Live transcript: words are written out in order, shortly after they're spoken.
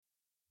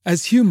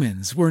As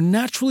humans, we're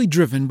naturally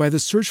driven by the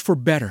search for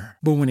better.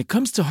 But when it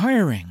comes to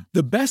hiring,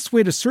 the best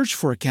way to search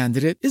for a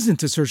candidate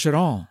isn't to search at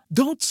all.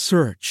 Don't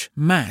search,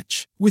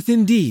 match with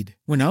Indeed.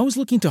 When I was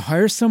looking to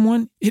hire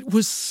someone, it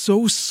was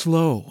so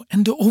slow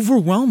and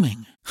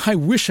overwhelming. I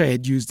wish I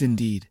had used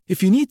Indeed.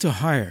 If you need to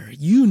hire,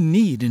 you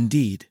need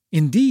Indeed.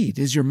 Indeed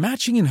is your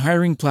matching and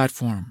hiring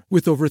platform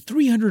with over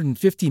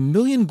 350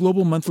 million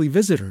global monthly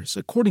visitors,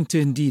 according to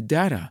Indeed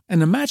data,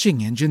 and a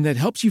matching engine that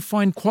helps you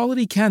find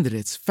quality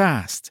candidates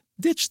fast.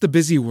 Ditch the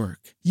busy work.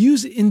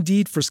 Use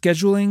Indeed for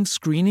scheduling,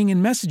 screening,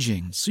 and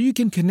messaging so you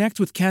can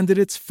connect with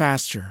candidates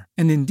faster.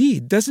 And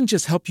Indeed doesn't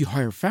just help you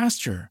hire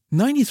faster.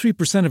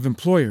 93% of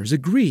employers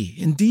agree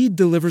Indeed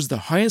delivers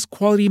the highest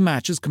quality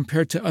matches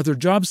compared to other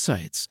job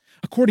sites,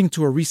 according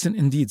to a recent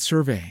Indeed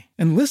survey.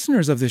 And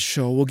listeners of this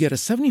show will get a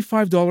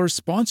 $75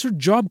 sponsored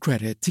job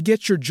credit to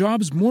get your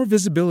jobs more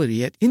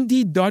visibility at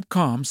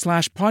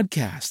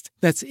Indeed.com/podcast.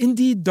 That's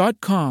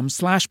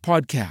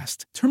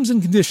Indeed.com/podcast. Terms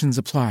and conditions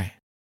apply.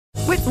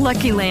 With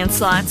Lucky Land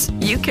Slots,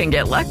 you can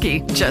get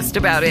lucky just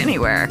about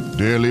anywhere.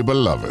 Dearly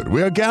beloved,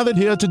 we are gathered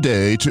here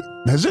today to...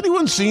 Has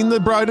anyone seen the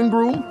bride and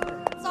groom?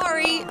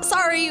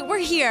 Sorry, we're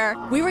here.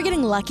 We were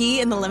getting lucky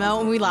in the limo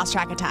and we lost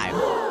track of time.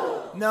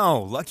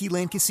 No, Lucky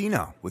Land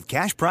Casino, with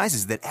cash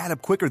prizes that add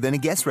up quicker than a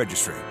guest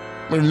registry.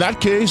 In that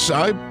case,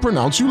 I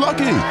pronounce you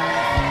lucky.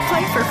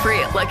 Play for free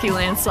at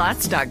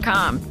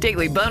LuckyLandSlots.com.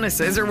 Daily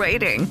bonuses are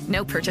waiting.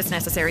 No purchase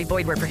necessary.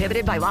 Void where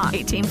prohibited by law.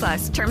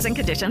 18+. Terms and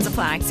conditions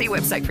apply. See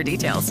website for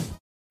details.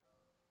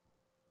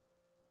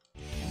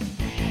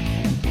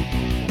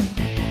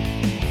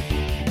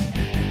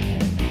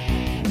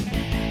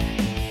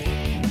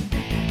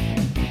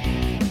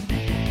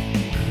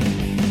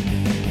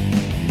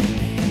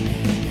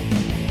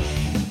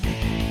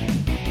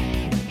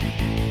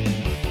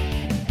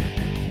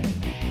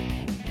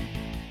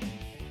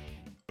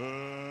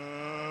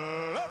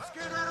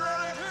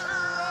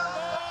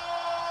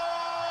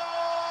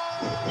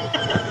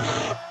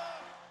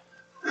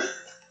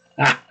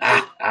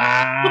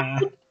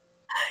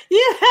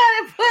 You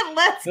had to put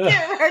 "Let's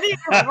get ready to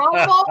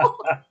rumble."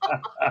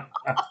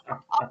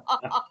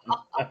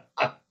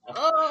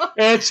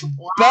 It's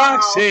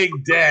Boxing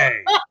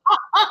Day.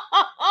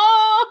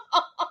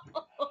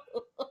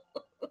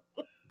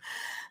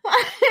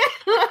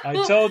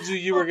 I told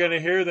you were going to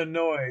hear the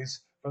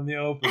noise from the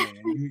opening,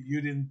 and you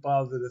didn't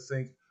bother to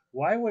think,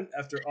 why would,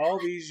 after all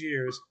these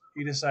years,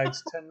 he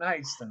decides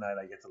tonight's the night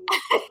I get to look?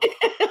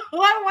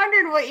 Well, I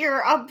wondered what you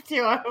were up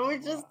to. I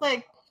was just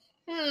like,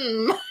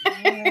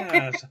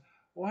 Yes.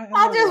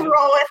 I'll just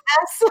roll with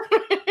this.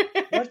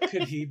 What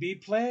could he be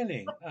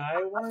planning?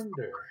 I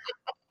wonder.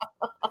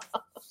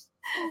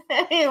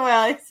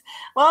 Anyways,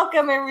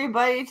 welcome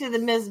everybody to the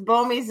Miss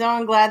Bomey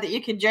Zone. Glad that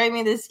you could join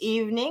me this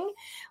evening.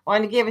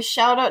 Want to give a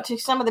shout out to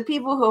some of the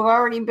people who have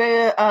already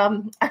been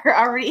are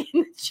already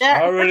in the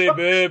chat. Already,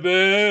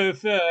 baby.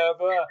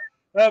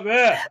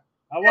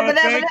 I want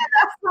to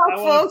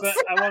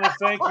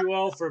thank you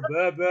all for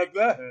blah, blah,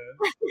 blah.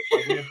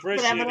 We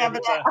appreciate it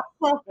every time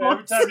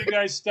you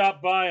guys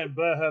stop by and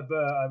blah,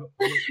 blah.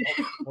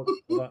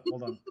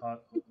 Hold on,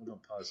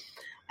 pause.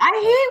 I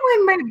hate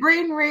when my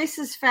brain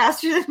races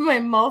faster than my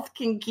mouth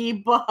can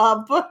keep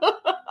up. Well,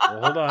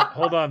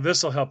 hold on.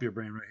 This will help your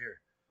brain right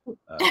here.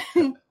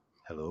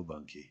 Hello,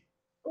 Bunky.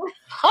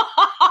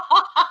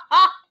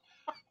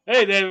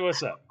 Hey, David,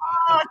 what's up?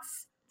 Oh,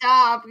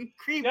 stop. You're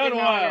creeping Down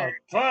wild.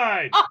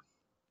 Pride.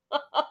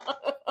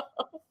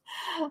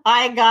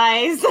 Hi,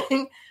 guys.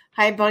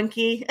 Hi,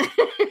 Bunky.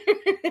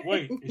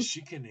 Wait, is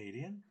she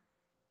Canadian?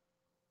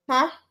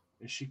 Huh?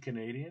 Is she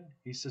Canadian?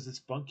 He says it's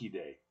Bunky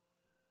Day.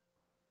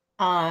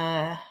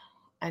 I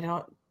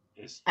don't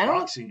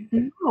Boxing.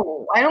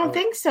 know. I don't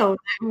think so.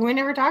 We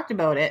never talked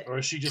about it. Or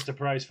is she just a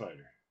prize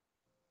fighter?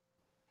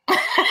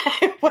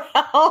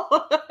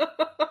 Well,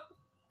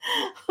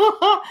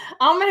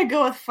 I'm going to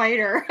go with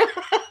fighter.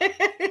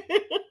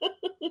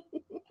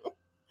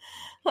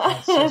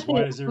 Says,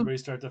 why does everybody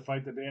start to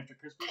fight the day after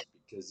Christmas?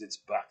 Because it's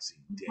Boxing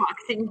Day.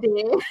 Boxing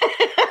Day.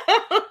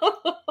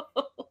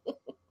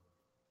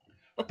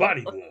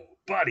 Body blow,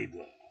 body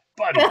blow,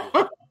 body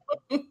blow.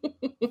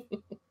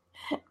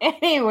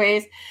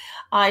 Anyways,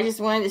 I just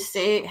wanted to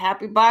say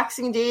happy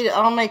Boxing Day to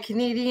all my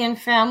Canadian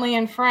family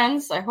and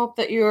friends. I hope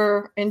that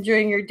you're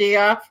enjoying your day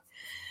off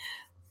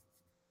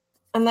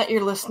and that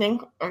you're listening.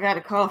 I got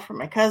a call from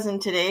my cousin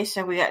today,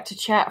 so we got to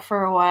chat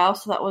for a while,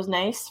 so that was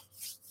nice.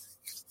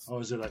 Oh,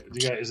 is that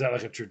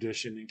like a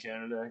tradition in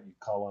Canada? You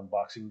call on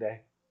Boxing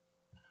Day?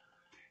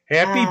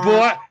 Happy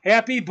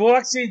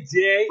Boxing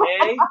Day,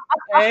 eh?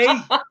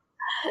 Eh?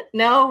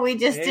 No, we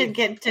just didn't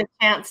get a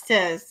chance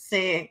to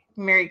say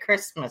Merry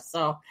Christmas,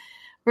 so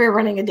we're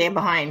running a day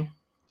behind.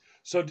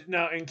 So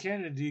now in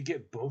Canada, do you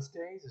get both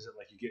days? Is it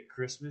like you get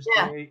Christmas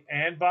Day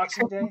and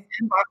Boxing Day?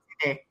 And Boxing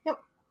Day. Yep.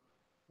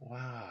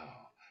 Wow.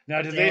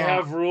 Now, do they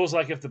have rules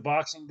like if the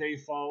Boxing Day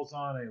falls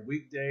on a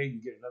weekday,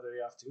 you get another day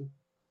off too?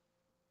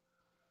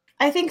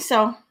 I think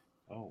so.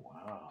 Oh,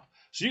 wow.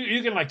 So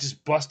you can like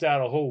just bust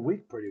out a whole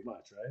week pretty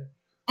much, right?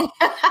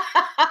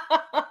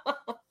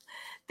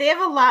 They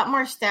have a lot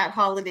more stat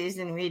holidays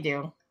than we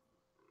do.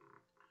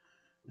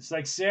 It's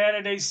like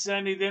Saturday,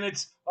 Sunday, then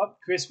it's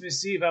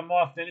Christmas Eve, I'm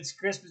off, then it's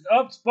Christmas,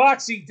 it's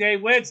Boxing Day,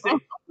 Wednesday.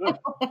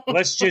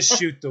 Let's just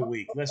shoot the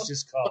week. Let's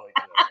just call it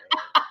good.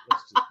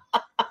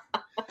 Right?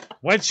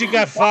 Once you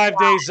got 5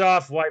 days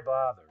off, why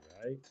bother,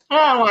 right?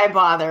 Oh, why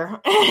bother?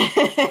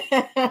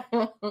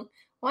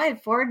 Well, I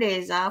had 4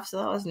 days off, so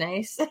that was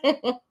nice.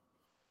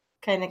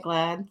 Kind of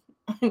glad.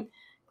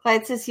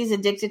 Clyde says he's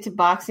addicted to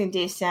Boxing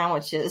Day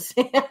sandwiches.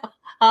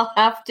 I'll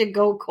have to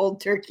go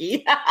cold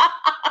turkey.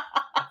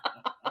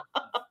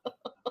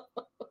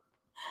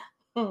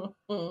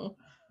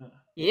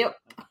 Yep.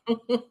 Oh,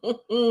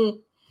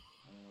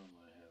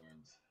 my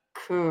heavens.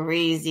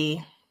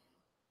 Crazy.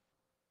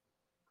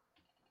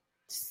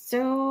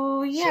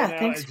 So, yeah, so now,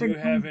 thanks for... Do you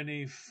have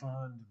any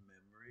fond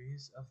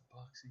memories of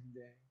Boxing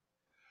Day?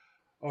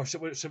 Or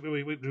should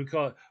we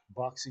call it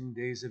Boxing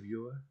Days of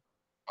Yore?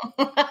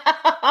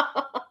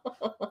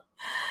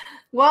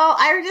 Well,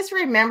 I just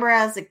remember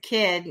as a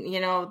kid,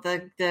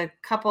 the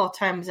couple of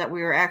times that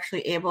we were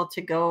actually able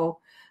to go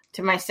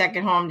to my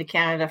second home to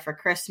Canada for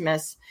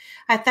Christmas.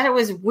 I thought it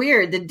was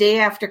weird. The day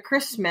after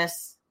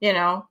Christmas,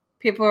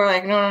 people were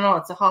like, no,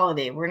 it's a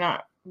holiday. We're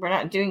not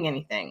doing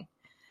anything.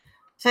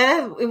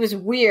 So it was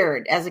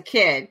weird as a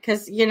kid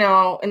because, in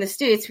the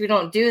States, we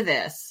don't do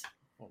this.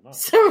 Well, no.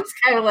 So it's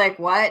kind of like,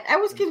 what? I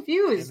was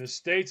confused. In the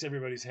States,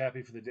 everybody's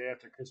happy for the day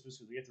after Christmas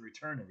because they get to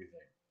return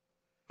everything.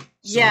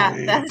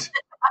 Yeah. That's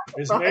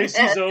Is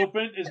Macy's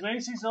open? Did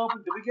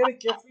we get a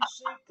gift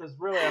receipt? Because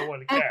really, I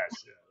want to cash.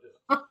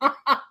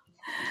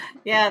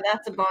 Yeah,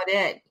 that's about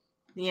it.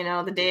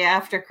 The day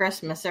after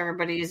Christmas,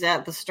 everybody's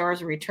at the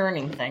stores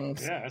returning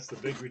things. Yeah, that's the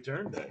big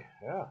return day.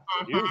 Yeah,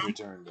 huge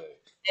return day.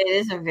 It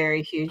is a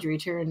very huge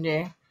return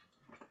day.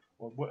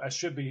 Well,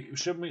 should we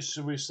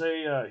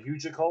say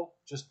hugical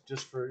just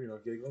for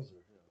giggles?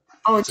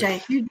 Oh,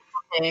 Jai-Hugical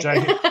Day.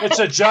 It's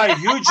a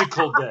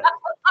Jai-Hugical Day.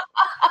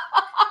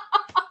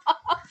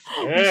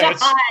 Yeah,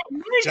 it's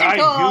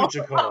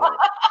Jai-Hugical.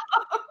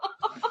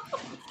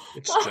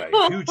 It's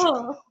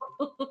Jai-Hugical.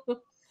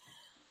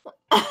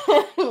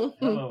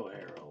 Hello,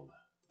 Harold.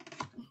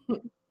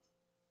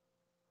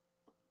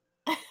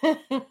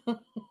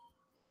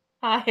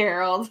 Hi,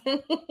 Harold.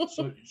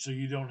 So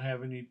you don't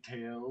have any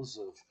tales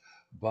of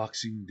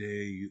Boxing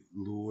Day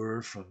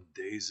lure from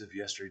days of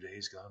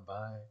yesterdays gone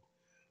by,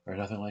 or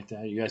nothing like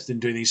that? You guys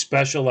didn't do anything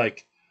special,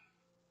 like?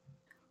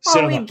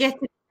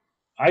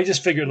 I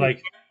just figured,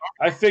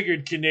 I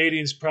figured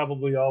Canadians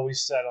probably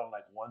always sat on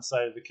one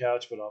side of the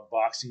couch, but on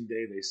Boxing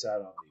Day they sat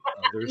on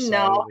the other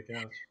side of the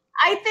couch.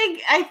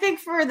 I think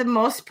for the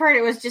most part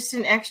it was just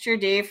an extra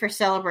day for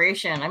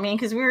celebration. I mean,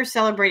 because we were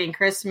celebrating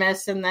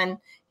Christmas and then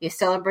you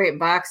celebrate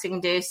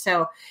Boxing Day.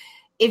 So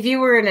if you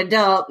were an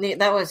adult,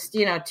 that was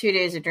 2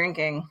 days of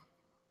drinking.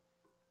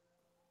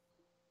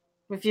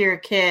 If you're a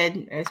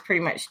kid, it was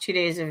pretty much 2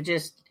 days of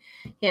just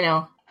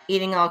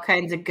eating all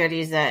kinds of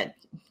goodies that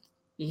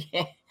you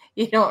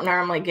don't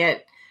normally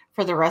get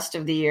for the rest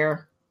of the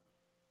year.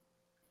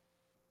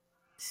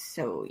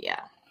 So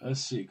yeah.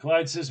 Let's see.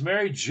 Clyde says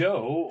Mary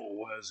Jo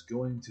was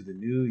going to the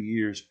New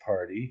Year's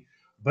party,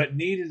 but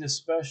needed a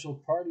special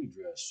party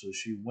dress, so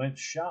she went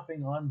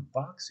shopping on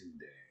Boxing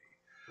Day.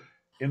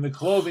 In the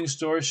clothing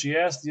store, she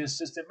asked the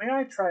assistant, "May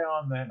I try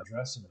on that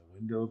dress in the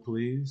window,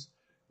 please?"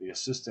 The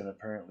assistant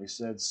apparently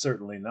said,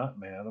 "Certainly not,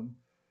 madam."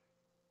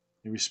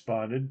 He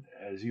responded,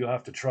 "As you'll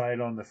have to try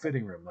it on the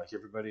fitting room like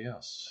everybody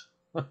else."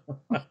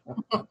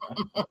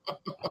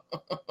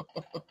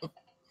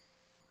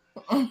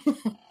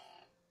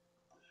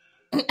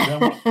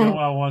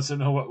 Grandma wants to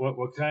know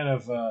what kind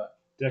of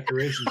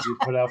decorations you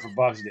put out for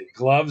Boxing Day.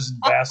 Gloves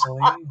and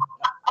Vaseline?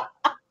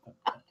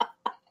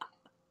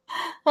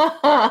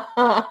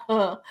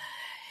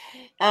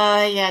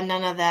 Yeah,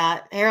 none of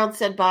that. Harold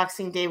said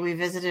Boxing Day we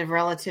visited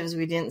relatives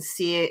we didn't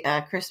see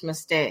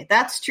Christmas Day.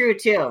 That's true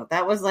too.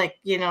 That was the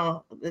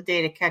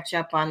day to catch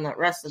up on the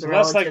rest of the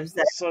relatives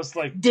so it's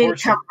like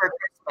didn't come for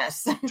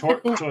Christmas.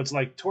 So it's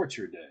like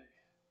torture day.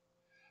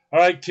 All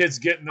right, kids,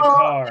 get in the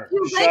car.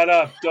 Shut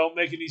up. Don't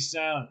make any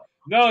sound.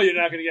 No, you're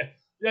not going to get...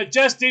 Yeah,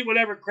 just eat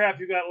whatever crap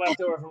you got left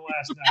over from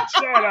last night.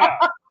 Shut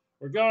up.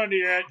 We're going to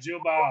your Aunt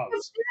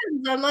Jubal's.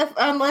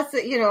 Unless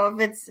if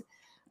it's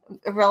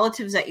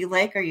relatives that you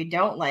like or you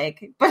don't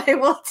like. But I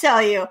will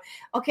tell you,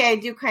 okay, I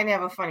do kind of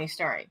have a funny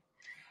story.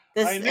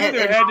 I knew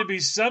there had to be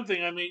something.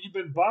 I mean, you've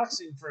been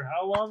boxing for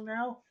how long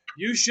now?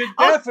 You should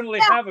definitely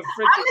have a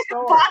freaking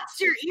story.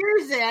 Box your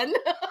ears in.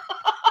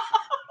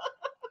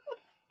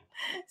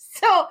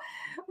 So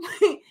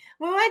we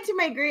went to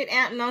my great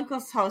aunt and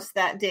uncle's house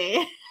that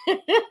day.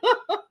 It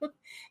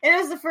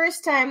was the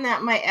first time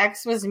that my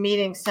ex was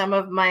meeting some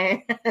of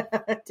my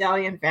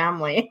Italian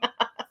family.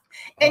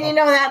 And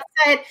that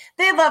side,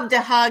 they love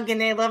to hug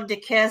and they love to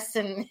kiss.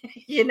 And, and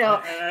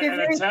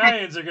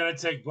Italians are going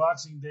to take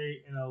Boxing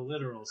Day in a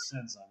literal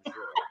sense, I'm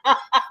sure.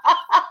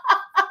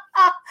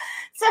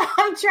 So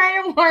I'm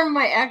trying to warn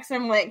my ex.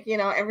 I'm like,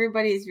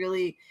 everybody's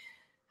really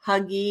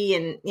huggy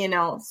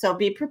and so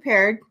be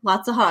prepared,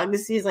 lots of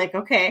hugs. He's like,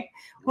 okay.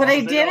 What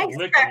I didn't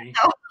expect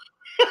though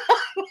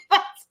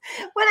That's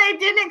what I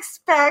didn't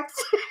expect,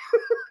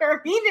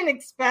 or he didn't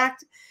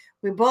expect.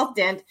 We both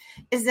didn't.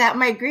 Is that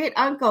my great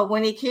uncle,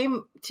 when he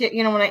came to,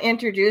 when I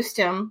introduced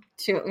him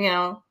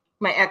to,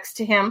 my ex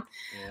to him,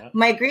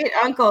 my great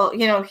uncle,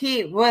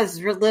 he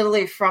was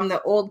literally from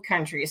the old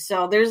country.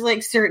 So there's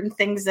like certain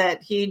things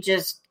that he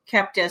just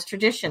kept as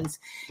traditions.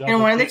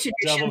 And one of the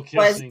traditions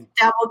was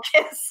double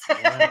kiss.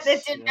 Yes,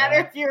 it didn't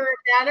matter if you were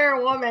a man or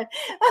a woman.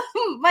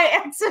 My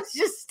ex was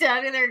just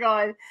standing there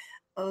going,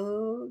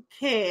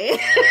 okay.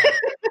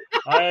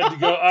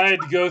 I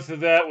had to go through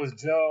that with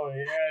Joe and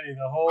Annie,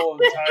 the whole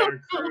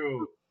entire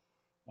crew.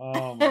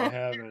 Oh my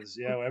heavens!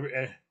 Yeah,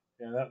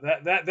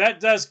 that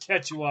does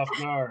catch you off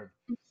guard.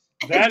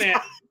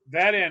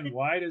 And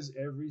why does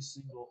every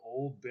single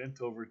old bent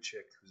over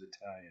chick who's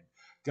Italian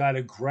got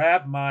to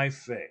grab my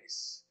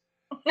face?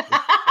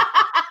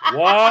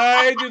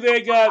 Why do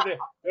they got there?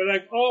 They're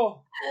like,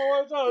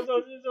 it's a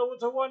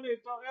one.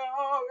 It's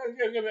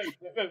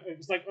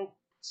like, oh,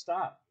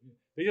 stop.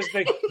 They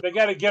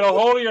got to get a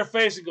hold of your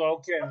face and go,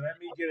 okay, let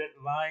me get it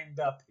lined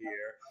up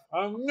here.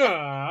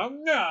 No.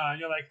 And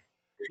you're like,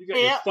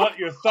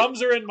 your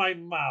thumbs are in my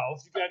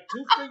mouth. You got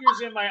 2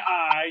 fingers in my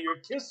eye. You're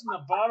kissing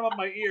the bottom of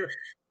my ear.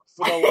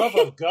 For the love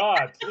of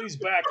God, please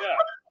back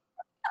up.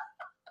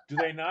 Do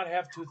they not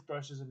have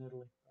toothbrushes in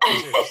Italy?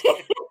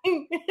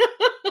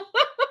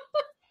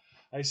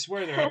 I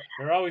swear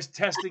they're always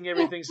testing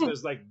everything, so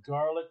there's like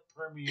garlic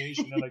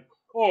permeation. They're like,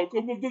 oh my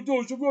God, here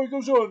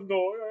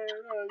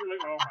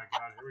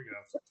we go.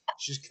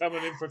 She's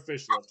coming in for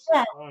fish lips.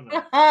 Oh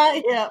no.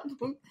 Yeah.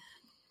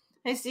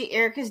 I see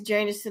Eric has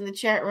joined us in the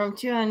chat room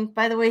too, and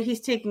by the way,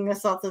 he's taking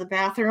us out to the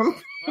bathroom.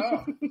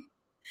 Oh.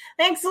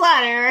 Thanks a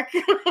lot, Eric.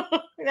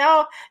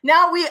 Now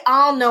we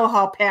all know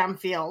how Pam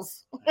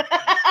feels.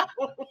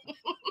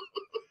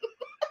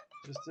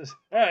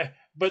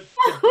 But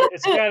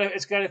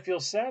it's gotta feel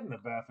sad in the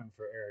bathroom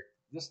for Eric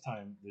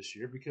this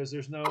year because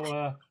there's no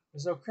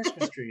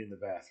Christmas tree in the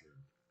bathroom.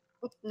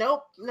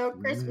 Nope, no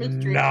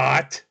Christmas tree.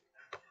 Not.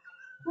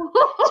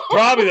 It's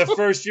probably the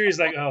first year he's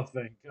like, oh,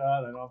 thank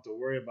God, I don't have to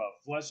worry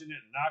about flushing it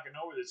and knocking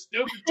over this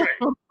stupid tree.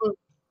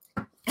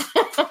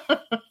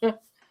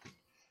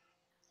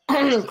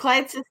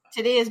 Clyde says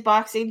today is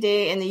Boxing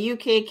Day in the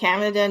UK,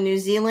 Canada, New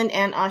Zealand,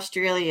 and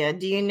Australia.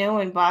 Do you know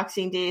when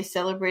Boxing Day is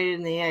celebrated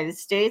in the United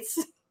States?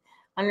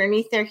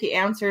 Underneath there, he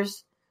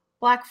answers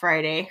Black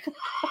Friday.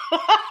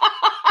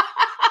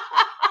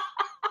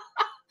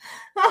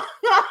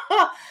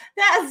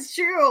 That's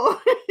true.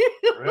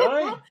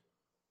 Really?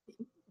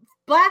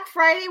 Black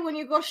Friday, when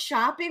you go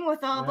shopping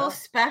with all those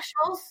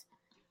specials,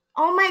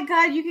 oh my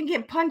God, you can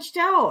get punched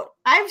out.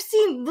 I've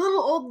seen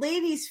little old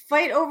ladies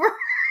fight over.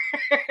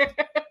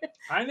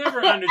 I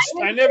never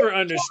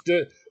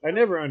understood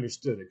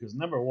it because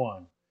number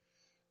one,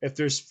 if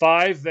there's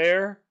 5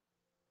 there,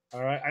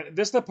 all right,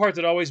 this is the part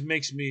that always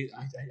makes me.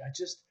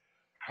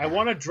 I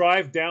want to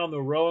drive down the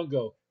row and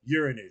go,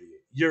 "You're an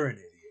idiot! You're an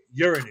idiot!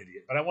 You're an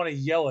idiot!" But I want to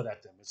yell it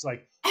at them. It's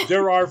like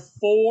there are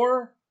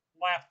 4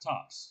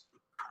 laptops.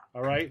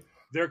 All right,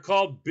 they're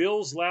called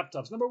Bill's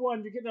laptops. Number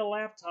one, you're getting a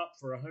laptop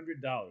for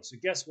 $100. So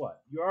guess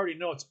what? You already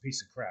know it's a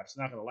piece of crap. It's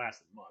not going to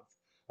last a month.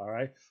 All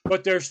right,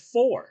 but there's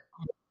 4.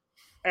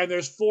 And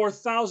there's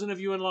 4,000 of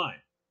you in line.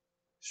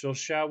 So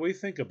shall we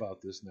think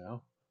about this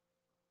now?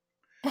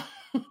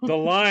 The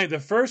line, the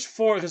first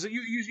 4, because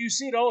you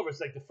see it all over.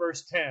 It's like the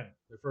first 10,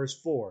 the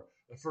first 4,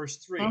 the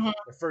first 3,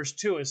 the first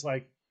 2. It's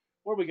like,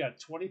 what do we got,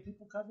 20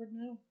 people covered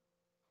now?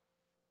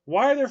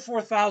 Why are there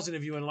 4,000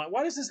 of you in line?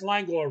 Why does this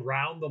line go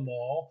around the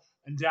mall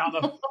and down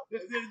the...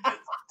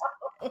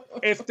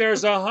 If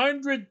there's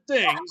 100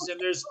 things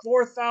and there's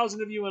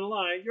 4,000 of you in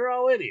line, you're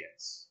all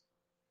idiots.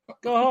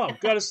 Go home.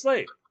 Go to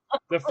sleep.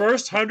 The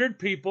first 100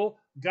 people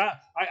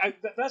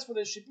that's what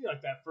it should be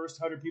like. That first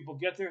 100 people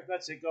get there.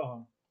 That's it. Go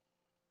home.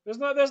 There's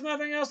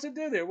nothing else to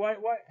do there. Why?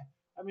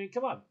 I mean,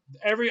 come on.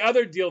 Every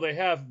other deal they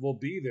have will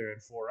be there in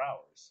 4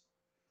 hours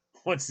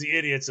once the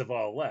idiots have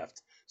all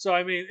left. So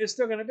I mean, it's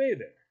still going to be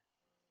there.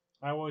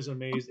 I'm always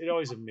amazed. It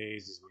always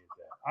amazes me at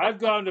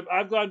that.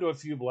 I've gone to a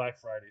few Black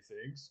Friday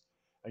things,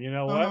 and you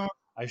know what?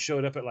 I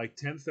showed up at like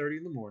 10:30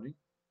 in the morning.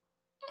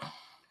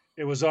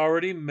 It was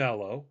already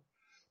mellow.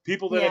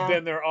 People that have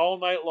been there all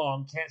night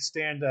long can't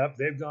stand up.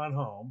 They've gone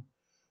home.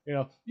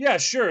 Yeah,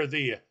 sure,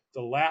 the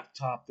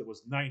laptop that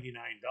was $99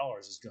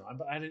 is gone,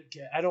 but I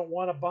don't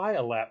want to buy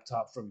a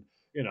laptop from,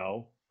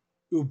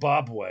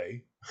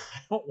 Ubabwe.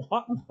 I don't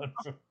want one.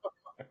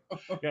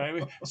 I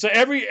mean? So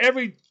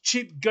every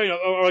cheap,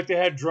 or like they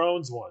had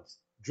drones once.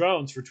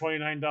 Drones for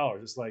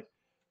 $29. It's like,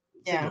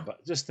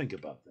 just think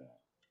about that.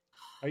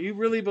 Are you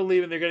really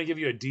believing they're going to give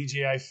you a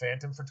DJI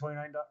Phantom for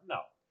 $29? No.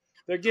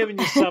 They're giving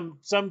you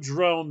some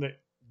drone that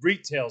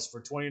retails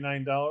for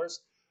 $29,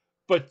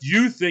 but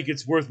you think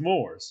it's worth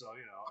more. So,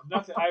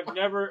 nothing. I've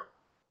never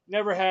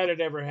had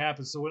it ever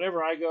happen. So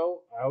whenever I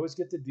go, I always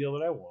get the deal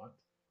that I want.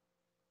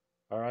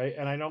 All right.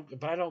 And I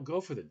don't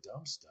go for the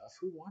dumb stuff.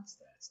 Who wants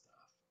that stuff?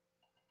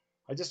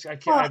 I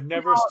can't. I've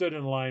never stood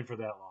in line for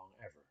that long,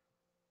 ever.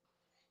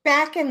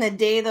 Back in the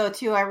day, though,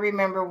 too, I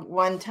remember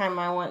one time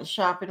I went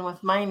shopping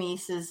with my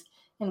nieces,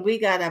 and we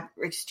got up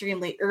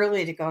extremely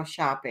early to go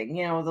shopping.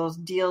 You know, those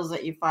deals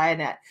that you find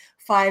at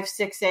 5,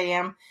 6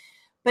 a.m.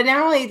 But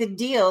not only the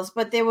deals,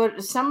 but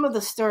some of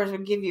the stores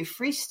would give you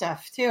free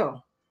stuff too.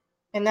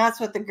 And that's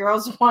what the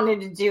girls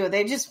wanted to do.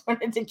 They just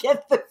wanted to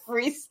get the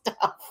free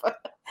stuff.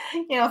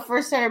 You know,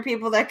 first 100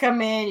 people that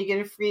come in, you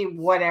get a free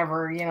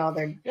whatever. You know,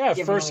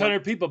 first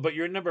 100 people, but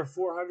you're number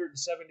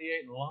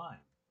 478 in line.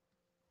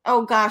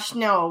 Oh gosh,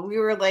 no, we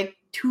were like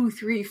 2,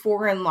 3,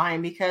 4 in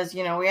line because we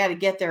had to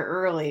get there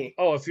early.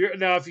 Oh, if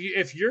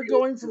you're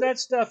going for that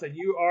stuff and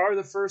you are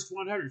the first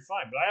 100,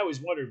 fine. But I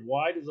always wondered,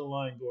 why does the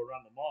line go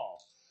around the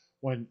mall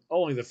when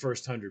only the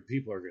first 100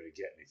 people are going to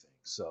get anything?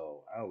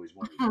 So I always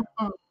wondered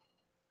that.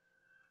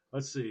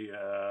 Let's see.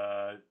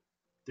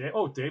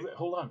 David,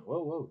 hold on.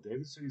 Whoa.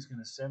 David said he's going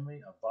to send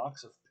me a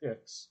box of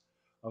pics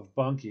of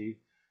Bunky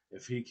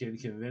if he can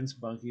convince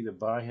Bunky to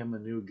buy him a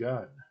new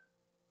gun.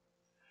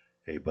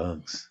 Hey,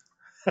 Bunks.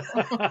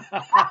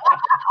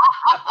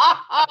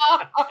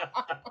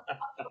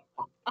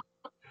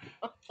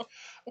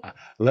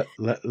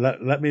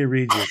 Let me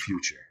read your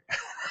future.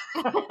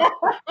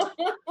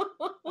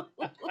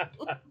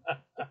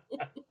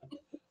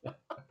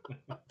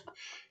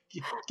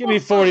 Give me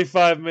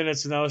 45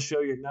 minutes and I'll show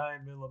you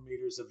 9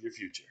 millimeters of your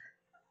future.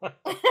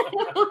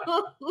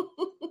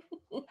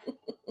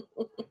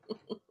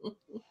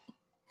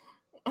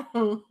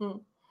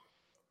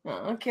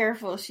 Oh,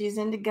 careful. She's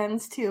into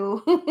guns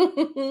too.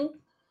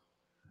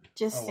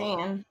 Just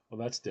saying. Well,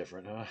 that's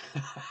different, huh?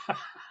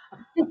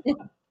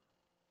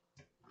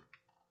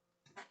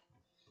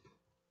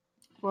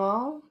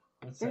 Well,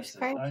 there's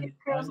quite a few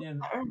girls.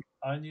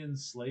 Onion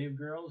slave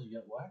girls? You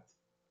got what?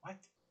 What?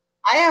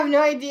 I have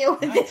no idea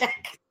what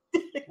that.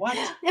 What?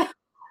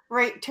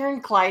 Right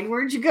turn, Clyde.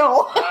 Where'd you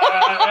go?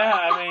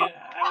 I mean,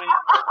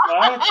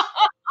 what?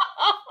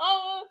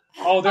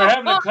 Oh, they're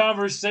having a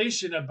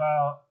conversation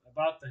about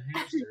the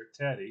hamster,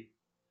 Teddy.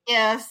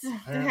 Yes,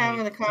 they're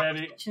having a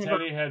conversation.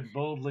 Teddy had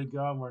boldly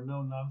gone where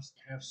no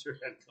hamster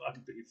had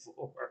gone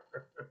before.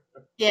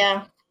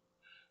 Yeah.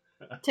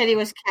 Teddy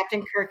was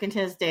Captain Kirk in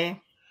his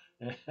day.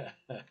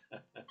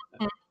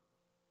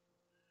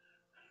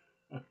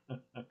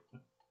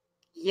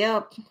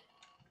 Yep.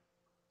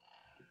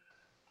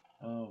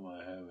 Oh my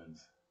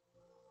heavens.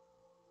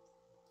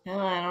 Oh,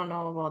 I don't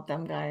know about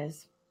them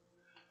guys.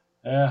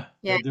 Yeah.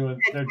 They're doing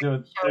their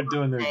gig.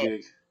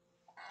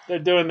 They're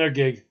doing their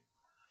gig.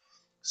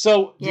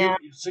 So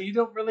you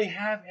don't really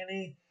have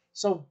any.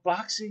 So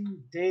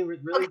Boxing Day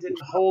really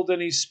didn't hold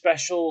any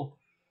special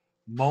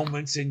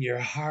moments in your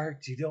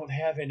heart. You don't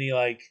have any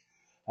I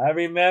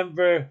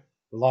remember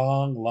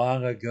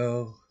long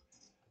ago.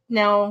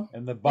 No,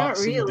 and the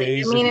Boxing not really.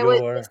 Days I mean, of it was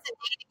yore. just a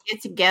day to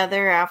get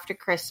together after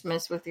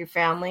Christmas with your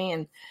family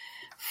and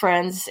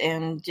friends,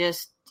 and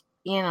just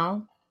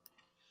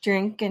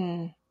drink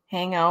and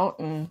hang out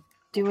and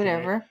do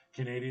whatever.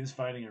 Canadians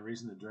finding a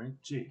reason to drink?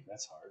 Gee,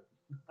 that's hard.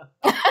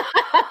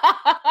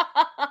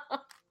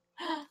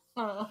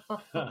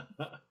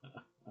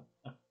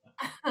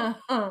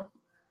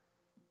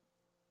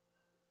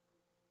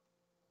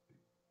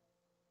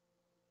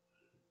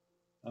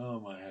 Oh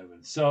my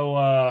heavens!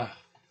 So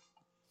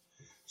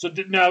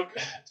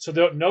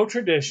no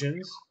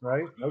traditions,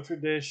 right? No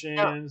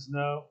traditions.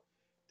 No.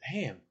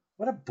 Damn!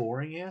 What a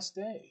boring ass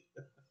day.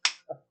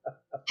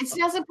 It's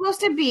not supposed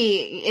to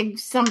be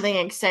something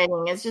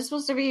exciting. It's just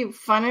supposed to be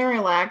fun and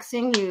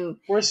relaxing.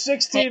 We're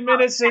 16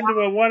 minutes into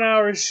a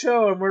 1-hour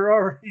show, and we're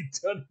already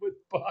done with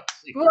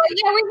boxing. Well,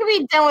 yeah, we could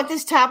be done with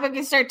this topic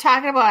and start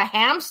talking about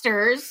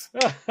hamsters.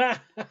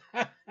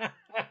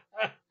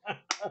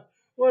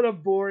 What a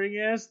boring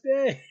ass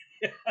day.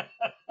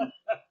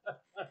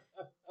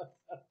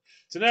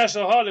 It's a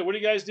national holiday. What do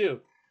you guys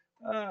do?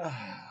 Nothing.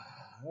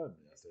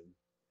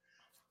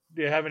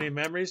 Do you have any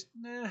memories?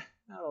 Nah,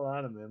 not a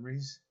lot of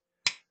memories.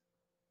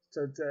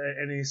 So,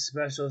 any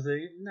special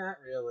thing? Not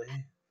really.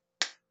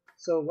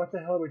 So what the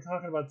hell are we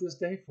talking about this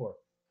day for?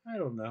 I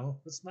don't know.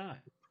 It's not.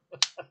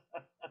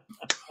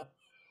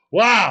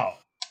 Wow.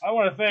 I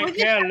want to thank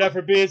Canada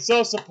for being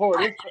so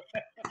supportive.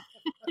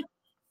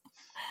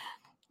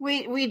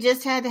 We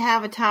just had to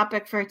have a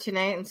topic for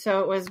tonight, and so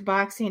it was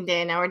Boxing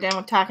Day. Now we're done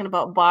with talking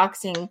about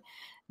Boxing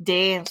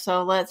Day, and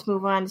so let's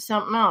move on to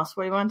something else.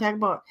 What do you want to talk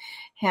about?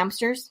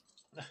 Hamsters?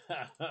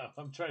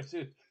 I'm trying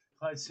to...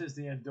 Clyde says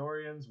the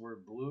Andorians were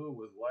blue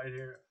with white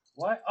hair.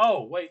 What?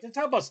 Oh, wait. They're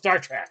talking about Star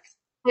Trek.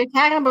 We're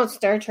talking about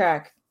Star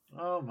Trek.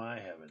 Oh, my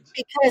heavens.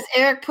 Because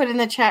Eric put in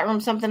the chat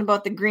room something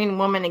about the Green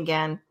Woman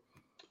again.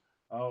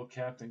 Oh,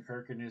 Captain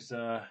Kirk and his...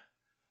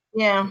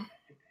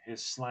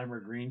 his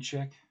Slimer green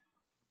chick?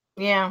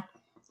 Yeah.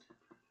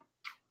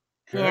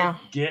 Kirk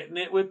getting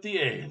it with the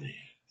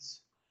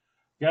aliens.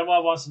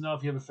 Grandma wants to know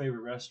if you have a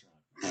favorite restaurant.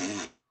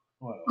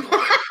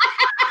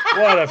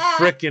 What a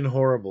frickin'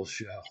 horrible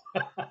show.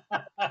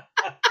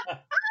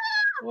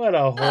 What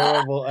a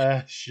horrible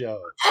ass show.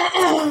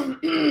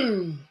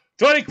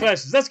 20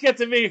 questions. Let's get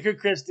to me who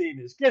Christine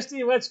is.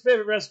 Christine, what's your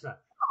favorite restaurant?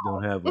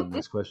 Don't have one.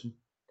 Next question.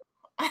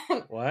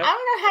 What? I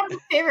don't have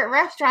a favorite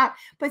restaurant,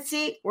 but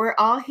see, we're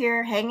all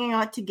here hanging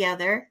out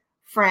together,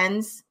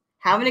 friends,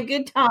 having a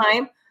good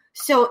time.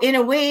 So in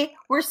a way,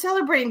 we're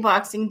celebrating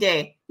Boxing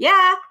Day.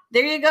 Yeah,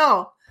 there you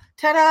go.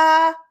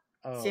 Ta-da!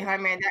 Oh. See how I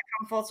made that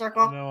come full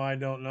circle? No, I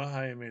don't know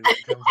how you made that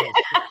come full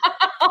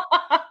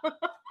circle.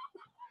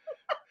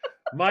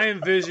 My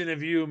envision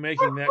of you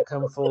making that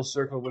come full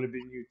circle would have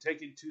been you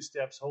taking 2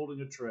 steps,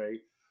 holding a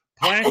tray,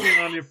 planting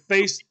on your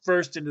face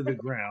first into the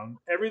ground,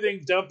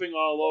 everything dumping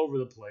all over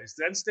the place,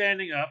 then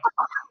standing up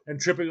and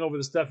tripping over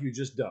the stuff you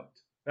just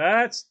dumped.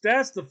 That's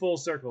the full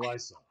circle I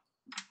saw.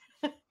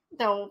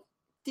 No.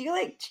 Do you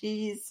like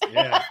cheese?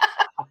 Yeah.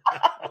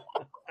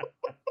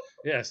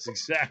 Yes,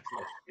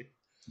 exactly.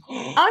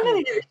 I'm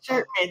gonna get a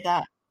shirt made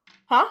that.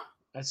 Huh?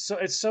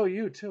 It's so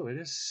you too. It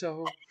is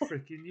so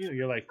freaking you.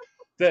 You're like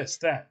this,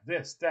 that,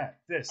 this, that,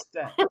 this,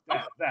 that,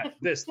 that,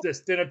 this,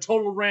 then a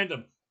total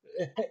random.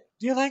 Do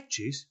you like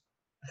cheese?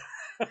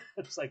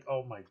 It's like,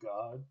 oh my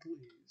God,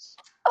 please.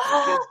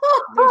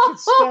 You should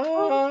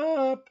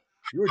stop.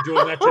 You were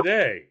doing that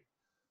today.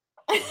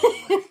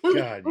 Oh my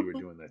God, you were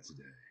doing that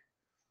today.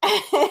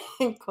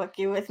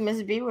 Quickie with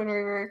Miss B when we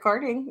were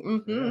recording.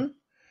 Mm-hmm.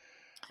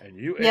 Yeah. And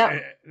you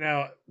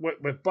now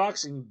what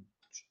Boxing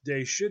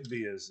Day should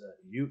be is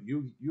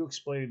you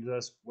explain to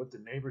us what the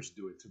neighbors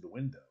doing through the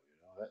window.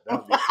 You know that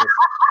would be perfect.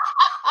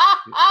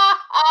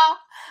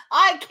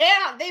 I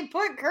can't. They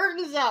put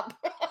curtains up.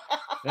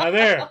 Now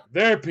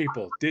there,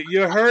 people.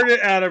 You heard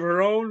it out of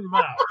her own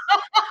mouth.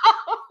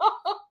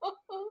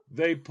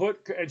 They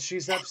put, and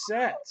she's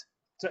upset.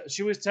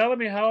 She was telling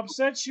me how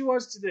upset she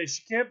was today.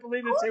 She can't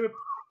believe it.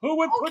 Who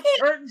would put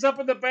curtains up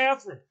in the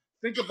bathroom?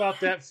 Think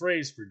about that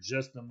phrase for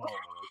just a moment,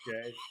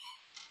 okay?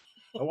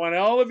 I want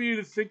all of you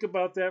to think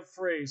about that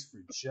phrase for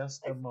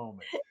just a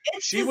moment.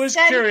 She was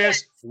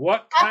curious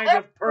what kind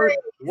of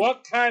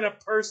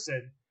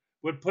person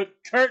would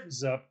put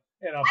curtains up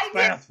in a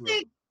bathroom. I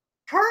didn't say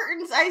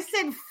curtains. I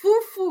said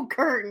foo-foo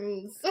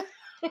curtains.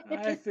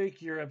 I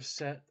think you're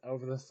upset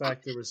over the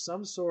fact there was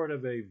some sort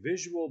of a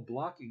visual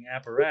blocking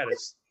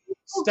apparatus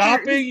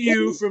stopping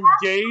you from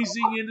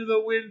gazing into the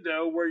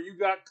window where you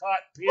got caught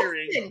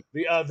peering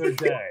the other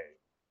day.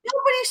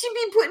 Nobody should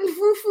be putting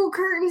foo-foo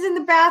curtains in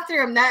the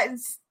bathroom.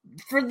 That's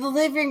for the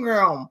living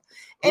room.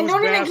 And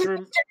don't even get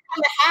on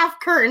the half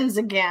curtains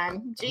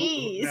again.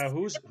 Jeez. Now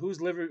whose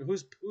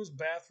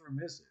bathroom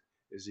is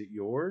it? Is it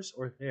yours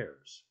or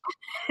theirs?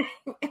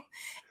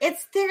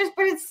 It's theirs,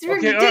 but it's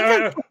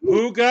ridiculous.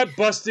 Who got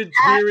busted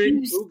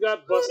peering? Who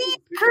got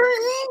busted peering?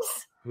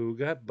 Curtains? Who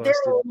got busted?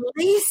 They're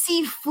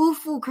lacy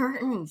foo-foo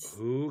curtains.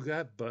 Who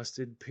got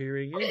busted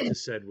peering into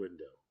said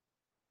window?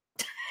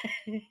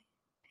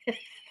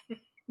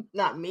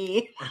 Not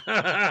me.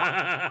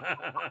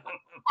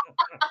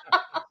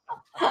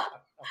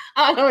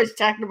 I know he's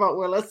talking about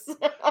Willis.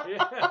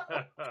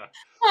 Yeah.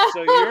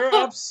 So you're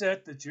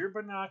upset that your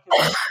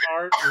binoculars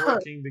aren't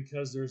working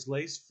because there's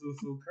lace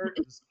foo-foo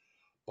curtains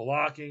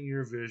blocking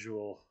your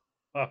visual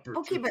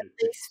opportunity. Okay, but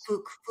lace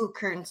foo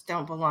curtains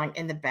don't belong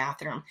in the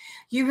bathroom.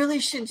 You really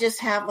should just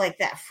have like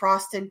that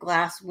frosted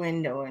glass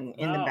window in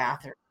the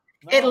bathroom.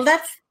 No. It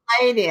lets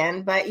light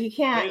in, but you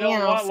can't. They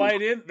don't want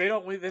light in. They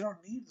don't need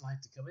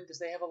light to come in because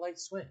they have a light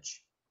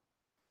switch.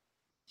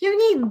 You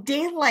need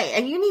daylight,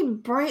 and you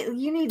need bright.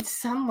 You need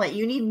sunlight.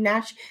 You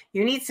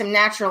need some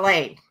natural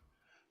light.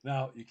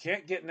 Now you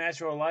can't get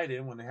natural light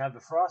in when they have the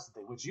frosted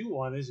thing. What you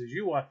want is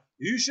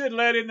you should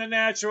let in the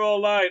natural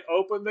light.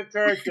 Open the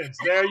curtains.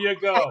 There you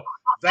go.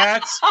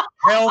 That's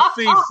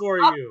healthy for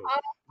you.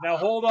 Now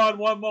hold on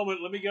one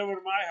moment. Let me get over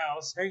to my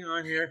house. Hang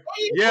on here.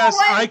 Yes,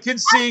 I can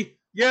see.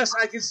 Yes,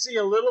 I can see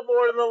a little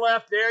more to the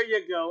left. There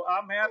you go.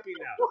 I'm happy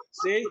now.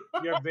 See?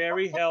 You're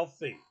very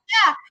healthy.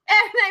 Yeah,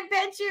 and I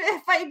bet you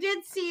if I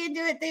did see you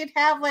do it, they'd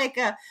have like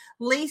a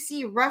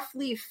lacy,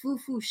 roughly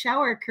foo-foo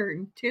shower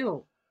curtain,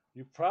 too.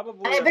 You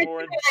probably I bet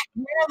you're like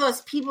one of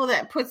those people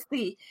that puts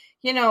the,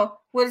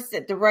 what is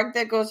it? The rug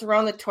that goes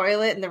around the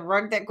toilet and the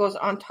rug that goes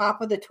on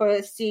top of the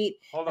toilet seat.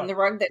 Hold and on. The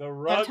rug that the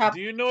rug, on top. Do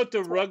you know what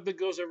the rug that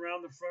goes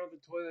around the front of the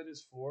toilet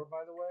is for,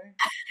 by the way?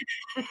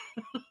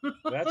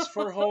 That's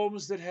for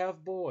homes that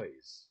have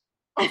boys.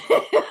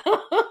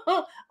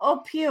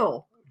 Oh,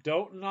 pew.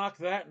 Don't knock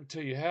that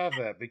until you have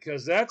that,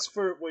 because that's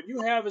for when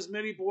you have as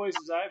many boys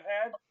as I've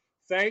had.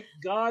 Thank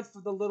God for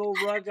the little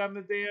rug on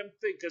the damn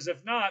thing, because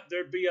if not,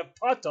 there'd be a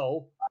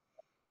puddle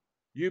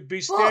you'd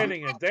be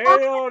standing in. They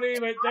don't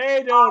even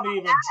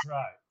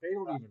try. They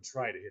don't even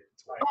try to hit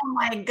the toilet. Oh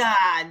my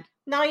God!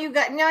 Now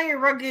your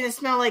rug gonna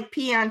smell like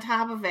pee on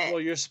top of it. Well,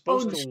 you're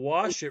supposed to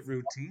wash it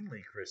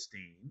routinely,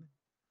 Christine.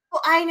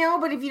 Well, I know,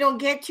 but if you don't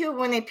get to it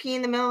when they pee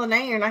in the middle of the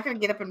night, you're not gonna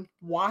get up and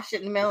wash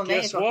it in the middle of the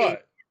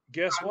night.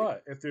 Guess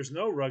what? If there's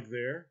no rug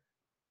there,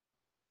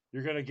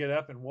 you're going to get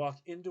up and walk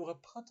into a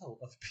puddle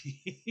of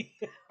pee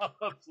on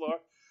the floor.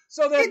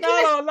 So there's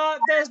not a lot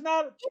of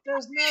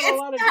difference.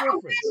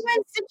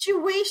 It's a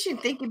situation.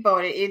 Think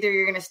about it. Either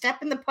you're going to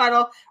step in the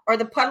puddle or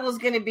the puddle is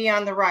going to be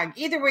on the rug.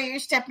 Either way, you're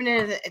stepping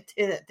into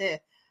the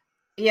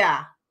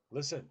yeah.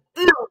 Listen.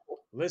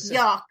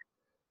 Yuck.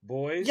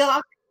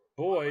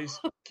 Boys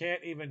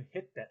can't even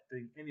hit that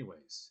thing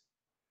anyways.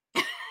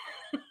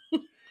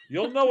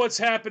 You'll know what's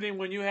happening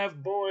when you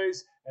have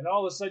boys and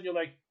all of a sudden you're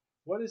like,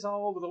 what is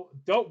all over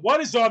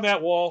what is on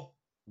that wall?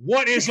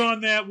 What is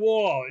on that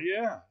wall?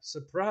 Yeah,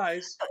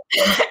 surprise.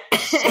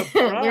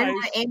 Surprise.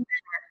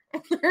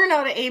 Learn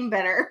how to aim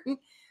better.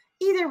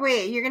 Either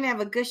way, you're going to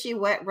have a gushy,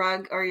 wet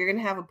rug, or you're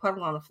going to have a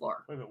puddle on the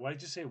floor. Wait a minute, why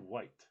did you say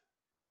white?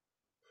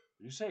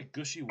 Did you say a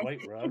gushy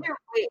white rug?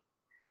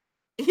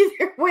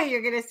 Either way,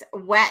 you're going to say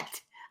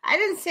wet. I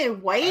didn't say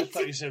white. I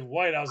thought you said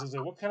white. I was going to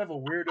say, what kind of a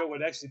weirdo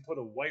would actually put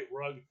a white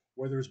rug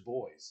where there's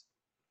boys?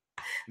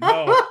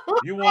 No,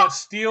 you want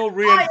steel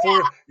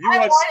reinforced. You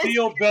want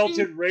steel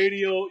belted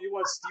radial. You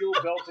want steel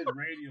belted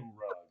radial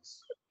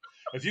rugs.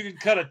 If you can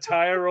cut a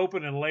tire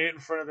open and lay it in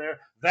front of there,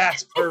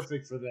 that's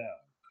perfect for them.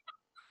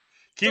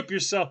 Keep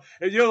yourself.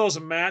 You know those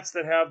mats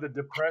that have the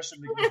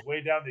depression that goes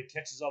way down that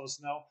catches all the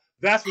snow?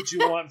 That's what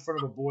you want in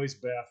front of a boy's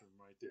bathroom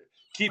right there.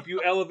 Keep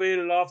you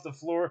elevated off the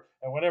floor,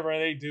 and whatever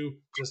they do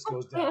just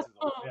goes down to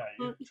the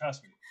yeah.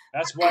 Trust me.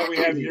 That's why we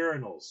have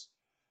urinals.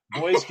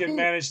 Boys can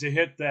manage to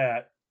hit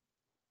that.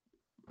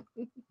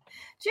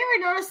 Do you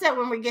ever notice that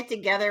when we get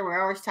together,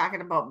 we're always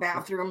talking about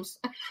bathrooms?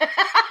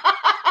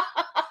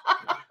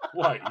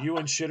 What, you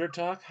and shitter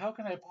talk? How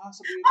can I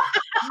possibly?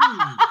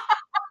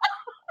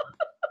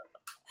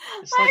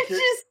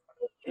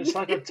 It's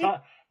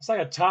like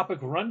a topic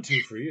run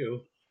to for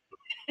you.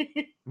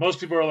 Most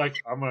people are like,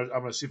 I'm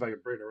gonna see if I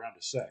can bring it around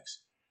to sex.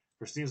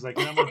 Christine's like,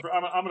 I'm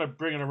gonna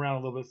bring it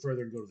around a little bit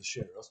further and go to the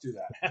shitter. Let's do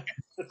that.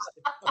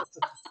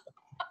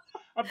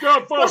 I'm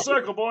going full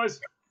circle, boys.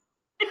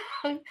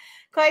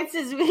 Clyde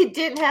says we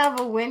didn't have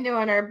a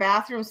window in our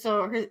bathroom,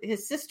 so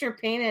his sister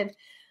painted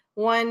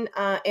one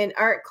in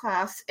art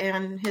class,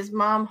 and his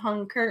mom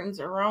hung curtains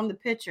around the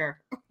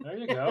picture. There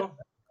you go.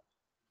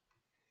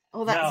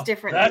 Oh, that's now,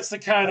 different. That's the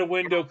kind of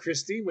window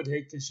Christine would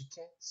hate because she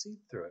can't see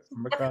through it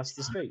from across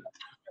the street.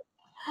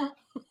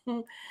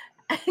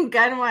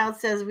 Gunwild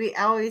says we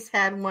always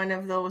had one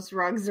of those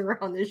rugs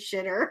around the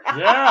shitter.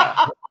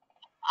 Yeah.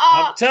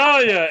 I'm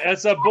telling you,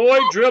 it's a boy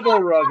dribble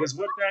rug is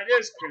what that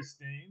is,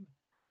 Christine.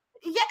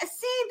 Yeah,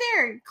 see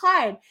there,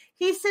 Clyde.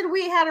 He said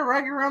we had a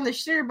rug around the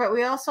shitter, but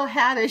we also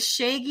had a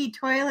shaggy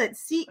toilet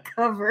seat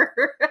cover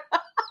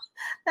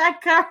that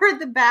covered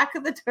the back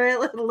of the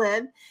toilet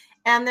lid,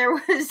 and there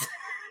was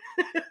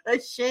a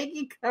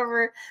shaggy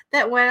cover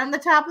that went on the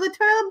top of the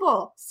toilet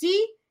bowl.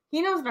 See?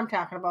 He knows what I'm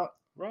talking about.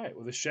 Right.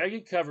 Well, the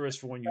shaggy cover is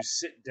for when you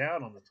sit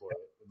down on the toilet.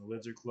 When the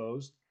lids are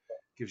closed,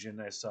 gives you a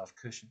nice soft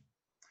cushion.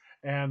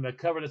 And the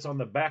cover that's on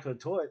the back of the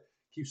toilet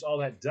keeps all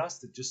that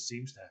dust that just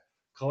seems to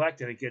collect,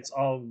 and it gets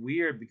all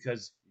weird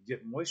because you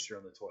get moisture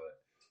on the toilet.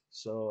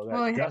 So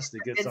that dust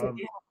that gets on.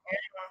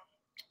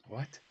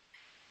 What?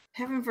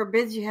 Heaven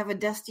forbids you have a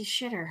dusty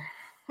shitter.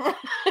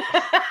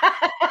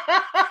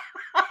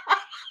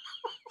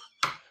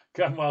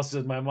 Gunwell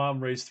says my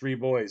mom raised 3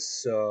 boys,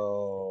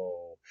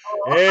 so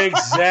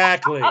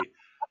exactly.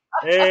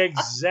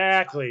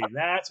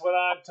 That's what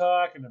I'm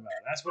talking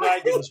about. That's what I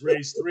did was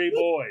raise 3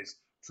 boys.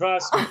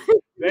 Trust me,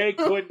 they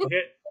couldn't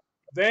hit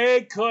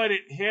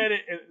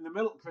it in the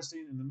middle,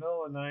 Christine, in the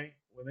middle of the night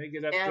when they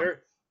get up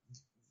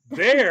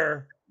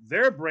there.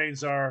 Their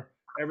brains are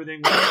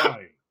everything went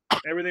fine.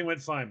 Everything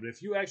went fine. But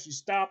if you actually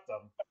stop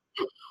them,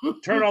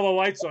 turn all the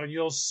lights on,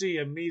 you'll see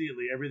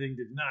immediately everything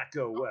did not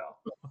go well.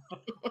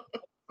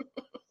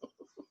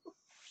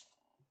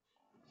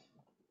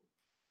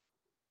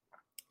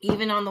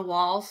 Even on the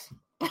walls.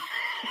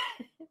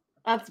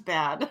 That's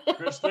bad.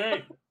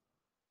 Christine.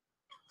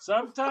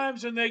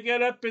 Sometimes when they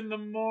get up in the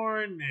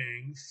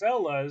morning,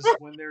 fellas,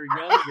 when they're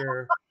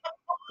younger,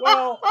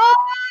 well,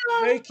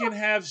 they can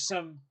have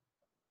some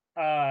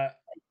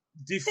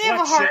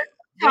deflection.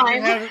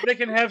 They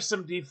can have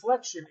some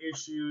deflection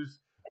issues,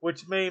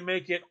 which may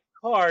make it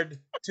hard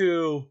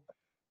to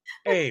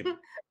aim.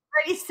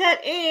 Ready, set,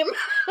 aim.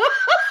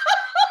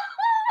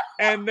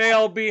 And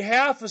they'll be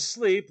half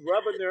asleep,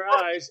 rubbing their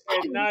eyes,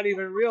 and not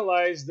even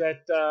realize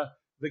that the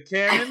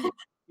cannon,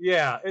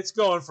 it's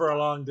going for a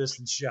long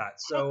distance shot.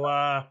 So,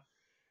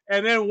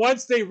 and then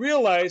once they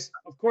realize,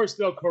 of course,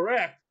 they'll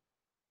correct.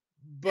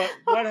 But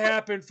what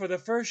happened for the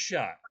first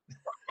shot?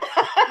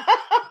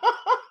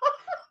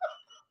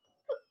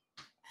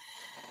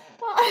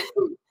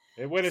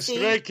 It went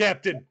astray,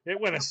 Captain. It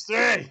went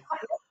astray.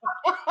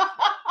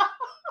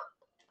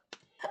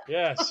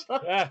 Yes,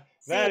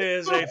 that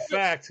is a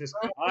fact.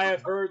 I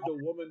have heard the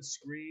woman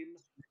scream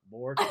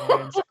more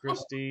times,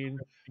 Christine.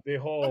 The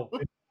whole,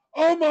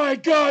 oh my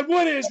God,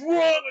 what is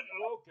wrong?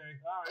 Okay,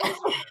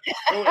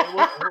 all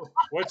right.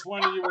 Which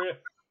one are you with?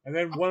 And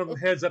then one of them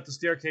heads up the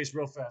staircase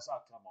real fast. Oh,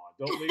 come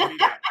on, don't leave me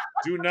down.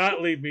 Do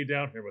not leave me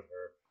down here with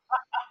her.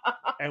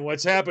 And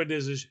what's happened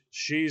is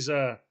she's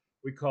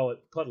we call it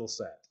puddle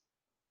sat.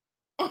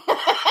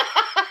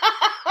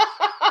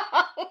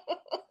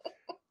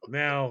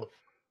 Now,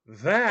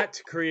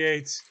 that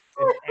creates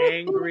an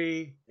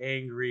angry,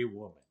 angry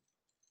woman.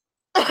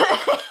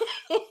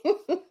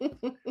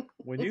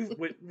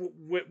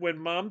 When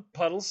mom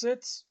puddle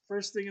sits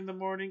first thing in the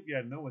morning,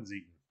 no one's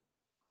eating.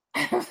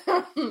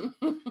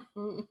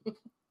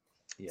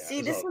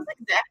 See, this is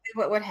exactly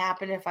what would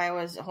happen if I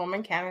was home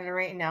in Canada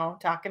right now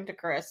talking to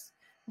Chris.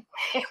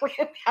 We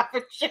can have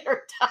a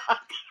share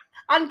talk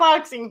on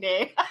Boxing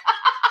Day.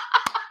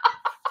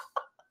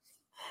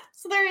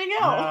 So there you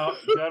go. Now,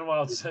 John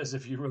Wild says,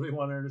 if you really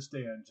want to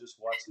understand,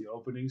 just watch the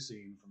opening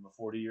scene from A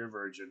 40-Year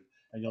Virgin,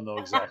 and you'll know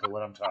exactly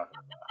what I'm talking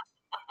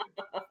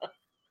about.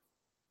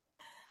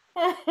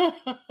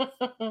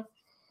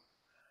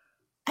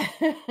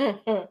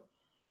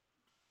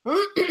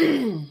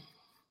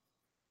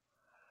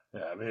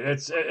 Yeah, I mean,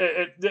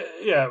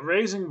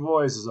 raising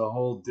boys is a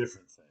whole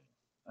different thing.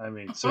 I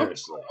mean,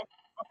 seriously.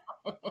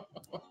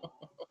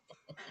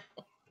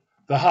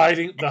 The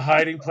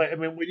hiding place. I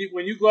mean,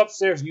 when you go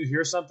upstairs and you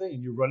hear something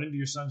and you run into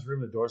your son's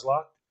room and the door's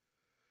locked,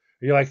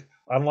 you're like,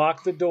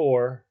 unlock the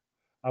door.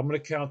 I'm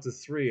going to count to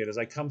 3. And as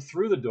I come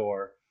through the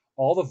door,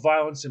 all the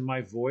violence in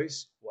my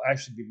voice will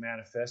actually be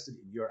manifested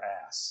in your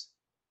ass.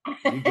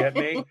 You get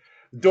me?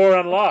 The door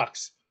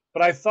unlocks.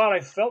 But I thought I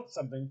felt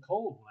something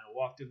cold when I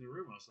walked in the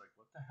room. I was like,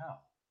 what the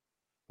hell?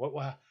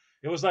 What?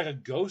 It was like a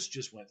ghost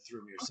just went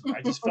through me or something.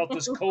 I just felt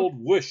this cold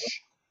whoosh.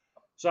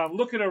 So I'm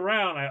looking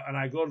around, and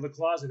I go to the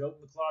closet,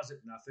 open the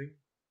closet, nothing,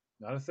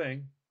 not a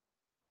thing.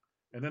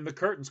 And then the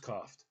curtains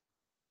coughed.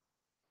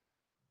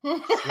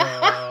 So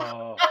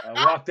I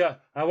walked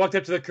up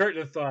to the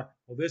curtain and thought,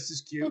 well, this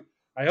is cute.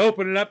 I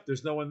open it up,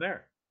 there's no one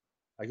there.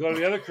 I go to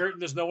the other curtain,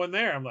 there's no one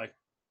there. I'm like,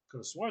 could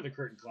have sworn the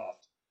curtain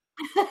coughed.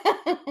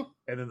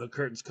 And then the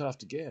curtains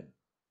coughed again.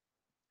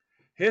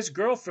 His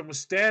girlfriend was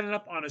standing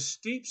up on a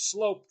steep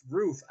sloped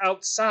roof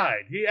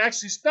outside. He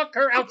actually stuck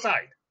her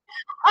outside.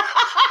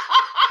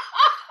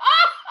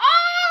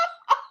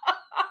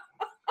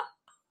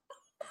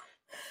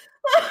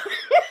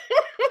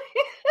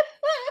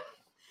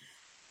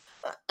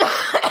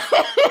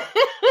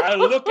 I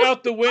look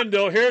out the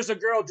window. Here's a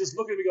girl just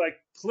looking at me like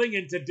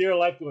clinging to dear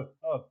life going,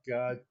 oh,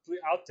 God,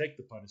 please, I'll take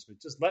the punishment.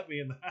 Just let me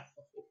in the house.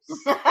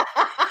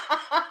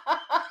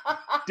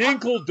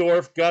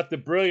 Dinkeldorf got the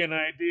brilliant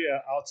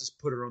idea. I'll just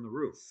put her on the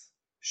roof.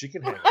 She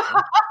can hang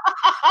on.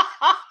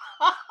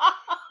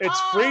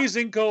 It's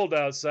freezing cold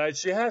outside.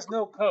 She has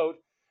no coat,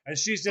 and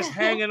she's just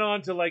hanging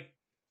on to, like,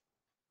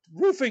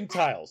 roofing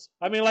tiles.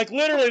 I mean, like,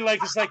 literally,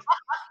 like, it's like,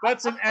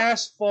 that's an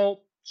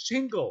asphalt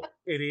shingle,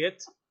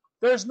 idiot.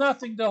 There's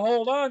nothing to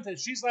hold on to.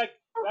 She's like,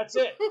 that's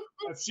it.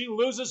 If she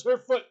loses her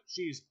foot,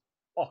 she's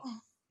off.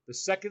 The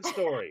second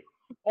story.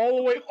 All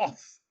the way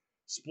off.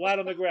 Splat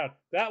on the ground.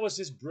 That was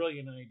his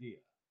brilliant idea.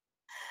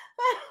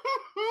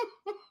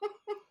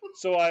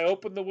 So I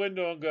opened the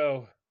window and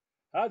go,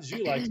 how'd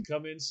you like to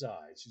come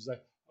inside? She's like,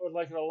 I would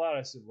like it a lot.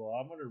 I said, well,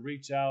 I'm going to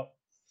reach out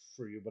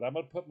for you, but I'm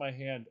going to put my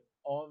hand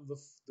on the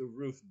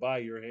roof by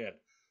your hand.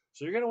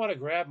 So you're going to want to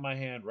grab my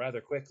hand rather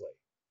quickly.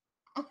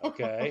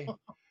 Okay?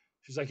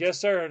 She's like, yes,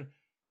 sir. And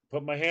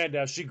put my hand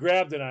down. She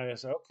grabbed it. And I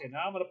said, okay,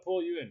 now I'm going to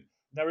pull you in.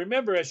 Now,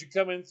 remember, as you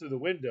come in through the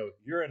window,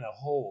 you're in a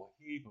whole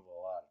heap of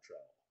a lot of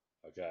trouble.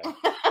 Okay?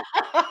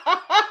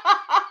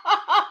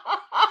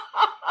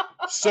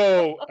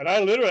 So, and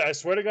I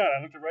swear to God,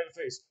 I looked her right in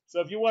the face. So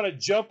if you want to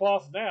jump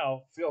off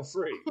now, feel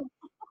free.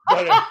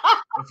 But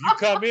if you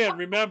come in,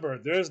 remember,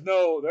 there's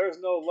no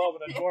love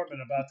and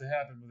adornment about to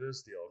happen with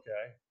this deal,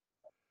 okay?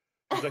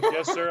 She's like,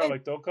 yes, sir. I'm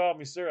like, don't call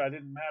me sir. I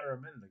didn't matter a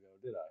minute ago,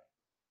 did I?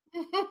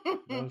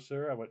 No,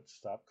 sir. I went,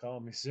 stop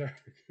calling me sir.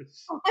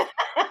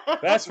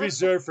 That's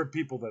reserved for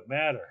people that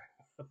matter.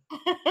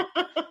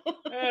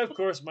 And of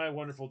course, my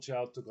wonderful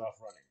child took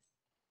off running.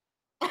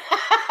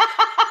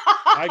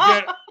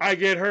 I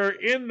get her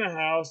in the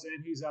house,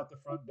 and he's out the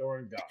front door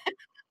and gone.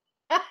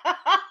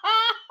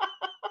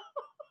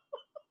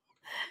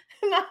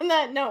 And on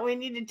that note, we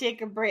need to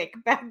take a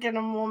break. Back in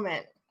a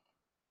moment.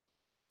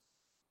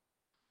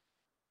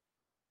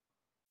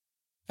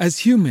 As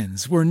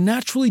humans, we're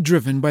naturally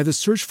driven by the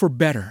search for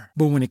better.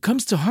 But when it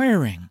comes to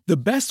hiring, the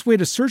best way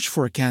to search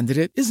for a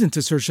candidate isn't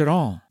to search at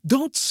all.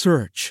 Don't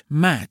search,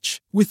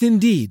 match with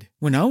Indeed.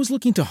 When I was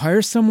looking to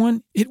hire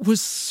someone, it was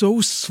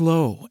so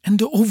slow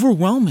and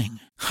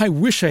overwhelming. I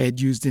wish I had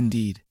used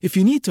Indeed. If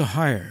you need to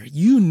hire,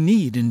 you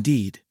need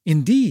Indeed.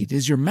 Indeed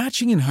is your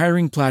matching and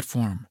hiring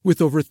platform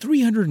with over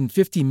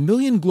 350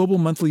 million global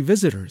monthly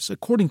visitors,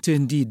 according to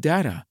Indeed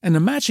data, and a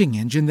matching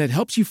engine that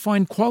helps you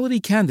find quality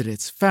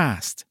candidates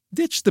fast.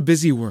 Ditch the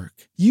busy work.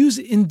 Use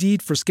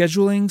Indeed for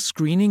scheduling,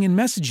 screening, and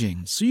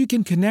messaging so you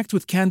can connect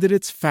with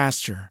candidates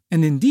faster.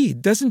 And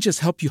Indeed doesn't just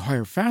help you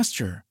hire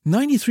faster.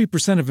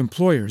 93% of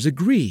employers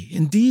agree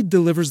Indeed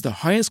delivers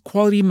the highest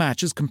quality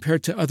matches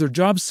compared to other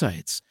job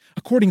sites,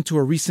 according to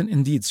a recent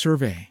Indeed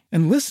survey.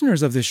 And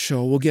listeners of this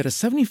show will get a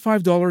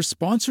 $75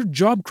 sponsored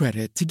job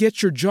credit to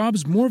get your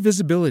jobs more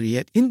visibility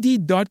at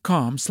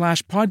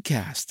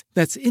Indeed.com/podcast.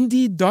 That's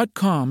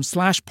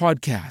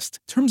Indeed.com/podcast.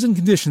 Terms and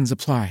conditions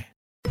apply.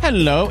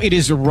 Hello, it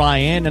is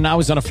Ryan, and I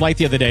was on a flight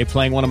the other day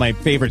playing one of my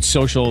favorite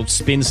social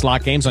spin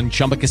slot games on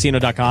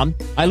ChumbaCasino.com.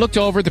 I looked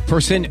over at the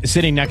person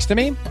sitting next to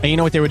me, and you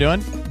know what they were doing?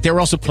 They were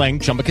also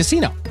playing Chumba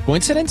Casino.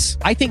 Coincidence?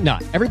 I think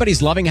not.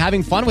 Everybody's loving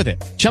having fun with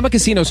it. Chumba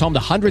Casino is home to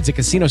hundreds of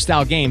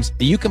casino-style games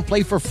that you can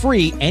play for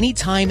free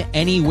anytime,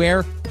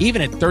 anywhere,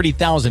 even at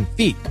 30,000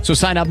 feet. So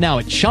sign up now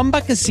at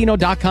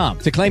ChumbaCasino.com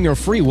to claim your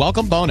free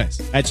welcome bonus.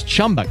 That's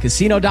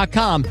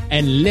ChumbaCasino.com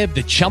and live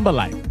the Chumba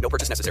life. No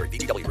purchase necessary.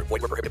 VGW. Void where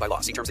prohibited by law.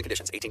 See terms and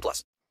conditions.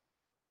 18+.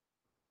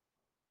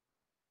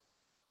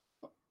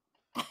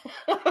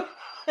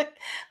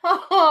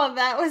 Oh,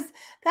 that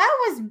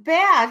was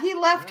bad. He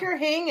left her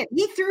hanging.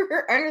 He threw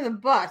her under the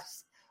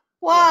bus.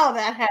 Wow,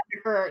 that had to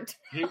hurt.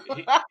 He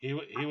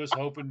was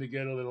hoping to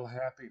get a little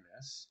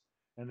happiness,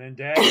 and then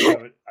Dad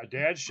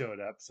showed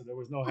up, so there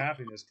was no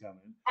happiness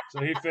coming.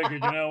 So he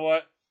figured, you know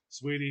what,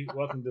 sweetie,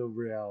 welcome to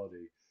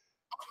reality.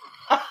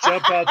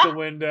 Jump out the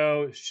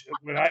window.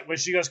 When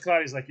she goes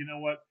caught, he's like, you know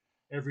what,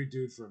 every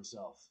dude for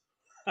himself.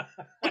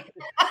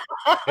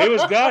 He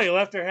was gone. He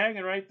left her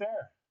hanging right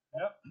there.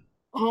 Yep.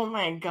 Oh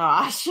my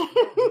gosh.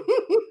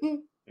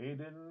 He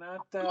didn't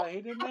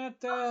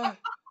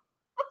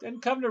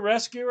come to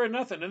rescue her or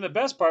nothing. And the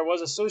best part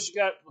was, as soon as she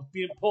got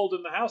being pulled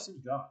in the house, he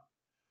was gone.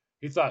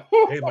 He thought,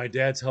 hey, my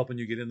dad's helping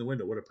you get in the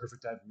window. What a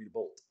perfect time for me to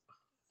bolt.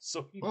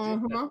 So he did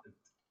that.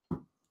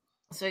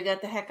 So he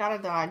got the heck out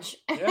of Dodge.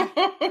 Yeah.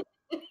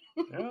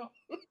 Yeah.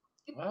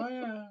 Oh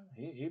yeah.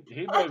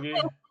 He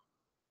boogie.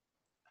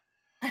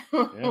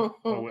 Yeah.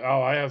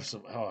 Oh, I have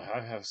some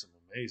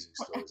amazing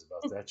stories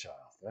about that child.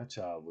 That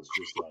child was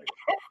just like,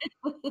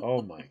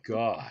 oh my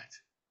God.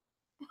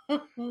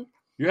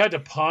 You had to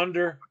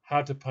ponder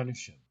how to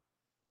punish him.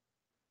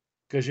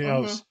 Because, you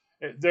know,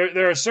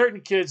 there are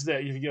certain kids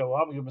that you go, well,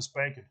 I'm going to give him a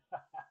spanking.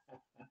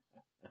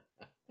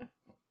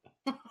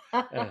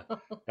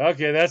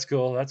 Okay, that's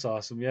cool. That's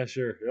awesome. Yeah,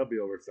 sure. It'll be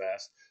over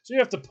fast. So you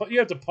have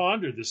to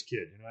ponder this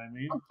kid. You know what I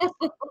mean?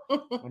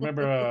 I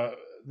remember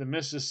the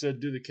missus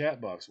said, do the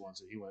cat box once.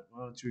 And he went,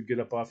 why don't you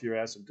get up off your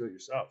ass and do it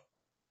yourself?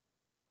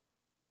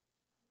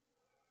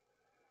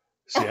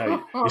 See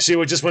how you see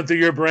what just went through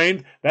your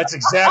brain? That's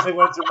exactly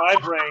what went through my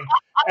brain.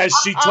 As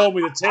she told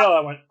me the tale,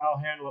 I went, I'll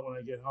handle it when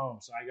I get home.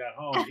 So I got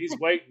home. He's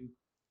waiting.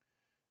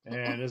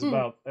 And it's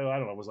about, I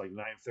don't know, it was like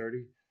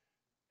 9:30.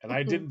 And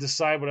I didn't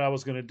decide what I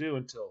was going to do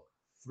until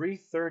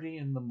 3:30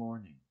 in the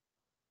morning.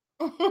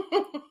 But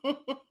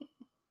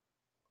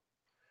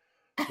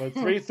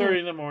 3:30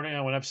 in the morning,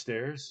 I went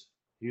upstairs.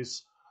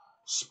 He's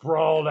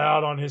sprawled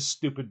out on his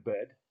stupid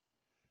bed.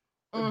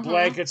 The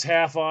blankets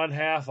half on,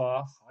 half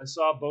off. I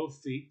saw both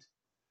feet.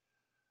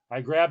 I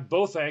grabbed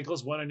both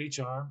ankles, one on each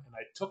arm, and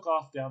I took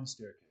off down the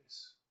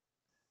staircase.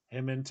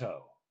 Him in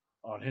tow,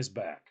 on his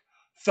back.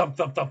 Thump,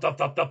 thump, thump, thump,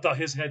 thump, thump, thump.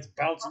 His head's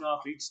bouncing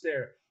off each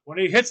stair. When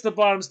he hits the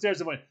bottom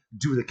stairs, I went,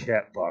 do the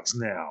cat box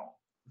now.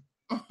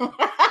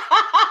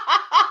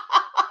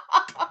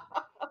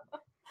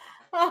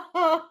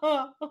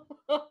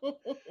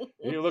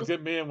 He looked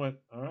at me and went,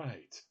 all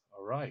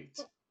right.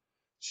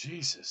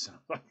 Jesus.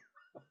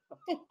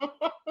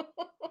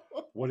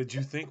 What did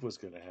you think was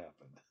going to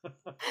happen?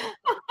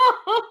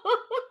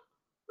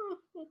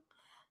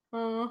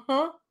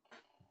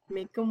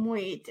 Make him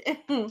wait.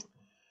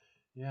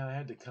 Yeah, I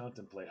had to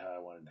contemplate how I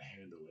wanted to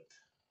handle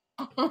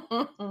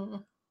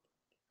it.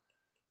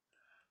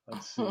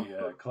 Let's see.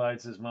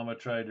 Clyde says, Mama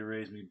tried to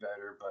raise me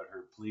better, but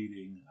her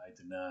pleading I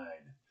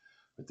denied.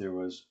 But there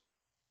was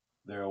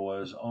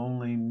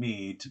only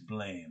me to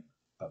blame.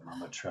 But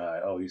Mama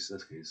tried. Oh, he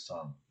says his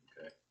song.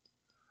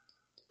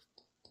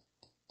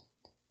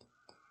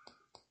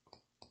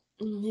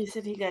 He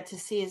said he got to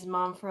see his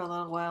mom for a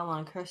little while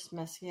on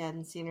Christmas. He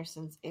hadn't seen her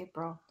since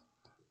April.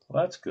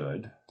 Well, that's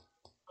good.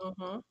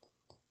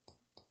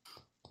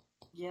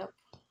 Yep.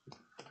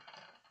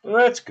 Well,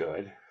 that's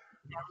good.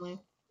 Definitely.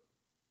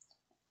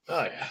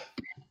 Oh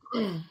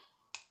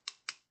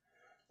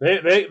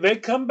yeah. They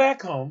come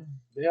back home.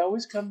 They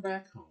always come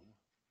back home.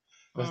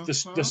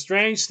 The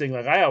strange thing,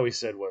 like I always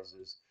said,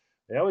 is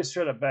they always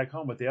showed up back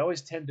home, but they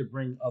always tend to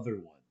bring other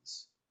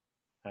ones.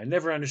 I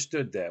never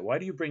understood that. Why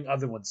do you bring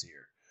other ones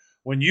here?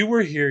 When you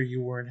were here, you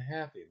weren't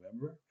happy,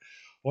 remember?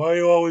 Why are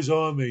you always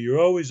on me? You're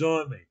always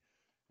on me.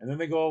 And then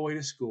they go away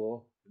to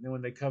school, and then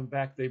when they come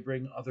back, they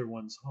bring other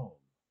ones home.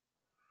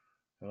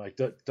 They're like,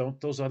 don't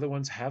those other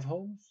ones have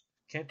homes?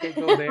 Can't they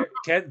go there?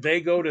 Can't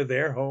they go to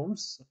their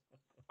homes?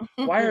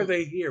 Why are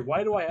they here?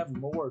 Why do I have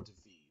more to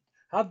feed?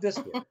 How'd this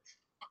work?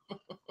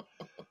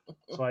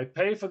 So I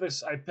pay for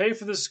this. I pay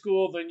for the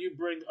school. Then you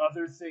bring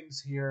other things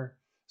here.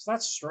 It's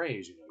not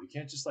strays, you know. You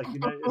can't just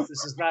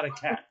this is not a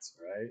cat,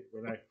 right?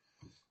 We're not.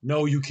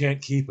 No, you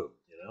can't keep him,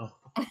 you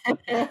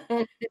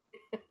know.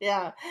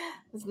 Yeah,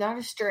 it's not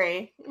a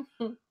stray.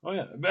 Oh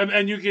yeah,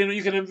 and you can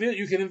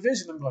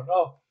envision them going,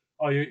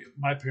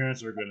 my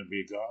parents are going to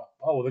be gone.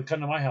 Oh, well, then come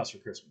to my house for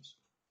Christmas.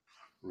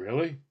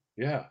 Really?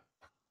 Yeah.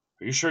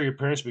 Are you sure your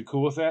parents will be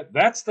cool with that?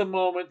 That's the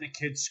moment the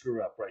kids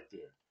screw up right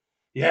there.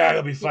 Yeah,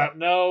 they'll be fine. Yeah.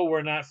 No,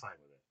 we're not fine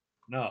with it.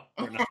 No,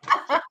 we're not.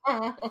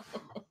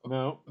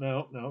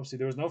 No. See,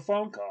 there was no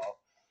phone call.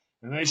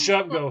 And they show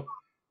up and go,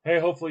 hey,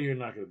 hopefully you're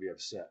not going to be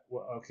upset.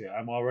 Well, okay,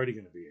 I'm already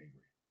going to be angry.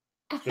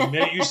 The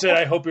minute you said,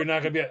 I hope you're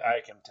not going to be,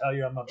 I can tell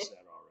you I'm upset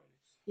already.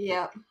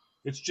 Yeah.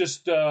 It's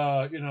just, he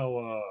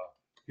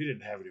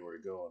didn't have anywhere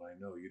to go, and I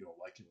know you don't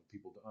like it when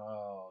people.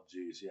 Oh,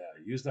 geez, yeah.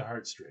 Use the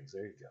heartstrings.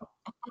 There you go.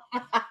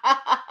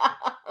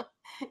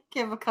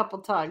 Give a couple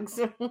tugs.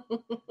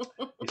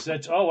 He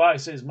said, "Oh wow." He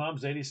said his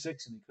mom's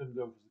 86 and he couldn't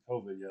go because of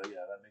COVID. Yeah,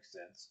 that makes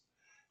sense.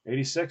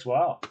 86.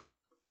 Wow.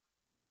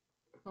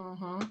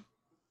 Mm-hmm.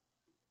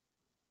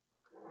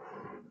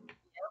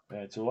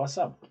 That's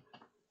awesome.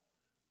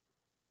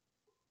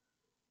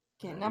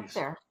 Getting up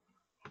there.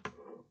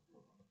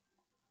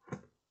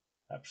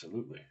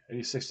 Absolutely.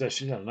 86.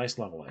 She's got a nice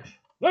long life.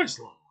 Nice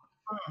long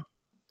life.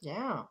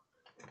 Yeah,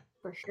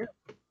 for sure.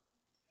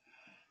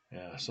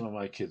 Yeah, some of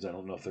my kids, I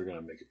don't know if they're going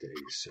to make it to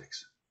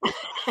 86.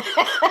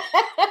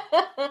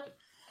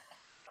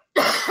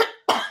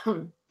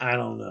 I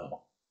don't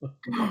know.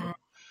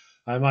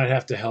 I might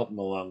have to help them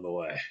along the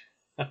way.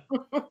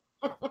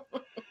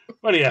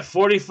 What do you have,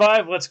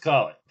 45? Let's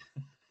call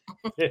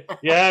it.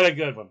 You had a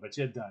good one, but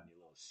you're done, you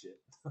little shit.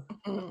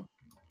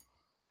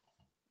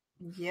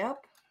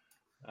 Yep.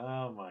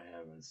 Oh, my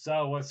heavens.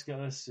 So, let's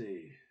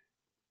see.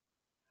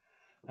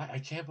 I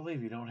can't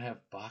believe you don't have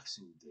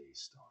Boxing Day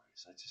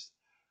stories.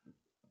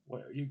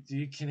 Do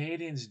you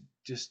Canadians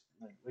just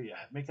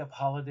make up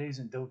holidays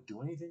and don't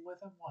do anything with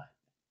them? What?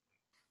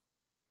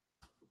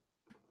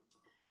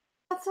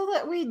 That's all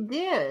that we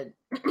did.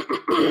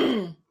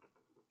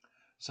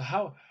 So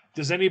how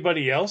does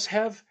anybody else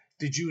have?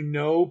 Did you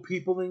know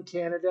people in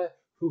Canada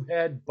who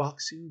had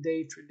Boxing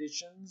Day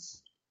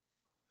traditions?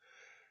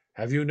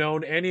 Have you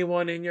known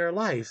anyone in your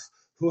life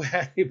who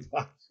had a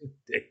Boxing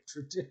Day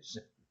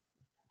tradition?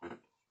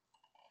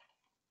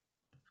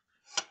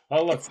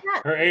 Oh, look,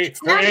 her ADD.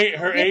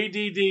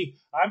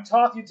 I'm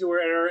talking to her,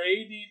 and her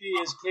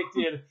ADD is kicked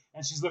in,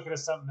 and she's looking at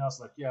something else.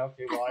 Like, yeah,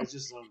 okay, well, I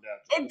just zoned out.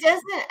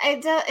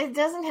 It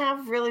doesn't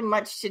have really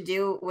much to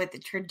do with the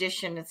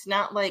tradition. It's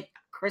not like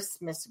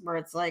Christmas where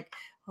it's like,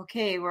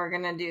 okay, we're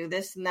gonna do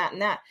this and that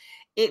and that.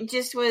 It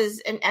just was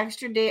an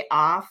extra day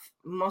off.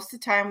 Most of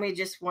the time, we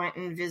just went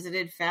and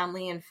visited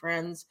family and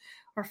friends,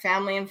 or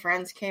family and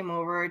friends came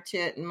over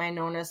to my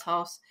Nona's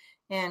house,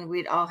 and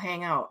we'd all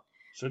hang out.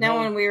 So now,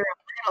 when we were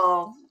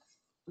little,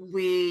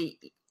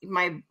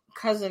 my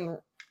cousin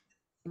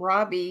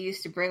Robbie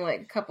used to bring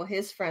like a couple of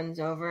his friends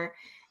over,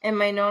 and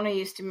my Nona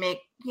used to make,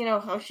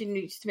 how she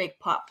used to make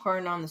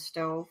popcorn on the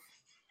stove.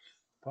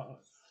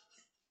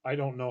 I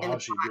don't know how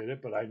she did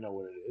it, but I know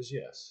what it is.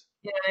 Yes.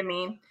 You know what I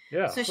mean?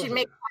 Yeah. So she'd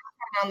make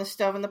popcorn on the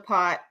stove in the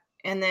pot,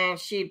 and then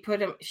she'd put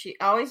them. She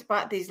always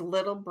bought these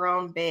little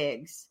brown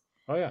bags.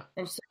 Oh yeah.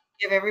 And so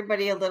she'd give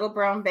everybody a little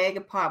brown bag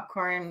of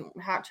popcorn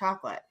and hot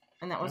chocolate,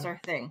 and that was our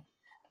thing.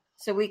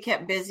 So we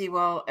kept busy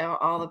while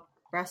all the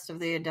rest of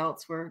the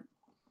adults were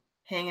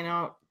hanging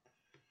out,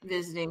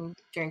 visiting,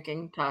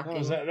 drinking,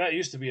 talking. That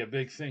used to be a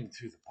big thing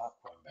too. The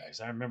popcorn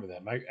bags. I remember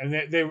that. And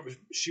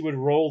she would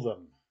roll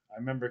them. I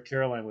remember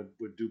Caroline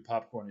would do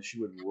popcorn, and she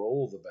would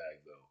roll the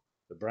bag though.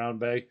 The brown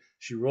bag.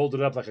 She rolled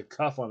it up like a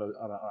cuff on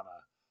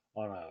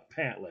a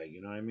pant leg.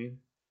 You know what I mean?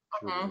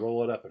 She would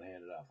roll it up and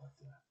hand it out like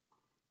that.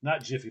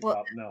 Not Jiffy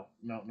Pop. No,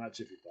 not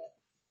Jiffy Pop.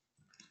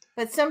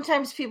 But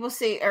sometimes people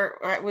say,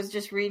 or I was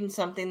just reading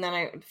something that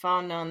I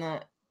found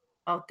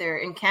out there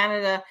in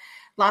Canada.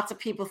 Lots of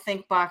people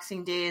think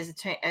Boxing Day is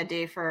a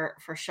day for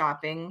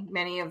shopping.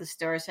 Many of the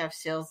stores have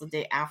sales the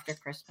day after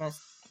Christmas.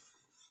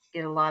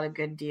 Get a lot of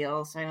good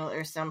deals. I know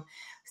there's some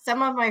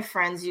of my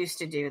friends used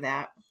to do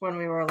that when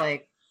we were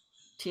like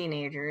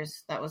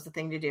teenagers. That was the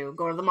thing to do.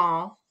 Go to the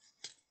mall,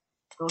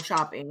 go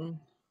shopping.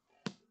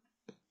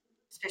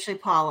 Especially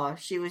Paula.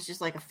 She was just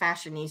like a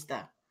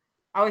fashionista.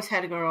 I always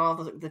had to go to all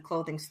the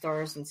clothing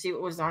stores and see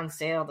what was on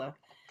sale to,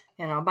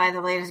 buy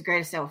the latest,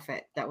 greatest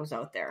outfit that was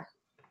out there.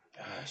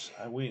 Gosh,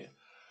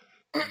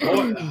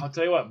 I'll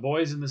tell you what,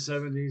 boys in the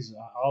 70s,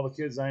 all the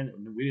kids I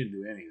knew, we didn't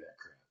do any of that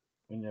crap.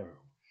 We never.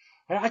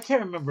 I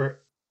can't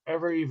remember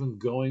ever even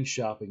going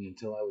shopping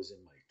until I was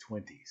in my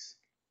 20s.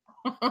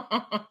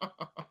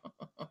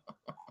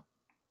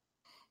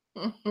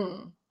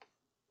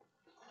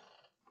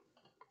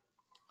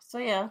 So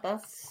yeah,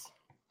 that's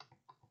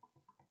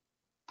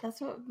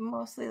what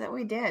mostly that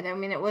we did. I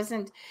mean, it was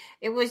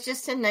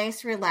just a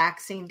nice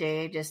relaxing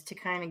day just to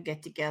kind of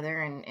get together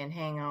and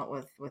hang out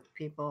with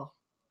people.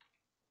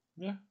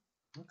 Yeah.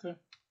 Okay.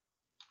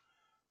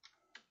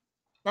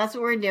 That's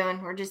what we're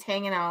doing. We're just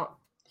hanging out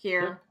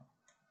here.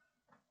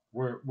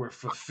 We're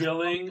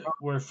fulfilling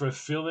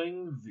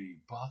the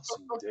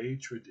Boxing Day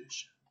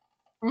tradition.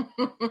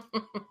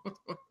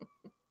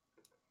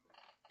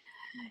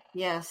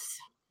 Yes.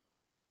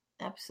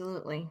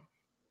 Absolutely.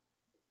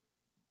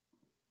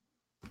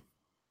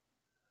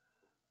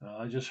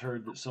 I just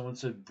heard that someone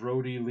said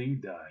Brody Lee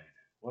died.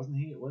 Wasn't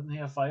he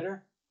a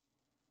fighter?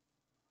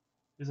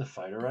 He's a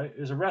fighter, right?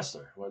 He was a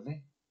wrestler, wasn't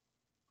he?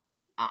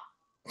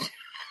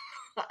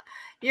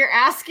 You're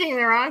asking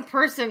the wrong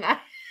person.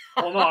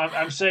 Well, no,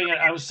 I'm saying it.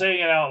 I'm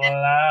saying it out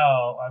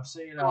loud. I'm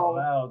saying it out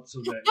loud so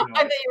that I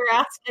thought you were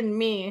asking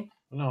me.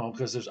 No,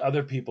 because there's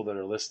other people that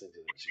are listening to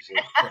this,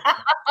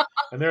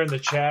 and they're in the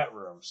chat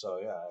room. So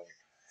yeah,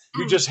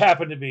 you just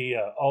happen to be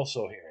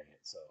also hearing it.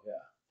 So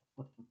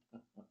yeah.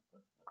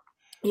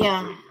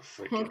 Yeah.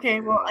 Okay.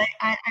 Well,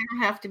 I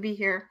don't have to be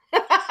here.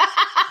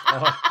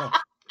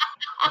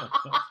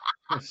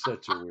 You're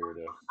such a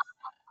weirdo.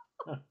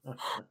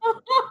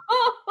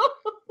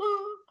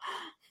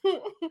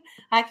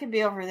 I could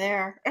be over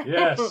there.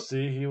 Yes.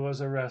 See, he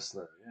was a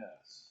wrestler.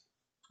 Yes.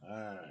 All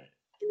right.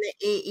 In the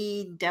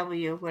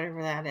AEW,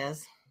 whatever that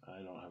is.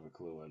 I don't have a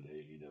clue what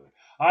AEW.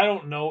 I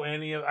don't know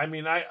any of. I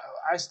mean, I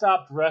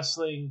stopped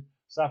watching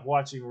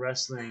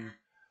wrestling.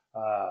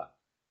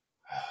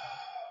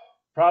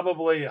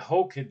 Probably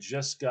Hulk had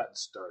just gotten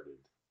started.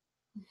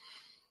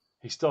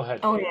 He still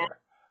had hair. Yeah.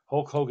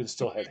 Hulk Hogan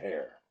still had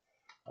hair.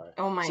 Right.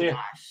 Oh my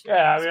gosh!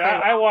 Yeah, I mean,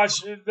 I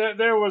watched.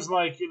 There was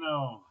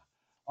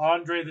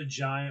Andre the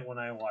Giant when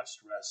I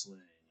watched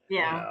wrestling.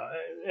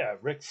 Yeah,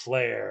 Ric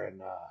Flair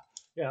and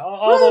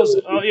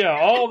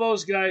all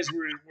those guys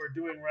were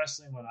doing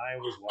wrestling when I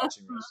was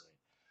watching wrestling.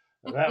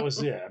 Now, that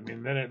was it. I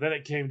mean, then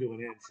it came to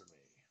an end for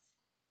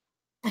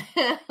me.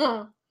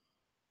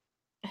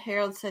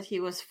 Harold said he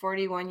was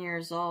 41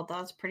 years old.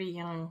 That's pretty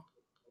young.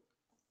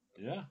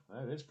 Yeah,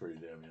 that is pretty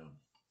damn young.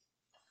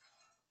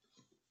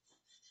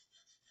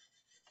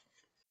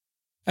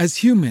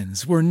 As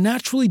humans, we're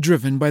naturally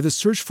driven by the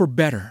search for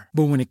better.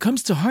 But when it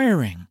comes to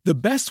hiring, the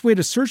best way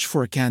to search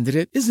for a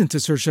candidate isn't to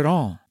search at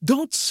all.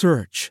 Don't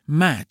search,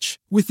 match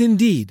with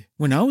Indeed.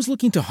 When I was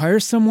looking to hire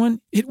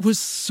someone, it was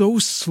so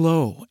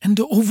slow and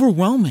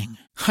overwhelming.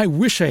 I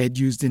wish I had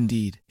used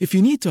Indeed. If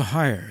you need to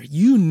hire,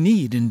 you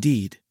need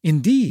Indeed.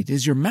 Indeed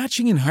is your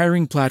matching and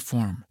hiring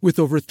platform with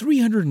over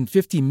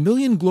 350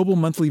 million global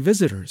monthly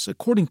visitors,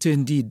 according to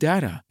Indeed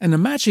data, and a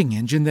matching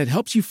engine that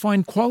helps you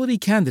find quality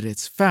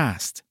candidates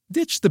fast.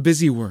 Ditch the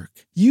busy work.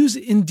 Use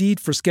Indeed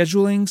for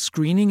scheduling,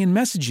 screening, and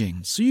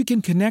messaging so you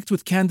can connect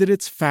with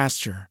candidates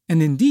faster.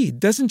 And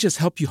Indeed doesn't just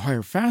help you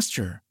hire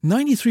faster.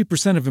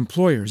 93% of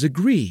employers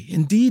agree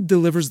Indeed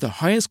delivers the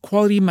highest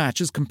quality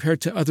matches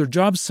compared to other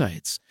job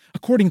sites,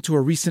 according to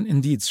a recent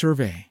Indeed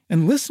survey.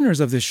 And listeners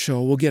of this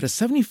show will get a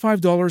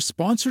 $75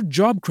 sponsored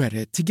job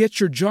credit to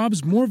get your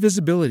jobs more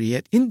visibility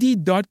at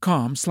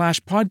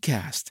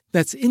Indeed.com/podcast.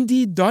 That's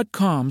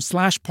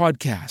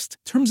Indeed.com/podcast.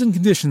 Terms and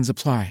conditions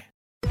apply.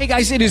 Hey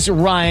guys, it is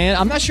Ryan.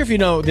 I'm not sure if you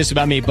know this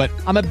about me, but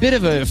I'm a bit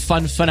of a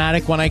fun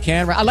fanatic when I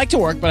can. I like to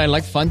work, but I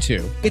like fun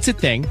too. It's a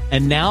thing.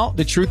 And now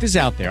the truth is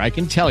out there. I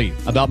can tell you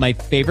about my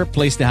favorite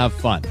place to have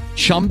fun.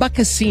 Chumba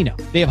Casino.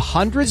 They have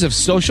hundreds of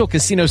social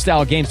casino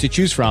style games to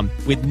choose from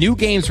with new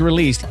games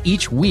released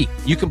each week.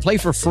 You can play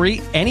for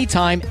free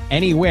anytime,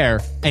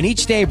 anywhere. And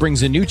each day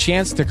brings a new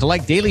chance to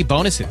collect daily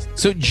bonuses.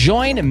 So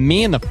join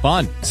me in the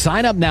fun.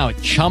 Sign up now at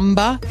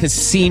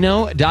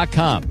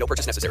ChumbaCasino.com. No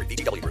purchase necessary.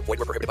 VGW. Void where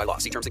prohibited by law.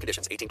 See terms and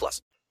conditions.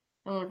 18+.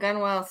 Well,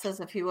 Gunwell says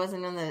if he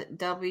wasn't in the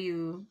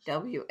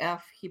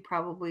WWF, he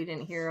probably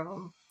didn't hear of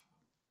him.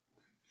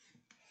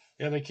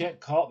 Yeah, they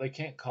can't call it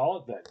that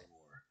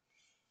anymore.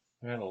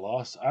 They're at a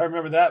loss. I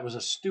remember that was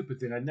a stupid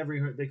thing. I'd never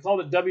heard. They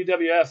called it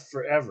WWF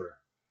forever,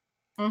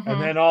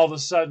 and then all of a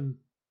sudden,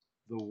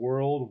 the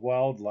World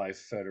Wildlife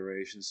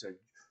Federation said,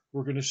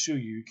 "We're going to sue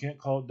you. You can't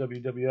call it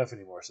WWF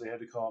anymore." So they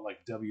had to call it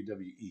like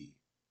WWE.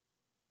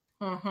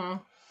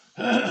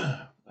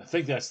 I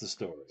think that's the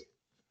story.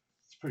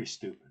 It's pretty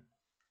stupid.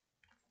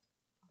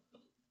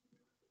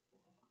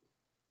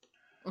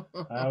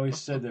 I always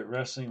said that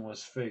wrestling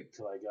was fake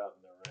till I got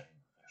in the ring.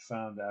 I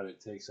found out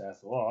it takes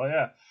athlete. Oh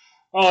yeah.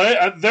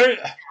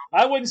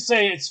 I wouldn't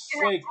say it's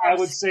fake. I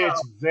would say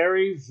it's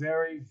very,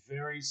 very,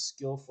 very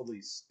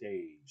skillfully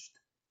staged.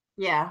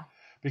 Yeah.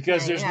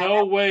 Because there's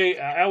no way.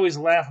 I always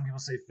laugh when people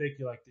say fake.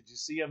 You're like, did you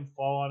see him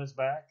fall on his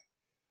back?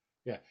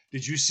 Yeah.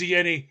 Did you see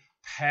any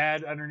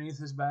pad underneath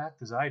his back?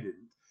 Because I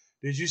didn't.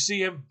 Did you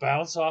see him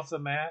bounce off the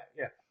mat?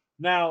 Yeah.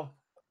 Now,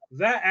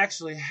 that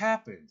actually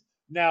happened.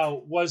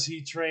 Now, was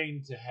he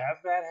trained to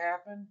have that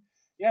happen?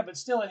 Yeah, but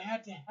still, it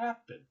had to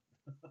happen.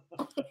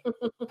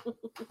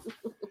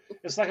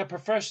 It's like a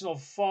professional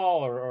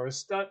faller or a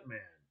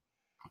stuntman.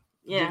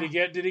 Yeah.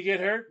 Did he get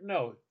hurt?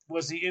 No.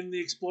 Was he in the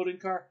exploding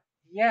car?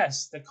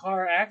 Yes, the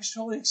car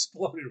actually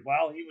exploded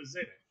while he was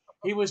in it.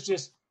 He was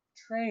just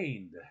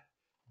trained.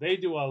 They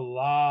do a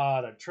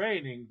lot of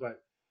training,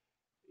 but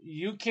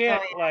you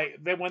can't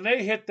when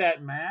they hit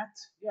that mat.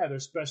 Yeah, they're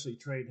specially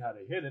trained how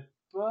to hit it,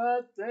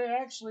 but they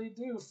actually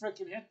do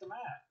freaking hit the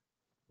mat.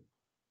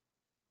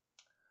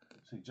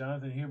 See,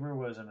 Jonathan Huber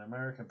was an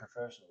American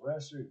professional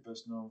wrestler. He's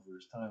best known for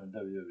his time in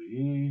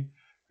WWE.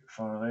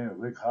 Finally,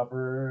 Rick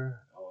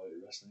Hopper, All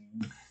Elite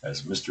Wrestling,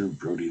 as Mr.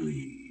 Brody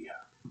Lee.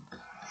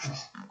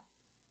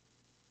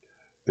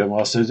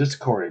 Benoit says it's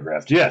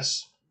choreographed.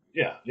 Yes.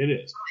 Yeah, it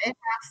is. It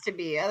has to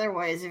be.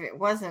 Otherwise, if it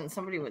wasn't,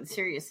 somebody would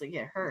seriously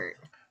get hurt.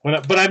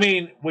 But I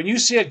mean, when you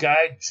see a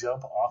guy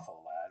jump off a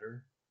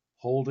ladder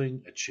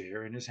holding a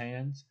chair in his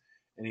hands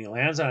and he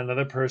lands on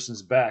another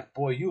person's back,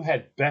 boy, you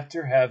had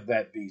better have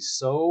that be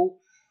so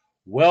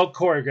well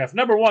choreographed.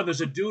 Number one,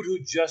 there's a dude who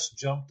just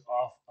jumped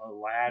off a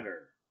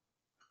ladder.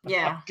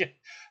 Yeah. Okay.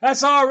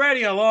 That's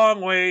already a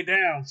long way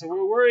down. So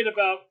we're worried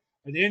about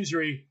an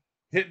injury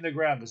hitting the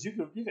ground. Because you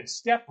could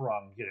step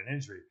wrong and get an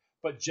injury.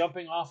 But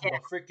jumping off of a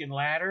freaking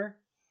ladder,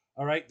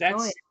 all right,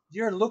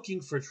 you're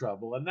looking for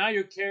trouble, and now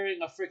you're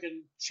carrying a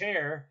freaking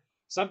chair.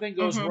 Something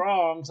goes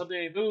wrong,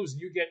 something moves,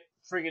 and you get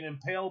friggin'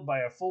 impaled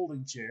by a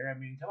folding chair. I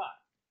mean, come on.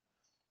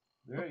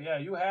 Yeah,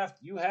 you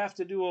have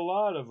to do a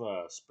lot of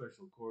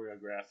special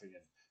choreographing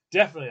and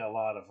definitely a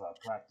lot of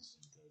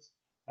practicing, because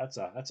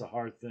that's a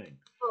hard thing.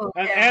 Oh,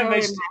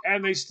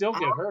 and they still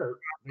get hurt.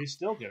 They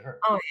still get hurt.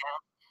 Oh yeah,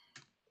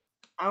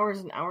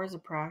 hours and hours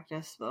of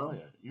practice though. Oh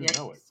yeah, you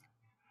know it.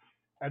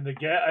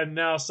 And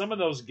now some of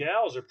those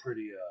gals are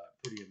pretty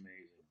amazing.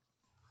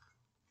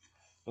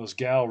 Those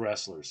gal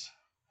wrestlers,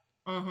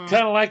 kind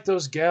of like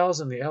those gals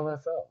in the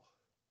LFL.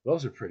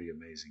 Those are pretty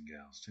amazing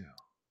gals too.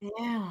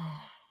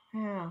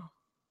 Yeah.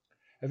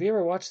 Have you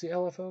ever watched the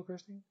LFO,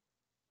 Christine?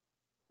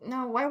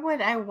 No, why would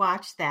I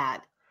watch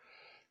that?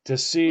 To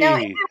see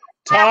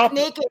top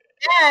naked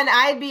men,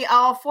 I'd be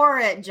all for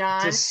it,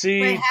 John. To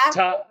see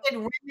top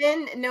naked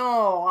women,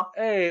 no.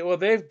 Hey, well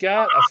they've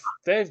got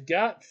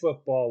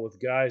football with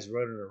guys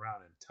running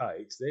around in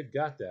tights. They've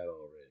got that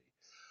already.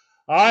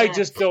 I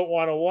just don't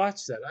want to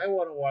watch that. I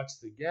want to watch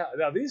the gal.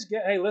 Now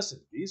hey, listen,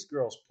 these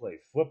girls play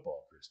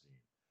football, Christine.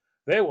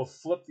 They will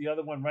flip the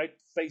other one right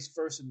face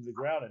first into the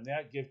ground and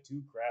not give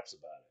two craps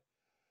about it.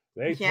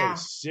 They play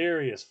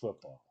serious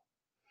football.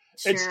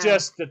 Sure. It's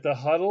just that the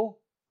huddle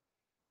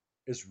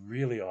is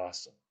really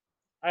awesome.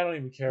 I don't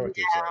even care what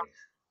they're saying.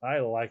 I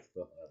like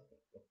the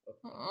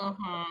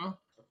huddle.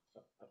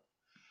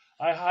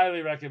 I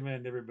highly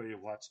recommend everybody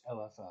watch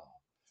LFL.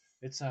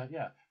 It's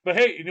But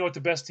hey, you know what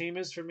the best team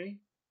is for me?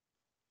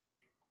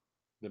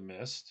 The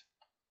Mist.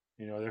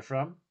 You know where they're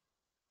from?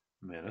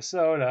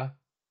 Minnesota.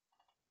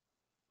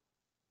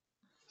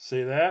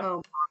 See that?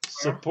 Oh,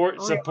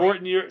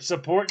 supporting your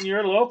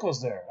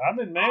locals there. I'm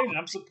in Maine and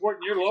I'm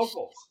supporting your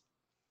locals.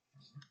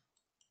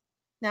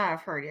 Now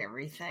I've heard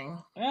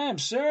everything. I'm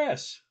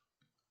serious.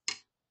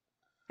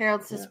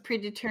 Harold says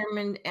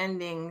predetermined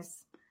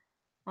endings.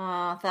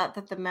 Thought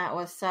that the mat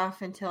was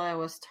soft until I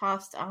was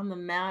tossed on the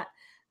mat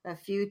a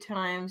few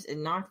times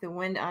and knocked the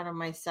wind out of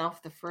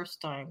myself the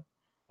first time.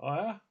 Oh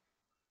yeah?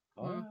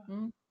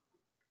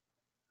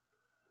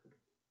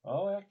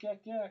 Oh heck.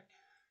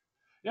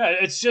 Yeah,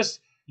 it's just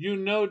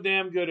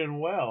damn good and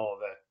well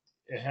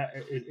that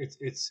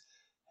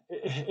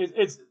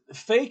it's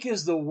fake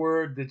is the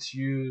word that's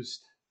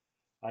used,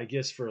 I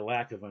guess, for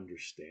lack of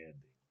understanding.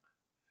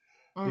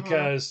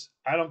 Because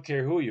I don't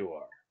care who you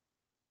are.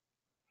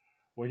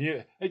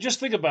 Just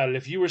think about it.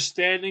 If you were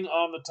standing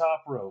on the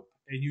top rope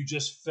and you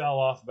just fell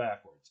off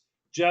backwards,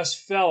 just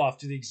fell off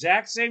to the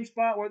exact same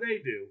spot where they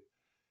do,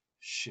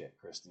 shit,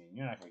 Christine,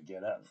 you're not going to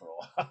get up for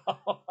a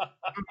while.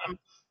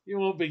 You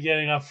won't be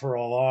getting up for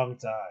a long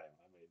time.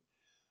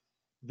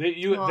 I mean,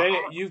 you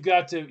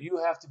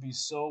have to be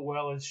so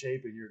well in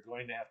shape, and you're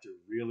going to have to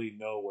really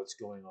know what's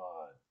going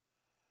on.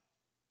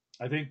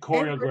 I think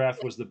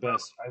choreographed was the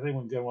best. I think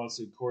when Glenn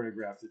said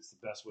choreographed, it's the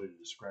best way to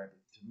describe it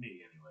to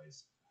me,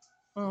 anyways.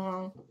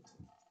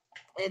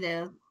 It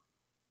is.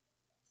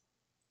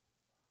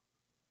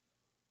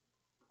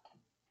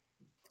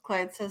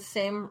 Clyde says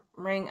same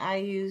ring I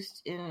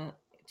used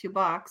to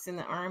box in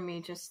the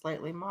Army, just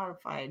slightly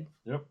modified.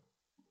 Yep.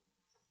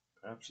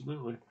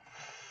 Absolutely.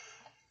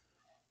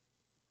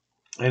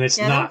 And it's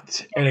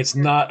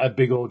not a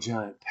big old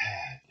giant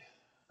pad.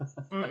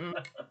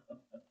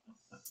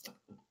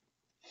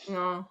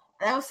 No,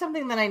 that was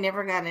something that I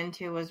never got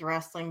into, was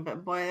wrestling.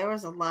 But boy, there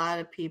was a lot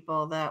of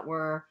people that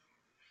were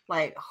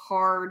like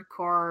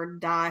hardcore,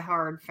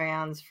 diehard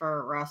fans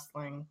for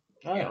wrestling.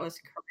 Oh, yeah. It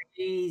was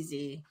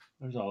crazy.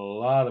 There's a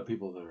lot of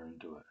people that are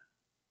into it.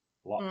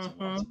 Lots and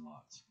lots and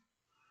lots.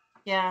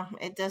 Yeah,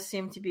 it does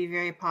seem to be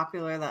very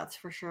popular, that's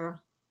for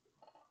sure.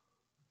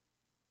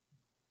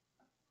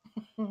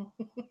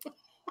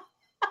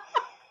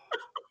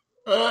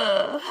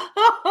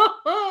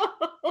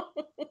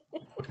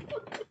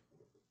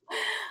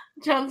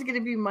 John's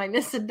gonna be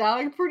minus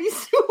 $1 pretty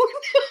soon.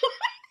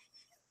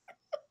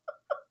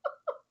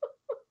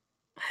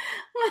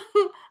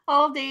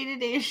 All day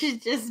today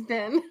she's just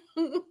been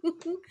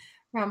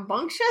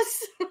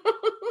rambunctious.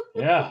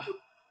 Yeah,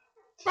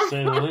 to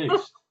say the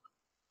least.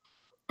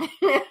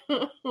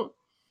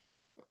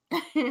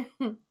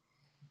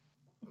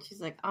 She's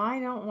like, I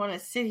don't want to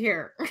sit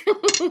here.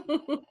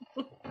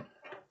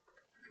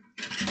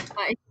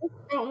 I just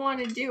don't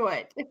want to do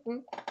it.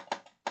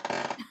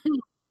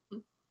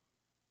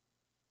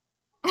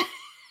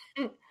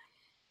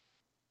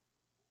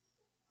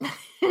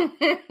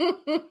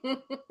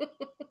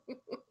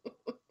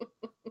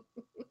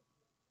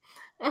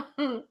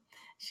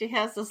 She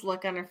has this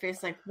look on her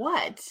face like,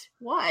 what?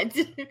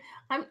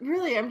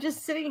 I'm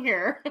just sitting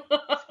here.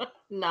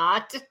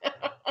 Not.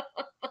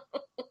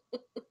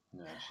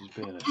 Yeah, she's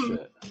being a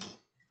shit.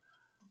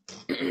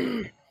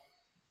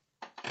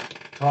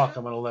 Talk,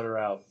 I'm going to let her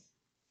out.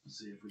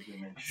 See if we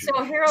can make sure.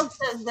 So Harold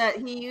says that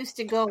he used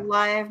to go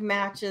live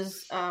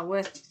matches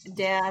with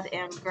Dad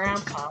and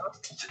Grandpa.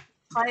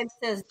 Clyde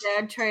says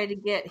Dad tried to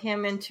get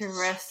him into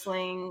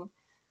wrestling,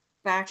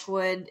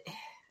 backwood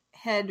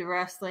head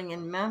wrestling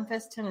in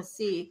Memphis,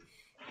 Tennessee.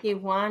 He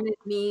wanted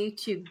me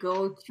to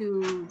go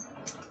to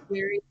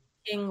Gary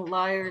King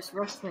Lawyers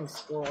Wrestling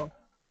School.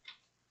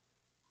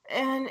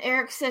 And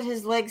Eric said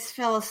his legs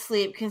fell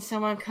asleep. Can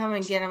someone come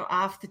and get him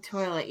off the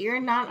toilet? You're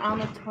not on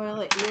the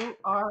toilet. You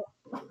are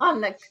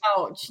on the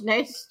couch.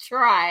 Nice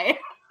try.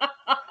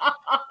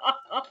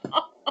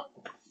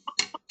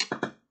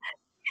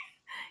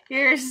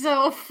 You're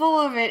so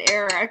full of it,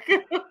 Eric.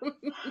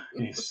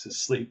 He's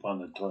asleep on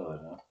the toilet,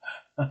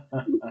 huh?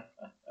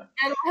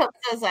 Gunwild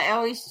says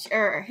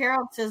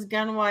Harold says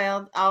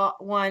Gunwild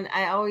won.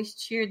 I always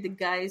cheered the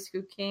guys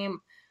who came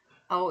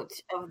out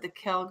of the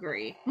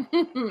Calgary.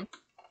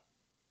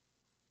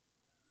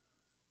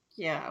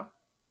 Yeah.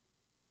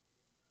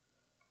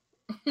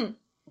 I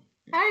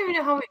don't even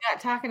know how we got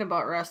talking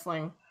about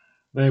wrestling.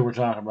 They were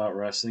talking about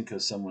wrestling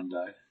because someone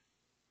died.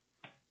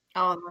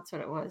 Oh, that's what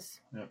it was.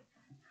 Yep.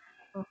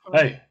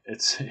 Hey,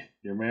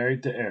 you're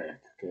married to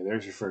Eric. Okay,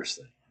 there's your first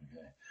thing.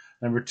 Okay.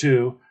 Number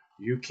 2,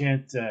 you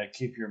can't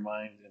keep your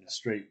mind in a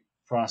straight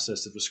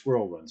process if a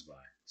squirrel runs by.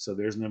 So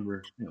there's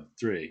number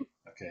 3.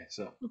 Okay,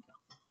 so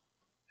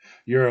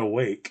you're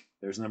awake.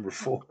 There's number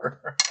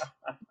 4.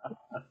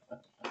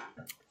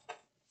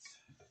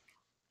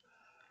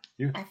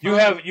 You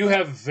probably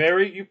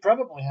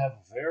have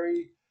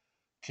very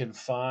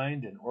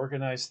confined and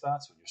organized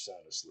thoughts when you're sound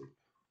asleep.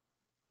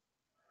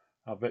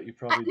 I'll bet you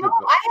probably do.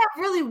 I have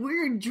really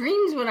weird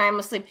dreams when I'm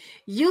asleep.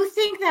 You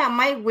think that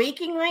my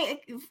waking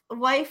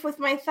life with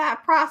my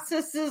thought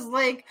process is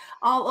like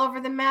all over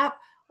the map?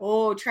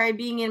 Oh, try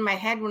being in my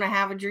head when I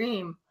have a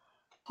dream.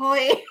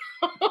 Hoy.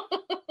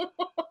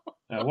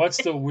 Now,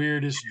 what's the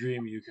weirdest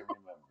dream you can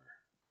remember?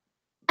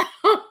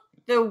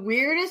 The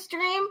weirdest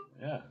dream?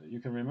 Yeah, that you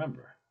can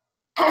remember.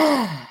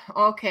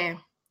 Okay.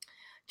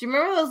 Do you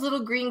remember those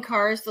little green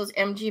cars, those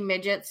MG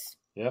midgets?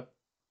 Yep.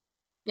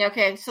 Yeah,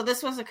 okay. So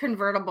this was a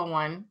convertible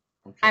one.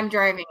 Okay. I'm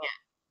driving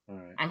it. All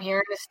right. I'm here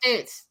in the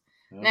States.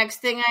 Yep. Next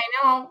thing I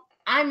know,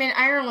 I'm in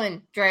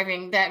Ireland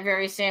driving that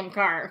very same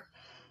car.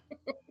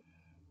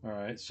 All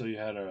right. So you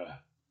had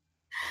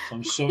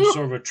some sort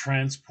of a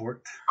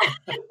transport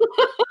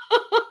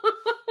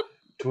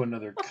to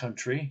another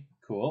country.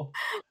 Cool.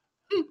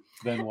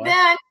 Then what?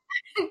 Then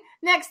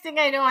next thing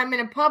I know, I'm in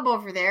a pub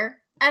over there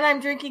and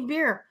I'm drinking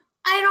beer.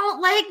 I don't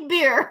like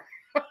beer.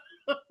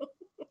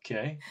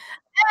 Okay.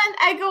 And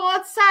I go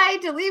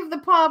outside to leave the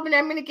pub and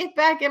I'm going to get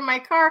back in my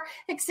car,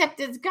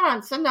 except it's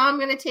gone. So now I'm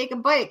going to take a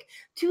bike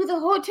to the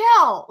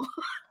hotel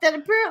that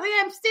apparently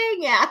I'm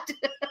staying at.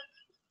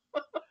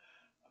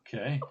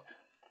 Okay.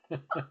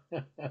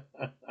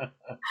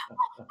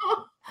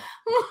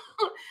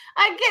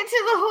 I get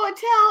to the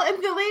hotel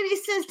and the lady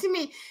says to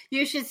me,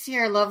 you should see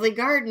our lovely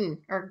garden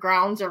or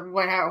grounds or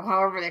whatever,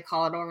 however they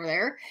call it over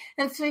there.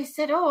 And so I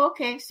said, oh,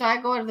 okay. So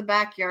I go to the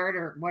backyard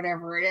or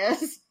whatever it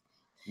is.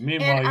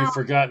 Meanwhile, you've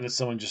forgotten that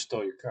someone just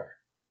stole your car.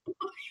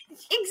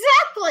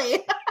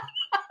 Exactly.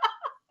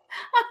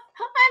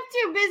 I'm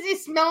too busy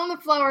smelling the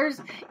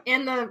flowers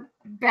in the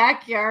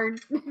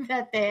backyard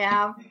that they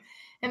have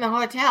in the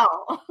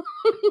hotel.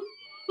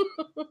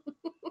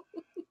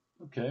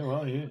 Okay,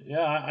 well,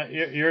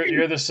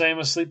 you're the same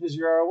asleep as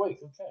you are awake.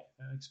 Okay,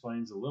 that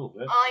explains a little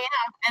bit. Oh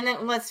yeah, and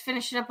then let's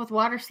finish it up with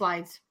water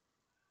slides.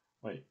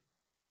 Wait,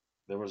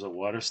 there was a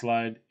water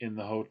slide in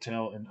the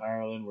hotel in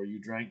Ireland where you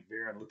drank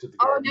beer and looked at the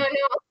garden?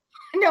 Oh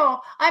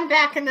no, I'm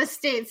back in the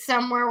States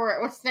somewhere where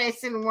it was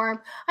nice and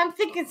warm. I'm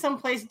thinking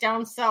someplace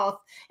down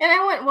south, and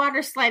I went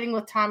water sliding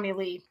with Tommy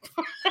Lee.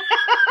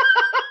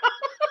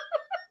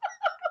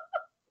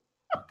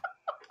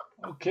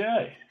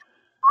 Okay.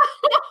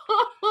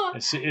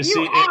 Is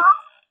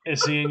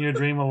he in your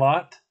dream a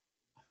lot?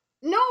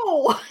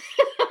 No.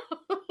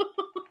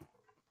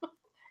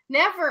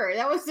 Never.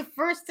 That was the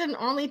first and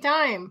only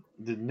time.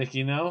 Did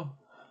Nikki know?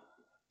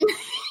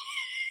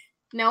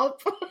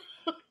 Nope.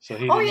 So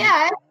he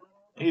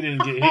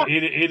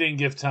didn't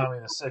give Tommy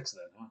the 6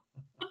 then,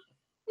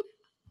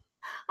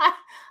 huh?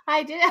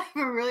 I did have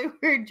a really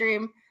weird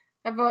dream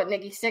about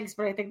Nikki Sixx,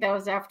 but I think that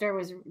was after I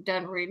was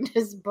done reading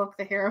his book,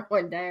 The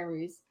Heroine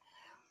Diaries.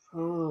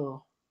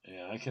 Ooh.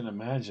 Yeah, I can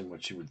imagine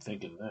what you were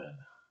thinking then.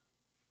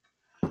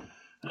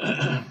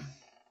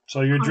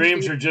 So your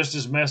dreams are just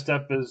as messed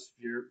up as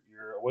your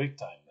awake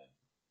time then.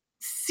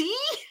 See?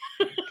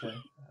 Okay.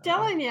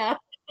 Telling you.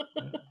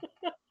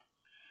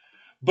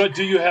 But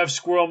do you have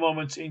squirrel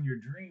moments in your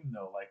dream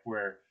though, like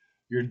where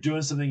you're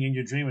doing something in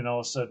your dream and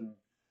all of a sudden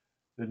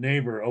the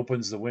neighbor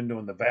opens the window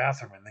in the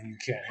bathroom and then you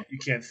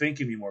can't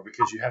think anymore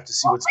because you have to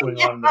see what's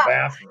going on in the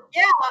bathroom?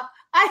 Yeah.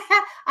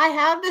 I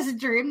had this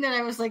dream that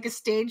I was like a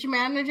stage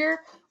manager.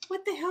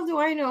 What the hell do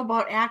I know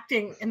about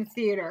acting and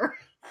theater?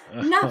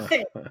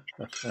 Nothing.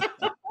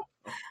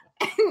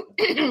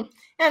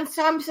 And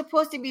so I'm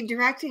supposed to be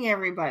directing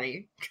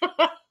everybody.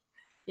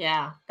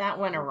 Yeah, that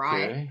went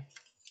awry. Okay.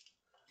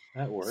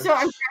 That works. So I'm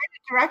trying to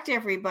direct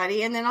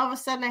everybody, and then all of a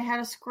sudden I had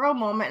a squirrel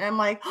moment, and I'm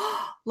like,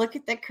 oh, look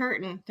at that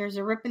curtain. There's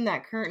a rip in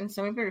that curtain,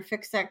 so we better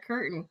fix that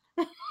curtain.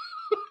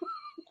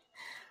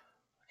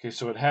 Okay,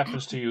 so it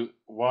happens to you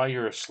while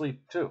you're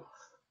asleep, too.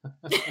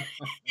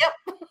 Yep.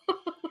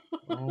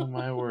 Oh,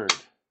 my word.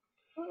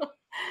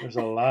 There's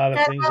a lot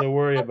of things to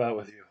worry about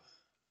with you.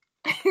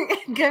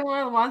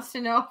 Gunwan wants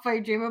to know if I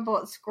dream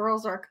about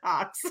squirrels or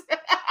cocks.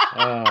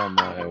 Oh,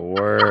 my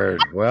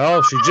word.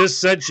 Well, she just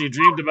said she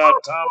dreamed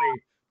about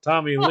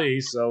Tommy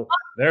Lee, so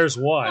there's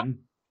one.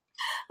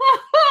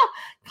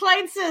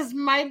 Clyde says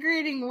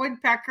migrating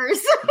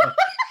woodpeckers.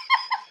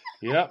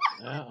 Yep,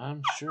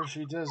 I'm sure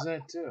she does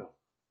that too.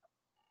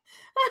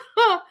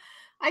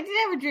 I did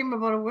have a dream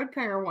about a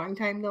woodpecker one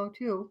time, though,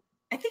 too.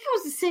 I think it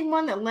was the same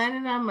one that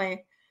landed on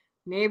my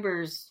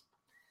neighbor's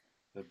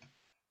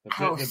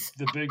house.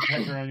 The big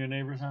pecker on your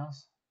neighbor's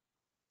house?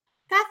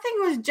 That thing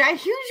was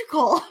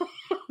gihugical.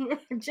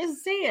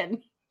 Just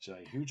saying.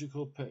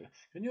 Gihugical pecker.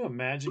 Can you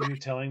imagine you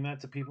telling that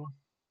to people?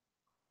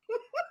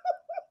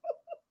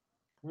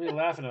 What are you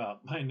laughing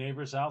about? My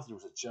neighbor's house, there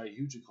was a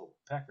gihugical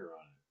pecker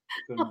on it.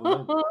 I couldn't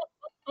believe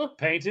it.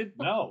 Painted?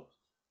 No.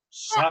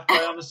 Slapped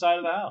right on the side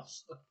of the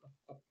house.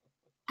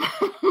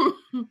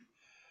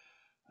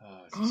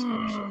 Oh, it's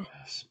a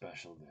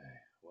special day.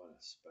 What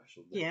a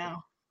special day. Yeah.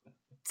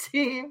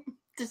 See,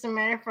 doesn't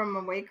matter if I'm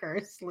awake or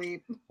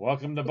asleep.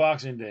 Welcome to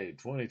Boxing Day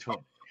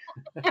 2020.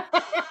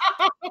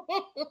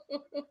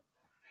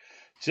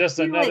 Just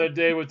another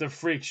day with the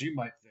freaks, you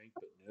might think,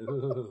 but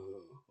no.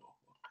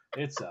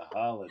 It's a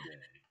holiday.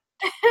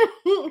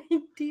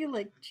 Do you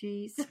like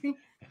cheese?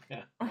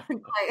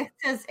 It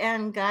says,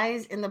 and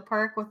guys in the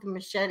park with a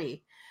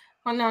machete.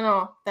 Oh,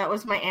 no. That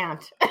was my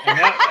aunt.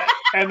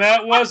 And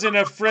that wasn't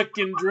a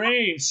frickin'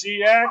 dream.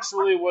 She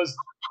actually was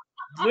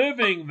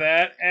living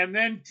that and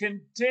then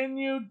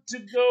continued to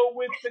go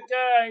with the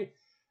guy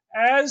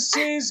as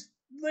he's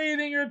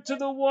leading her to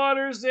the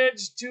water's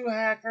edge to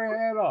hack her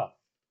head off.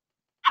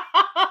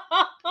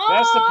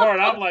 That's the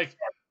part I'm like,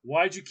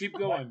 why'd you keep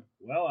going?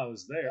 Well, I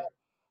was there.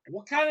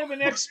 What kind of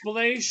an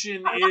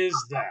explanation is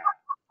that?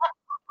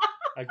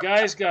 A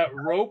guy's got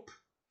rope,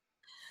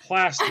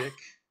 plastic,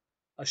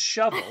 a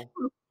shovel,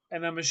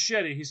 and a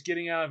machete he's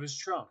getting out of his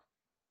trunk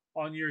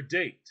on your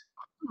date.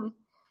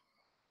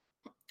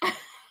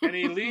 And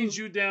he leads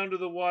you down to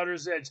the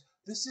water's edge.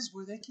 This is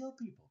where they kill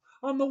people.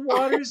 On the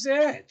water's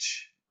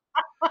edge.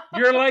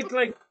 You're like,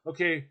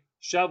 okay,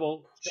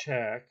 shovel,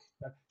 check.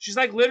 She's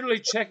like literally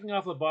checking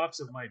off a box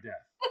of my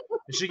death.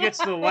 And she gets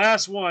to the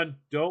last one.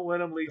 Don't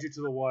let him lead you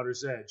to the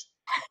water's edge.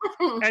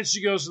 And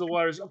she goes to the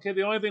water's. Okay,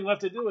 the only thing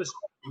left to do is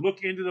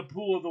look into the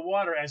pool of the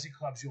water as he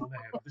clubs you on the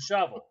head with the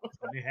shovel.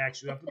 And he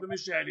hacks you up with the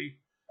machete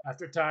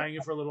after tying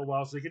you for a little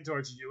while so he can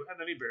torture you, and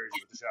then he buries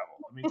you with the shovel.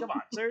 I mean, come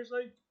on,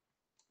 seriously?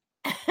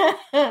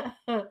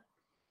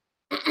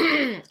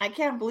 I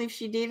can't believe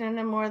she dated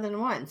him more than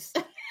once.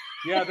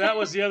 Yeah, that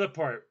was the other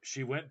part.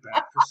 She went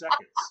back for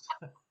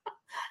seconds.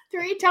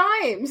 3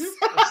 times.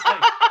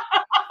 Like,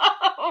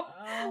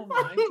 oh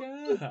my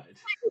God.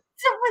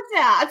 What's up with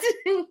that?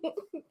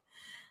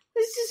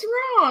 This is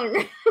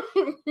wrong.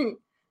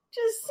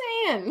 Just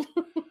saying.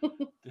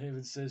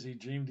 David says he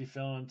dreamed he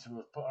fell into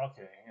a pool.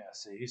 Okay, yeah,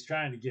 see, he's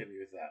trying to get me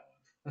with that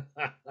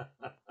one.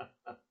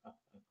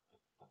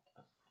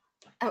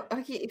 Oh,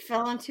 okay, he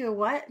fell into a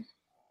what?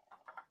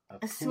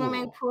 A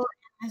swimming pool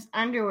in his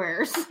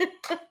underwears.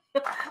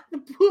 The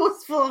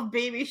pool's full of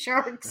baby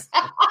sharks.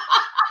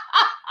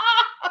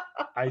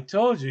 I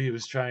told you he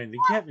was trying to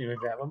get me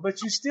with that one,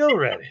 but you still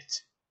read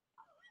it.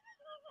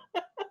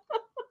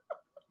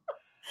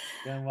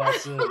 Then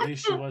at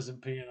least she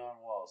wasn't peeing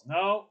on walls.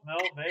 No,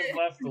 they've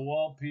left the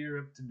wall peer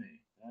up to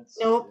me. That's,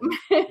 nope.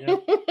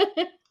 Yep.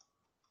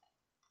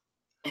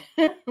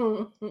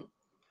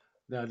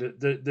 Now,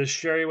 does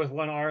Sherry with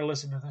 1R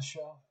listen to this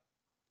show?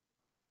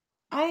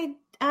 I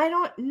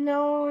don't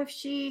know if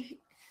she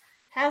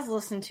has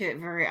listened to it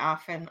very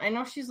often. I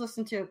know she's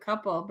listened to a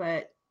couple,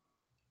 but...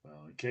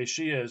 Well, in case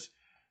she is,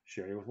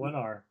 Sherry with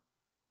 1R,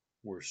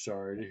 we're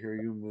sorry to hear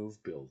you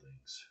move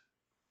buildings.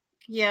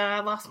 Yeah,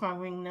 I lost my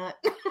wing nut.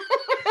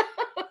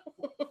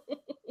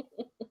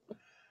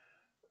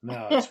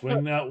 No, it's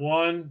wing nut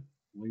 1,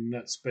 wing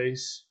nut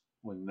space,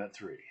 wing nut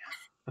 3.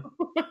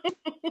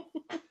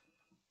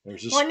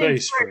 There's a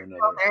space for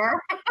another.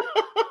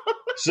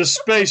 There's a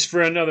space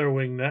for another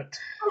wing nut.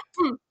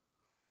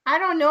 I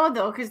don't know,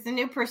 though, because the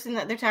new person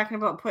that they're talking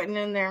about putting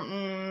in there,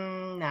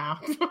 no.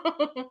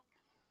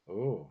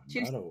 Oh,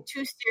 too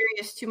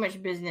serious, too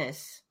much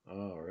business.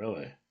 Oh,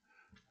 really?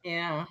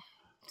 Yeah.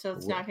 So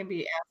it's not going to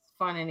be as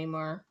fun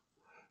anymore.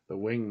 The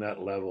wing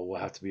nut level will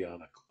have to be on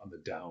the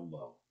down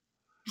low.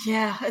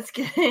 Yeah, it's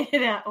getting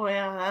it out.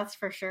 Well, that's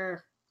for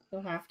sure.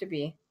 It'll have to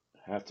be.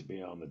 Have to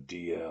be on the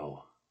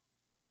DL.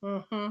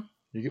 Mm-hmm.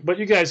 But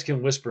you guys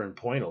can whisper and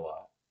point a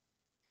lot.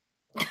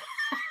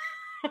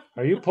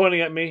 Are you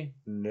pointing at me?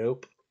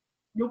 Nope.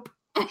 Nope.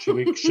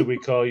 Should we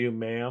call you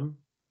ma'am?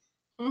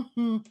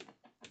 Mm-hmm.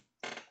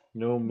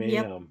 No,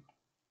 ma'am.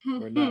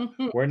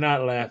 Yep. We're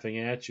not laughing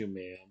at you,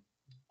 ma'am.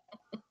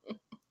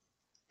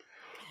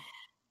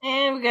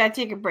 And we gotta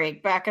take a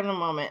break. Back in a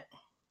moment.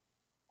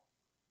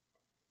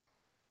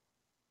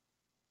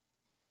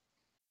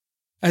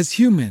 As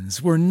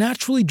humans, we're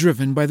naturally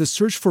driven by the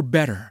search for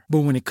better.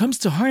 But when it comes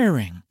to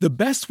hiring, the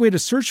best way to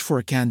search for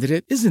a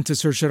candidate isn't to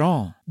search at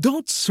all.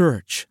 Don't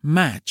search,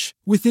 match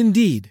with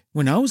Indeed.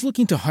 When I was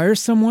looking to hire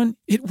someone,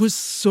 it was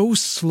so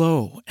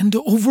slow and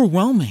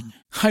overwhelming.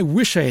 I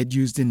wish I had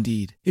used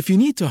Indeed. If you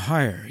need to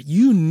hire,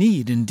 you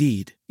need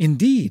Indeed.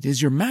 Indeed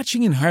is your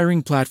matching and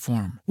hiring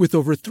platform with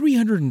over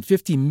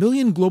 350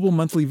 million global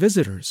monthly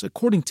visitors,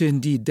 according to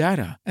Indeed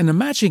data, and a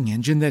matching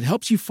engine that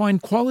helps you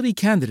find quality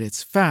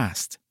candidates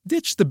fast.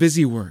 Ditch the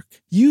busy work.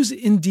 Use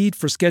Indeed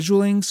for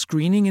scheduling,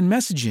 screening, and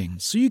messaging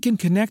so you can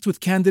connect with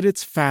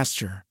candidates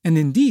faster. And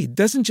Indeed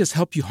doesn't just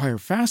help you hire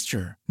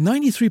faster.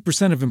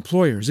 93% of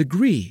employers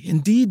agree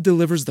Indeed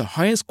delivers the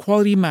highest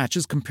quality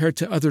matches compared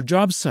to other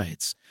job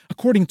sites,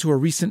 according to a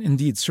recent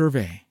Indeed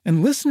survey.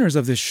 And listeners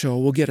of this show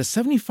will get a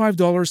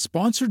 $75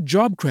 sponsored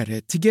job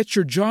credit to get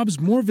your jobs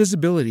more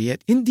visibility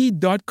at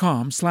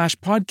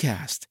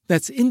Indeed.com/podcast.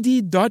 That's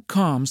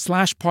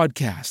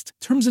Indeed.com/podcast.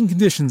 Terms and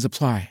conditions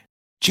apply.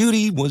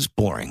 Judy was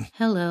boring.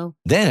 Hello.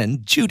 Then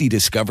Judy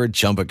discovered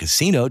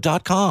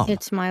ChumbaCasino.com.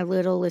 It's my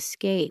little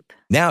escape.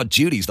 Now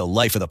Judy's the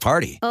life of the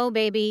party. Oh,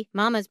 baby,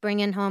 mama's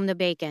bringing home the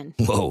bacon.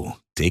 Whoa,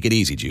 take it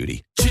easy,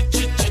 Judy.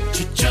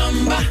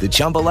 The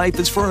Chumba life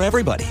is for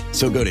everybody.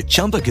 So go to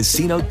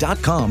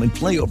ChumbaCasino.com and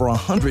play over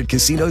 100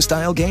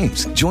 casino-style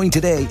games. Join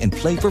today and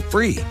play for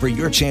free for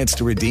your chance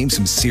to redeem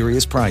some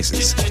serious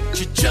prizes.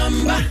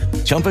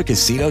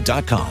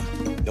 ChumbaCasino.com.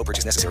 No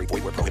purchase necessary.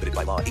 Void where prohibited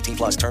by law.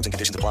 18+ terms and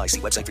conditions apply. See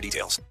website for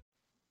details.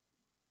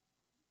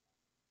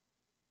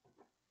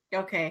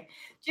 Okay.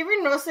 Do you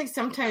ever notice like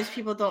sometimes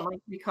people don't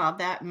like to be called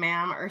that,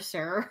 ma'am or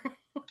sir?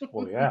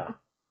 Well, yeah.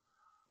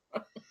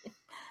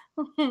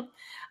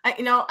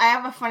 I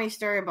have a funny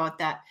story about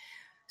that.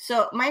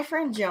 So my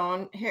friend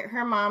Joan,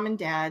 her mom and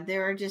dad, they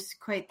were just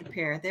quite the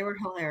pair. They were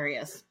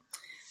hilarious.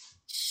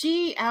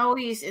 She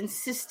always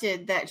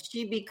insisted that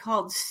she be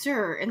called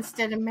sir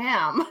instead of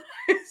ma'am.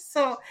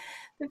 So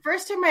the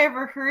first time I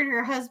ever heard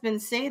her husband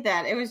say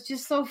that, it was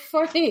just so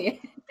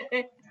funny.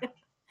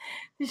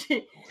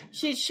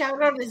 She'd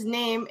shout out his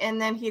name and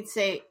then he'd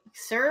say,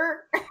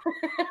 sir.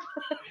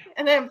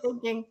 And I'm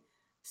thinking,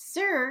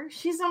 sir,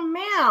 she's a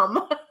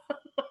ma'am.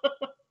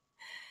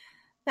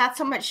 That's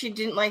how much she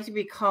didn't like to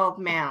be called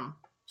ma'am.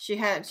 She's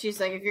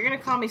like, if you're going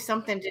to call me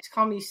something, just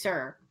call me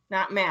sir,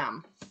 not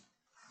ma'am.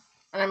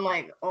 And I'm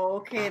like,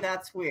 okay,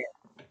 that's weird.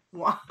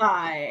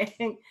 Why?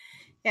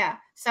 Yeah,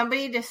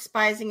 somebody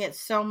despising it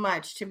so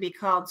much to be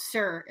called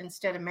sir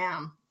instead of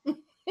ma'am.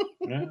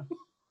 Yeah.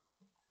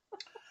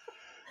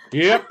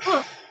 Yep.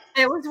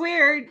 It was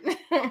weird.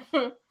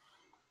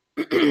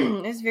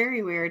 It's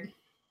very weird.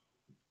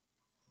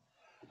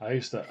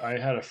 I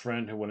had a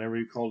friend who, whenever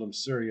you called him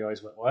sir, he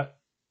always went, what?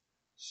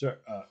 Sir,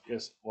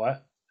 yes,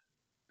 what?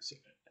 Sir.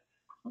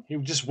 He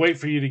would just wait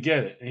for you to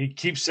get it. And he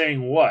keeps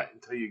saying what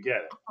until you get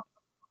it.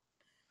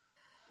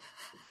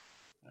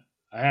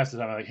 I have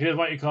to, I'm like, here's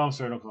what you call him,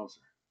 sir, don't call him sir.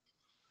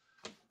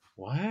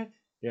 What?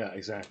 Yeah,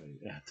 exactly.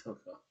 Yeah, don't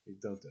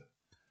do it.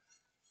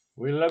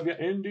 We love you,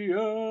 India.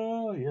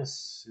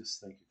 Yes,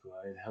 thank you,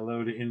 Clyde.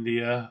 Hello to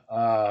India.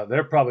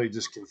 They're probably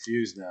just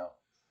confused now.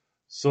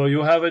 So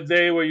you have a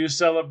day where you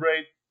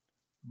celebrate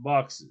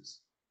boxes.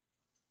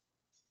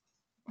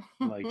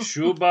 Like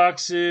shoe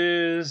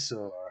boxes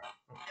or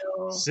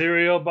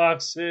cereal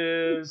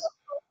boxes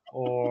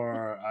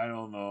or I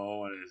don't know,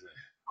 what is it?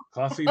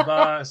 Coffee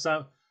box,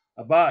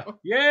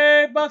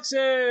 yay,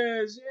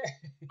 boxes! Yay.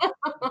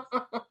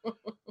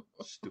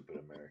 Stupid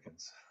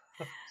Americans.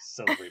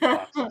 Celebrate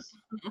boxes.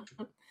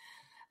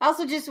 I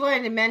also just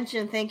wanted to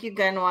mention, thank you,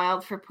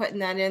 Gunwild, for putting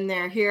that in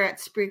there here at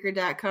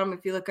Spreaker.com.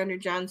 If you look under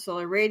John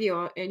Solar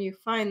Radio and you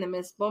find the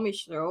Miss Bomey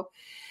Show,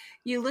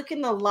 you look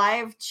in the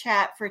live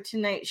chat for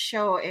tonight's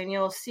show and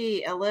you'll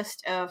see a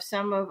list of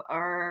some of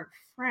our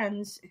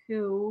friends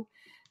who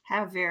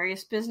have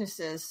various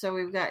businesses. So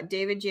we've got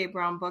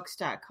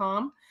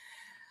DavidJBrownBooks.com.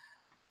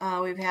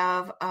 We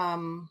have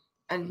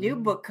a new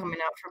book coming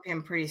out from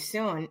him pretty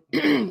soon,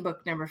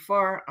 book number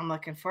 4. I'm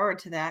looking forward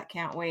to that.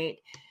 Can't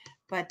wait.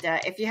 But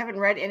if you haven't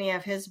read any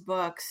of his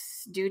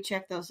books, do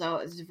check those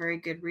out. It's a very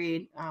good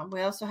read.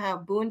 We also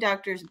have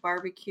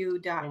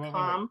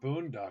BoondoctorsBarbecue.com.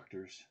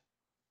 Boondoctors.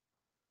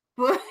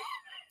 What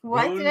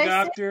did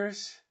I say?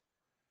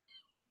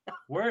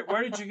 Where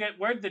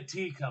did the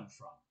tea come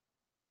from?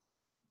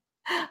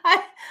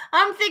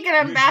 I'm thinking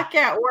I'm back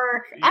at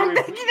work.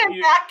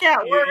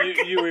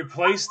 You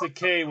replace the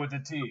K with the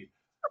T.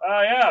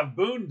 Yeah,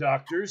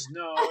 Boondoctors.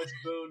 No, it's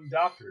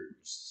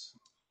Boondockers.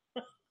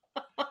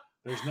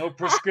 There's no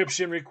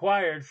prescription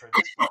required for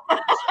this.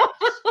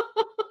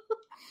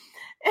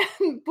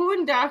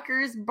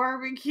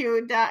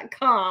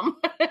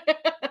 BoondockersBarbecue.com.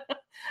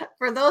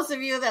 For those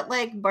of you that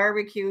like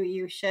barbecue,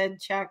 you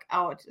should check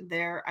out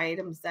their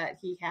items that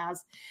he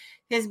has.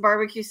 His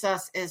barbecue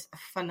sauce is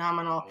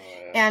phenomenal.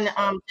 And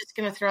I'm just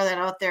going to throw that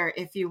out there.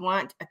 If you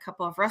want a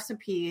couple of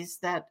recipes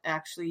that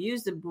actually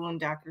use the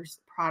Boondockers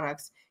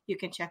products, you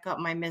can check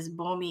out my Ms.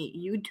 Bomey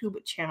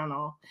YouTube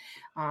channel.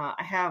 I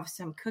have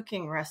some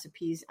cooking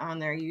recipes on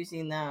there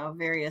using the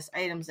various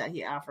items that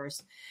he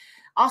offers.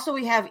 Also,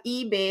 we have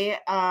eBay,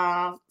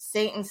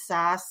 Satan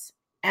sauce,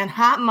 and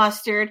hot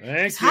mustard.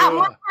 Thank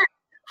you.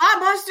 Hot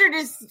mustard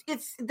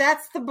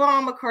that's the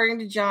bomb, according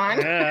to John.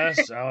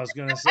 Yes, I was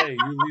going to say,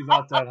 you leave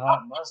out that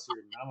hot mustard,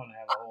 and I'm going to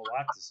have a whole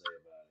lot to say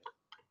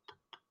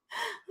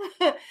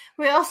about it.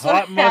 We also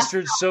hot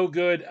mustard's so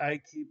good,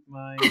 I keep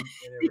mine in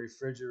a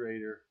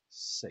refrigerator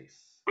safe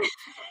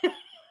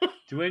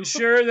to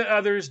ensure that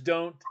others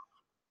don't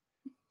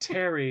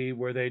tarry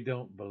where they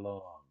don't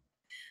belong.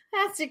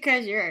 That's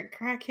because you're a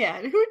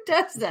crackhead. Who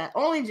does that?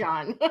 Only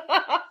John.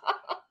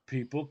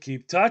 People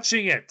keep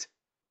touching it.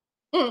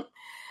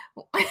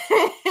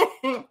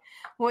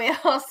 We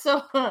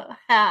also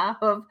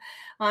have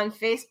on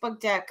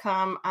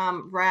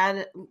Facebook.com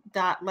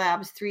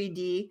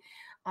rad.labs3D.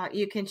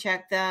 You can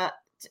check that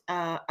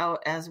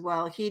out as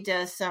well. He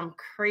does some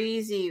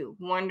crazy,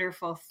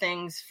 wonderful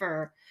things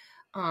for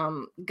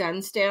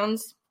gun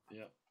stands.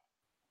 Yeah.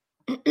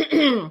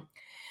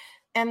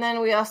 And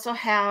then we also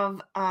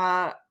have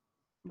Brynite.com,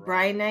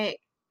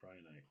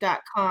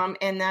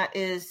 and that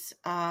is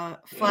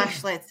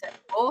flashlights that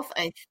both,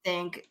 I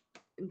think,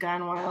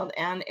 Gunwild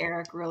and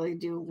Eric really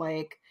do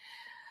like.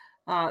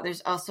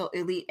 There's also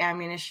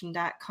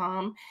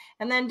EliteAmmunition.com.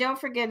 And then don't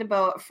forget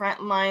about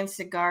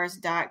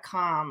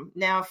FrontlineCigars.com.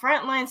 Now,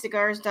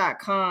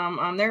 FrontlineCigars.com,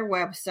 on their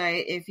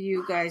website, if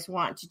you guys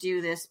want to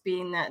do this,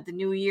 being that the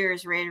new year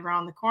is right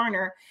around the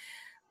corner,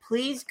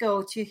 please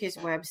go to his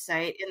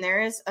website, and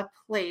there is a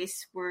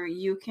place where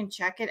you can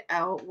check it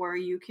out, where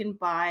you can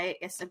buy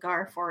a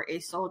cigar for a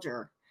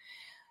soldier.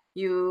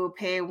 You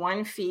pay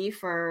one fee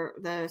for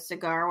the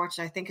cigar, which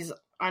I think is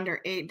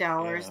under $8.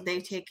 Yeah.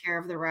 They take care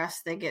of the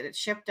rest. They get it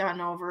shipped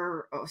on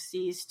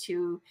overseas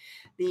to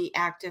the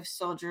active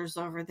soldiers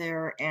over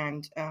there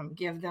and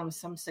give them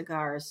some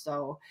cigars.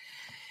 So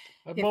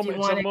it's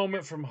a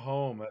moment from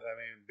home. I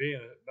mean,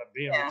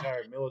 being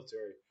retired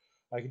military,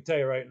 I can tell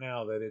you right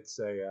now that it's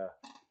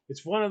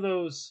one of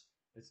those.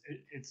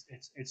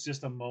 It's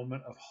just a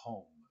moment of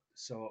home.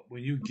 So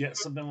when you get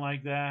something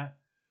like that,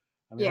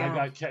 I mean,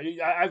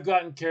 I've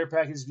gotten care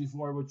packages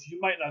before, which you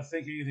might not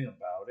think anything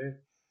about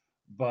it,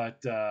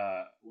 but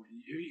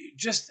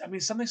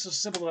something so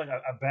simple like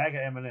a bag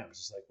of M&Ms.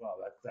 It's like, wow,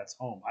 that's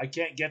home. I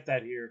can't get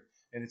that here,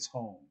 and it's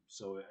home.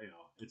 So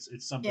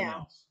it's something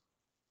else.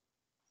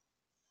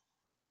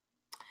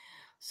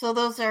 So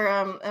those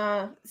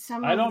are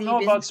some. I don't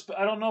know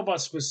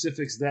about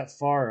specifics that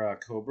far,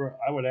 Cobra.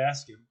 I would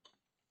ask him.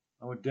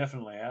 I would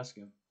definitely ask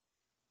him.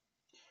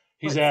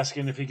 He's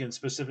asking if he can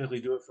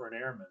specifically do it for an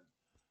airman.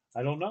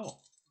 I don't know.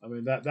 I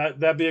mean,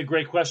 that'd be a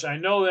great question. I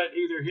know that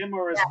either him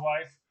or his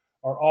wife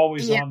are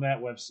always on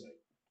that website.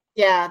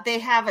 Yeah, they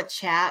have a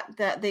chat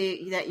that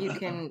you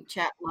can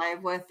chat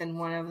live with, and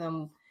one of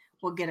them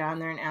will get on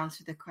there and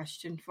answer the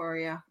question for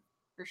you,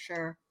 for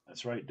sure.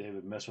 That's right,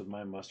 David. Mess with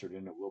my mustard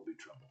and it will be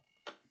trouble.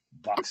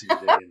 Boxing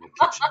Day in the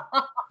kitchen.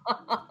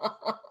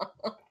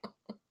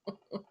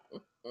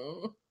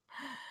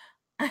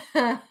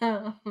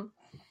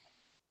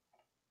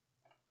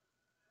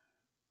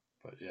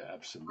 But yeah,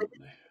 absolutely.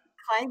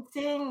 Clyde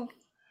thing,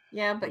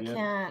 but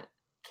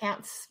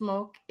can't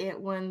smoke it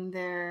when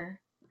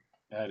they're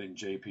adding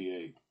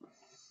JP8.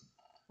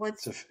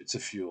 It's a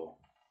fuel.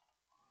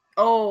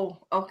 Oh,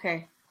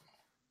 okay.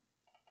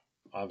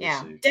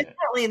 Obviously,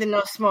 definitely the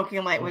no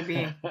smoking light would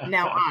be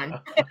now on.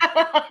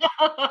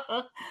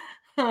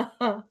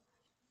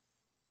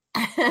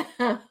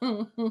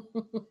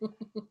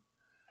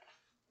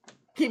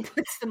 He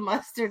puts the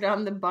mustard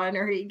on the bun,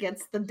 or he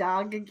gets the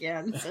dog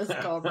again, says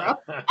Cobra.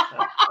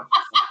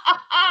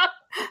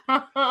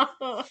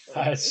 I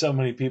had so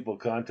many people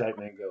contact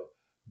me and go,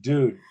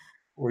 dude,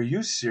 were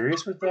you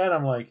serious with that?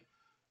 I'm like,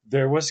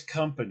 there was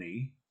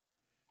company,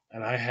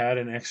 and I had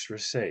an extra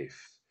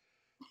safe.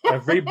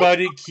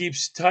 Everybody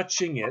keeps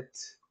touching it.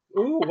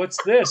 Ooh,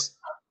 what's this?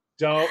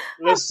 Don't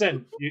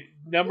listen.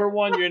 Number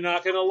one, you're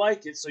not going to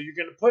like it, so you're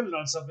going to put it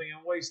on something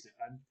and waste it.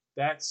 And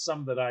that's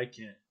some that I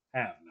can't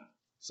have now.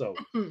 So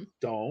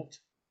don't.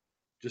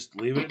 Just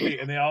leave it at me.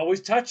 And they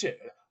always touch it.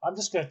 I'm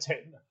just going to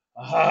take.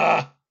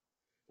 Now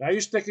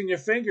you're sticking your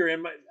finger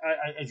in my.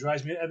 It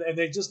drives me. And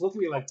they just look at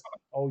me like,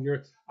 oh,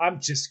 I'm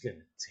just going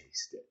to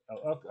taste it.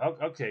 Oh,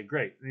 okay,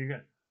 great. You're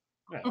going to.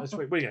 Yeah, let's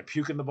wait. What are you gonna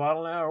puke in the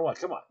bottle now, or what?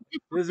 Come on,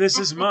 this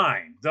is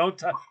mine. You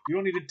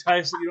don't need to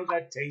taste it. You don't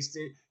got to taste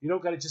it. You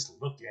don't got to just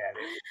look at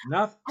it.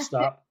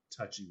 Stop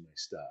touching my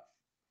stuff.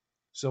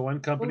 So when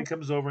company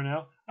comes over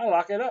now, I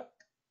lock it up.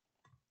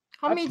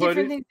 How many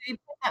different things do you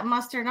put that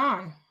mustard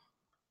on?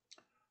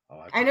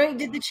 I know you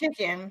did the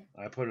chicken.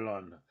 I put it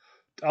on.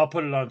 I'll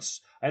put it on.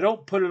 I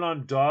don't put it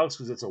on dogs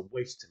because it's a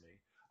waste to me.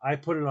 I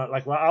put it on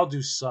I'll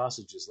do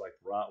sausages like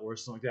bratwurst,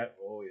 something like that.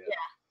 Oh yeah.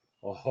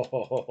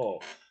 Oh.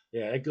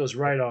 Yeah, it goes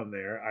right on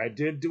there. I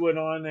did do it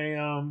on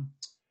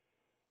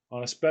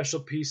a special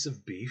piece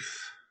of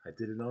beef. I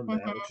did it on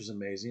that, which was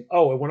amazing.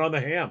 Oh, it went on the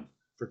ham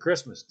for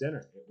Christmas dinner.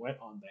 It went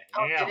on the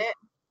ham. Did it?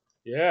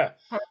 Yeah,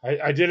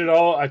 I did it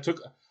all. I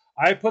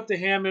put the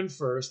ham in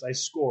first. I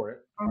score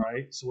it,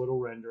 right, so it'll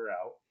render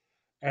out.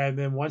 And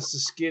then once the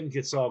skin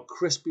gets all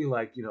crispy,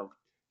 like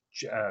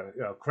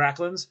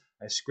cracklings,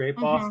 I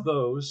scrape off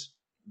those.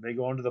 They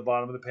go into the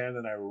bottom of the pan.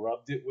 Then I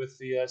rubbed it with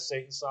the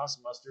Satan sauce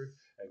mustard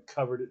and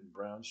covered it in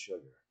brown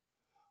sugar.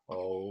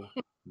 Oh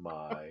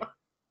my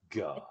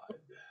God!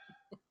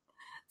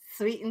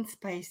 Sweet and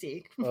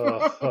spicy. And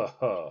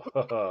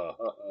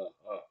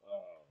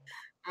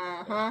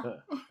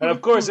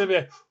of course, they'd be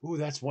like, "Ooh,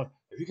 that's one.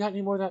 Have you got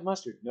any more of that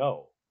mustard?"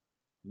 No.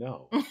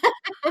 No.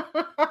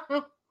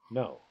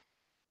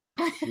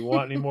 If you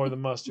want any more of the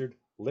mustard,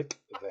 lick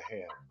the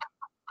ham.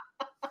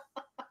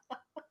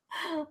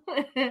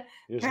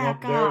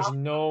 There's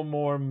no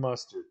more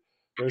mustard.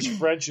 There's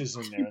French's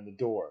in there in the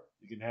door.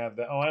 You can have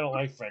that. Oh, I don't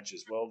like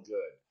French's. Well,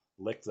 good.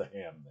 Lick the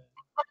ham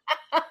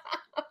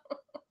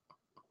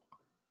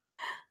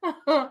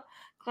then.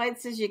 Clyde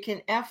says you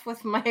can F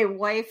with my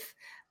wife,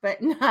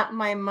 but not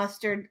my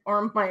mustard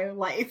or my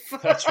life.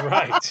 That's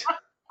right.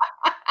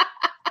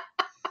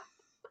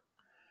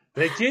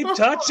 They keep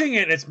touching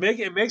it. It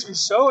makes me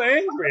so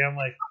angry. I'm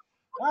like,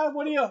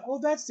 what do you? Oh,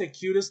 that's the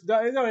cutest. No,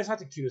 it's not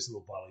the cutest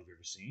little bottle you've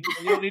ever seen.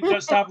 And you don't need to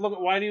stop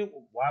looking.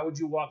 Why would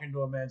you walk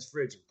into a man's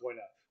fridge and point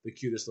out the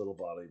cutest little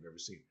bottle you've ever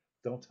seen?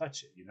 Don't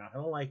touch it. You're not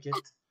gonna like it.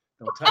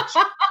 Don't touch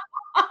it.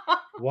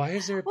 Why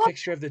is there a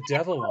picture of the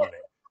devil on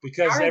it?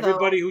 Because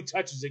everybody who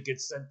touches it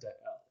gets sent to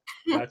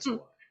hell. That's why.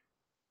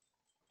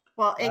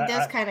 Well, it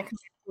does kind of come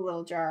in a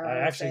little jar. I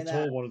actually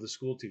told one of the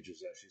school teachers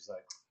that. She's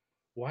like,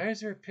 "Why is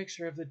there a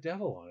picture of the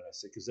devil on it?" I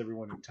said, "Because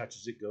everyone who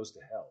touches it goes to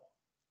hell."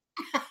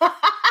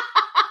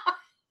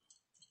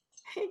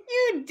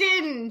 You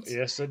didn't.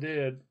 Yes, I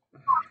did.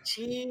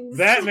 Jeez.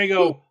 That and they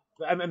go,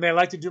 and they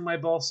like to do my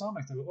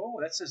balsamic. They go, "Oh,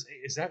 that says,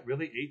 is that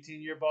really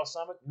 18-year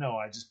balsamic?" No,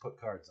 I just put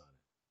cards on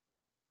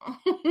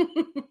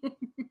it.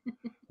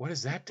 What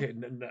is that?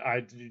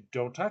 I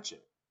don't touch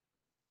it.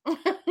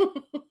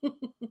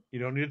 You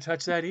don't need to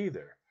touch that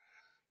either.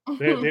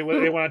 They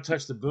want to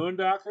touch the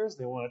Boondockers.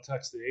 They want to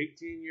touch the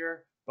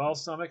 18-year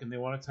balsamic, and they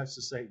want to touch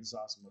the Satan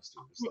sauce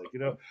mustard. It's like,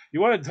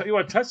 you want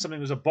to touch something.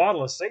 There's a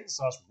bottle of Satan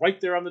sauce right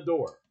there on the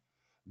door.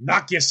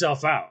 Knock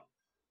yourself out.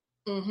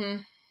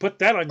 Mm-hmm. Put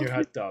that on your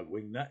hot dog,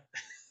 wingnut.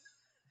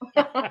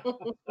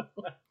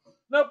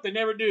 Nope, they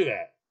never do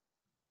that.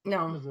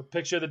 No. There's a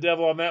picture of the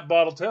devil on that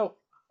bottle too.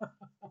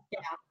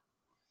 Yeah.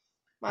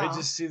 Well, they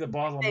just see the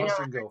bottle of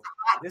mustard and go,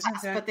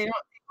 "Isn't that?" But they don't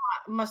think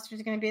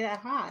mustard's going to be that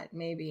hot.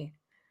 Maybe.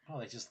 Oh,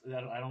 I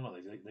don't know.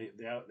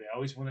 They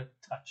always want to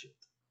touch it,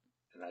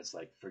 and that's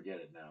like, forget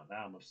it now.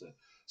 Now I'm upset.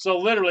 So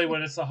literally,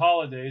 when it's the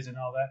holidays and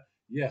all that,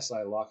 yes,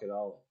 I lock it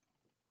all up.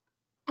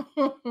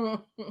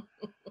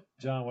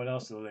 John, what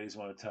else do the ladies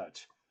want to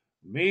touch?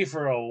 Me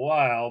for a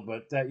while,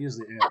 but that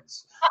usually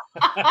ends.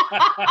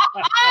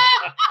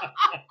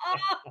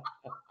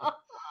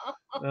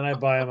 Then I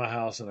buy them a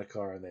house and a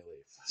car, and they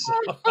leave. So.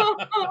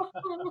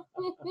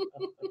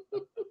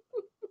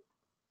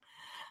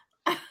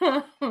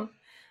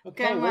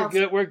 Okay, we're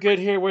good. We're good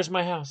here. Where's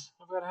my house?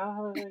 I've got a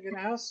house. Have I got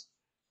a house?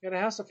 Got a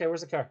house? Okay,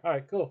 where's the car? All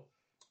right, cool.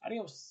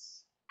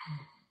 Adios.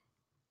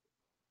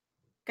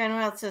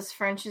 Gunwell says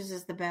French's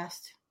is the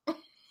best.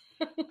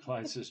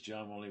 Clyde says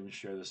John won't even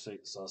share the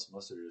Satan sauce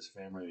mustard with his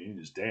family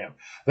reunions. Damn,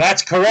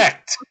 that's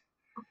correct.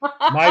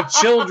 My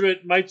children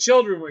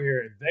were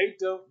here, and they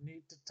don't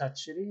need to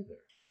touch it either.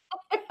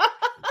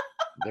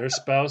 Their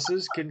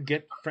spouses can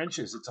get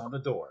French's. It's on the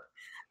door.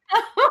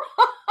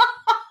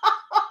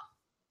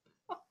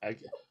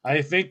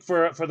 I think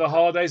for the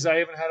holidays,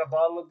 I even had a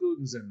bottle of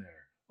Gudens in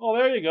there. Oh,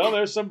 there you go.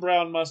 There's some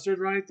brown mustard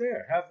right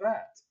there. Have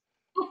that.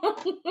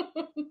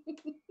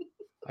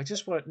 I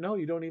just want no.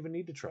 You don't even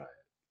need to try it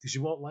because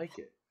you won't like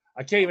it.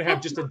 I can't even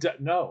have just a dot.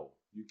 No,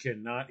 you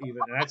cannot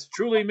even. And that's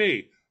truly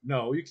me.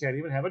 No, you can't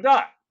even have a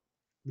dot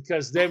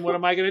because then what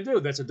am I going to do?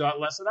 That's a dot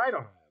less that I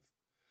don't have.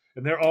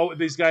 And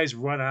these guys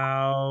run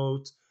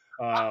out.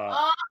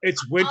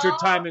 It's winter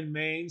time in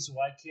Maine, so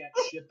I can't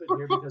ship it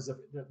here because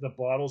the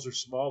bottles are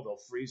small. They'll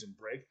freeze and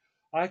break.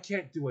 I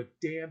can't do a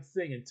damn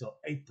thing until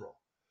April.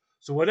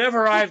 So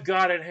whatever I've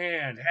got in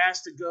hand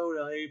has to go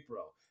to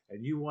April.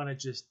 And you want to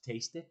just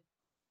taste it?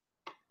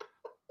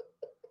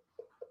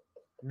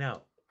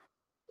 No.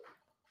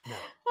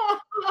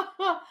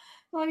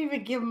 Don't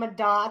even give them a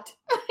dot.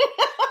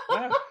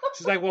 Yeah.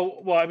 She's like,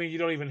 well, I mean, you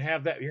don't even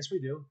have that. Yes, we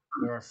do.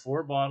 There are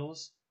 4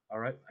 bottles. All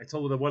right. I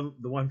told her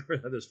the one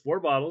there's 4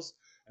 bottles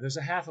and there's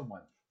a half of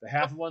one. The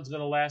half of one's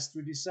going to last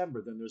through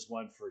December. Then there's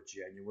one for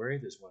January.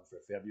 There's one for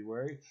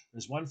February.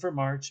 There's one for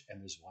March,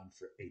 and there's one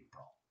for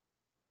April.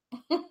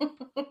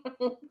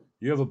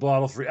 You have a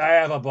bottle for. I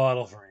have a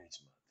bottle for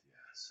each month.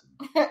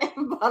 Yes.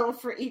 A bottle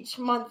for each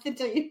month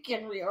until you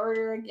can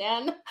reorder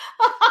again.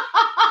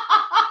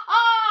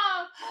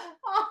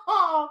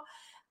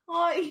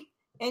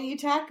 And you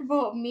talk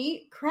about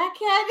meat,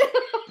 crackhead.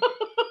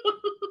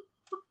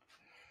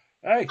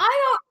 Hey,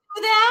 I don't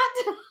do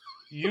that.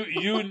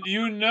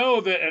 You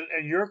know that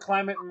in your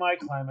climate and my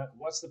climate,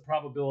 what's the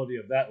probability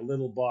of that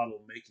little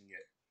bottle making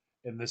it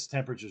in this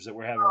temperatures that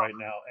we're having right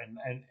now?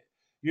 And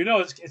you know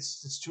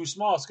it's too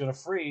small. It's going to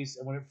freeze,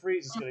 and when it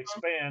freezes, it's going to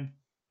expand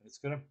and it's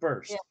going to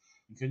burst. Yeah.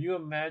 And can you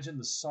imagine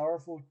the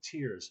sorrowful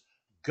tears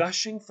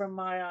gushing from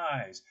my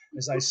eyes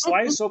as I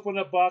slice open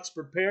a box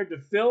prepared to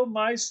fill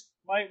my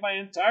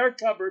entire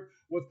cupboard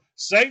with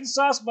Satan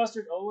sauce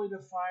mustard, only to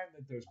find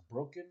that there's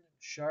broken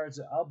shards.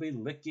 I'll be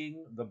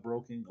licking the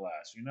broken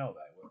glass. You know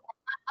that will.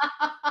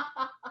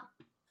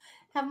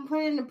 Have them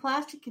put it in a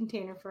plastic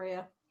container for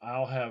you.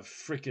 I'll have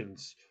frickin'...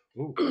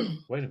 Ooh,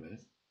 wait a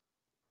minute.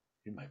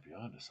 You might be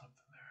onto something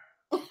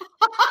there.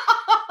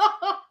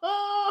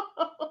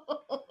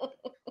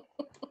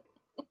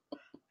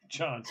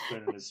 John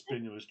spending his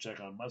stimulus check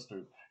on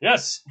mustard.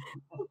 Yes!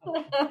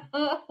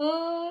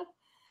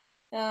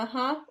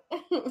 Uh-huh.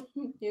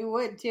 You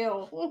would,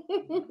 too.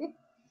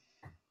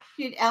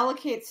 You'd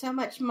allocate so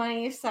much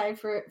money aside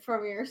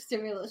from your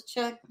stimulus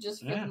check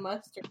just for the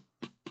mustard.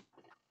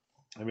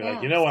 I mean,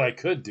 like, you know what I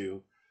could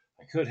do?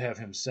 I could have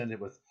him send it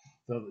with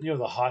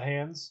the hot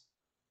hands.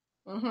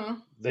 Mm-hmm.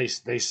 They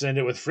send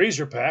it with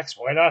freezer packs.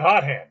 Why not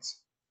hot hands?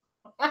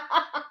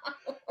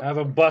 Have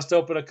him bust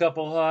open a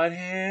couple hot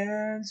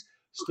hands,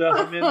 stuff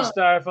them in the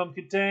styrofoam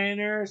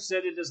container,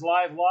 send it as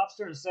live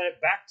lobster, and send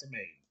it back to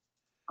me.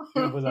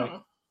 He'll be like,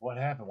 what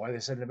happened? Why are they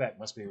sending it back?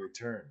 Must be a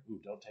return. Ooh,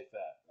 don't take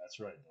that. That's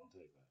right. Don't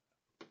take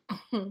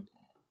that.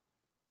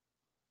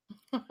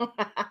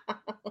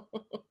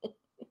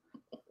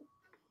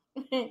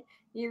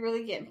 You're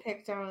really getting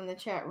picked on in the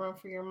chat room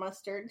for your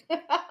mustard.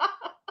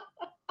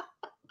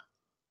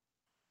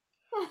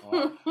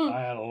 Well,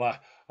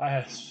 I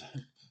had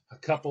a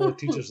couple of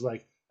teachers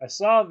like, I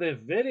saw the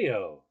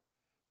video.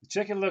 The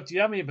chicken looked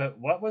yummy, but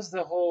what was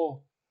the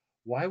whole,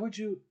 why would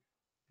you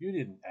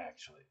didn't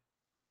actually.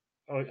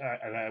 Oh,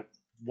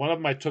 one of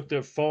them, I took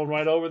their phone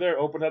right over there,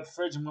 opened up the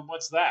fridge, and went,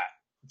 what's that?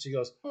 And she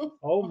goes,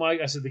 oh my,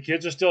 I said, the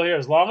kids are still here.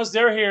 As long as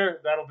they're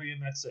here, that'll be in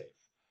that safe.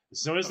 As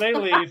soon as they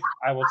leave,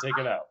 I will take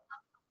it out.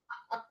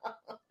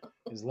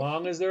 As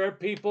long as there are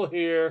people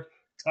here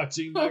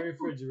touching my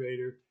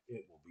refrigerator,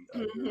 it will be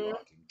under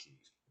lock and key.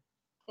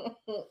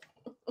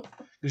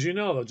 Because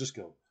they'll just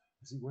go,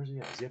 where's he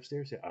at? Is he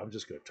upstairs? Yeah, I'm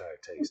just going to try a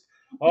taste.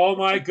 Oh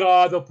my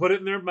God, they'll put it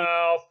in their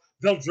mouth.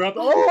 They'll drop,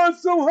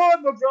 it's so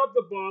hot. They'll drop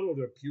the bottle.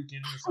 They're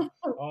puking or something.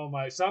 Oh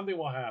my, something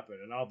will happen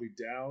and I'll be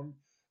down.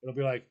 It'll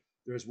be like,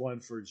 there's one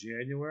for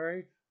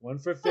January, one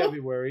for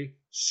February,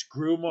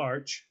 screw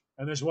March,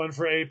 and there's one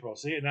for April.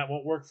 See, and that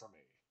won't work for me.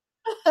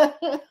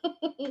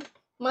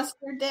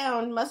 Mustard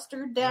down.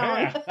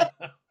 Yeah.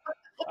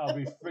 I'll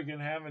be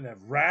friggin' having a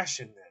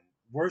ration then.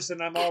 Worse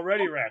than I'm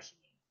already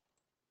rationing.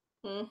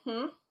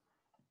 Mm-hmm.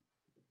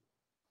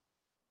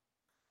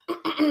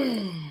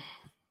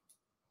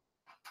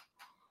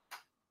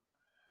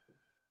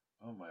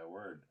 Oh my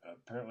word.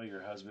 Apparently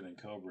your husband and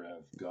Cobra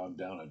have gone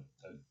down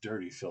a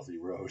dirty, filthy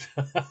road.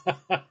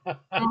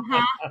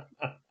 Uh-huh.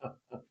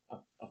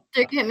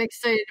 They're getting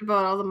excited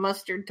about all the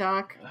mustard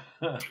talk.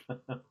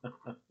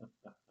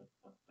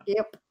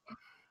 Yep.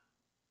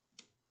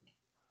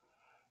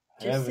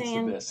 Just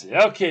saying.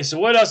 Okay, so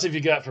what else have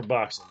you got for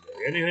Boxing Day?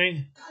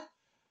 Anything?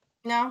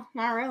 No,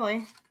 not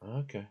really.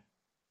 Okay.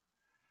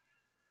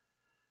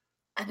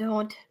 I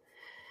don't.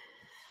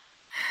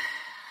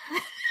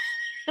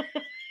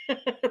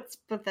 It's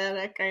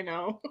pathetic, I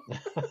know.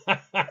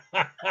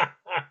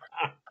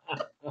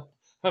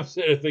 I'm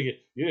sitting there thinking,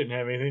 you didn't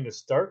have anything to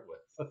start with.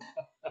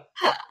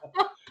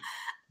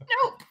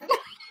 Nope.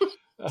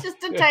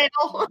 Just a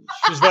title.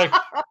 She's like,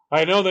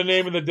 I know the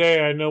name of the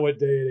day. I know what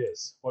day it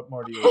is. What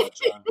more do you want,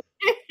 John?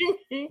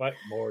 What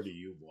more do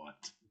you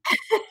want?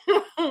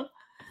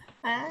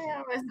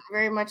 It wasn't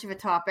very much of a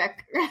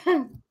topic.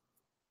 No.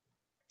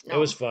 It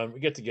was fun. We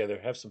get together,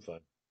 have some fun.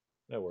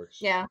 That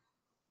works. Yeah.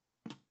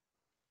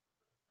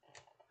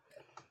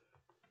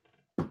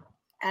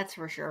 That's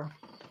for sure.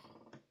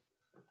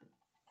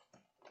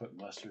 Put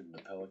mustard in the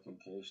Pelican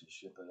case and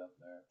ship it up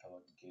there.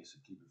 Pelican case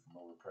and keep it from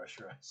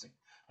overpressurizing.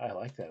 I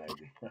like that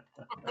idea.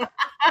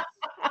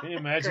 Can you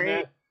imagine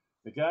that?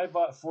 The guy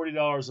bought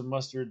 $40 of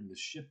mustard and the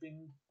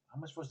shipping. How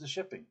much was the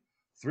shipping?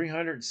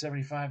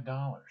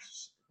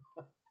 $375.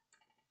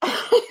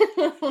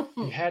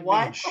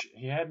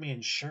 He had me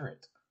insure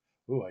it.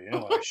 Ooh, you know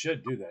what? I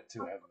should do that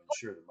too. Have him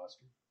insure the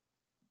mustard.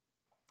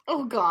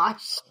 Oh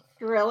gosh,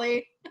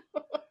 really?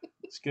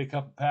 Let's get a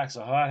couple packs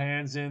of hot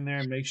hands in there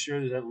and make sure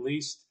there's at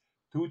least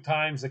 2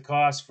 times the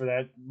cost for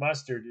that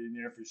mustard in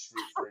there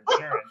for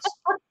insurance.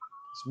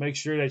 Let's make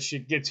sure that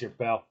shit gets here,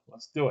 pal.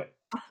 Let's do it.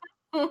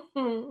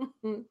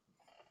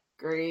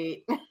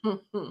 Great.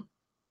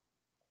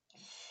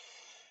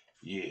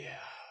 Yeah.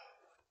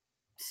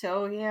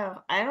 So, yeah,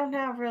 I don't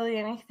have really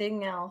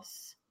anything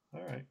else.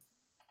 All right.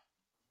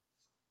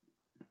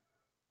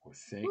 Well,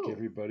 thank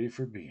everybody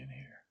for being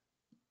here.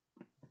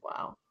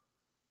 Wow.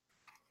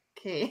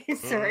 Okay,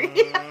 sorry. Let's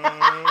get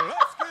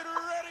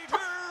ready to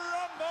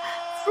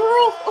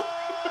rumble!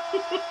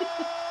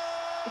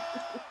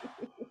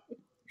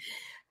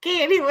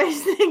 Okay,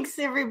 anyways, thanks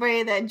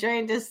everybody that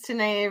joined us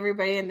tonight,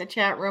 everybody in the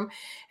chat room,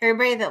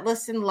 everybody that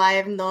listened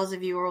live, and those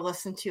of you who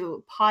listen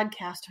to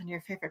podcast on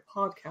your favorite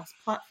podcast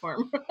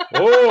platform.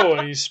 Oh,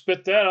 and you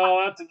spit that all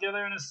out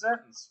together in a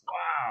sentence.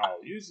 Wow,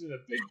 using the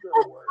big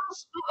girl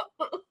words.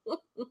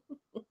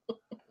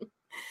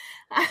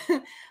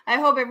 I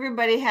hope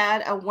everybody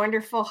had a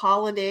wonderful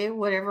holiday,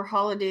 whatever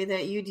holiday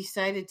that you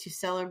decided to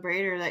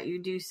celebrate or that you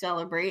do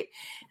celebrate.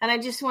 And I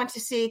just want to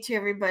say to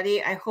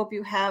everybody, I hope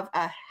you have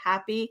a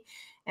happy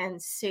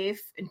and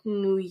safe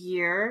new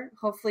year.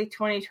 Hopefully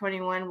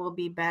 2021 will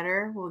be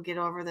better. We'll get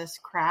over this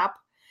crap.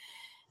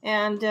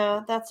 And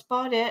that's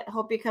about it.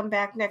 Hope you come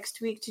back next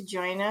week to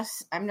join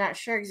us. I'm not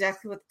sure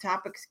exactly what the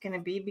topic's going to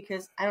be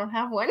because I don't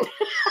have one.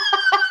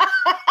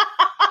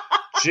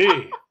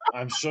 Gee,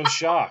 I'm so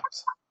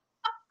shocked.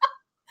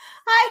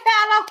 I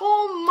had a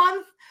whole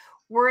month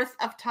worth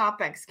of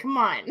topics. Come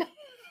on.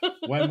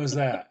 When was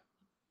that?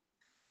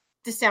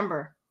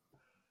 December.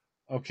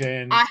 Okay.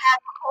 And I had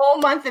a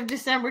whole month of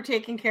December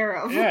taken care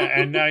of. Yeah,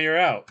 and now you're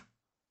out.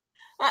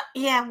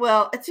 Yeah,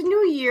 well, it's a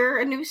new year,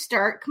 a new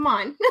start. Come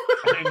on.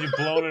 And you've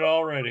blown it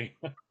already.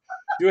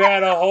 You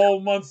had a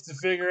whole month to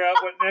figure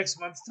out what next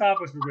month's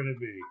topics were going to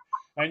be.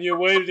 And you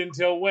waited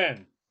until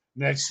when?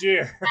 Next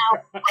year.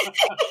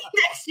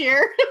 Next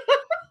year.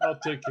 I'll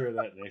take care of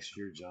that next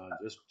year, John.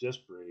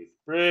 Just breathe.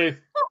 Breathe.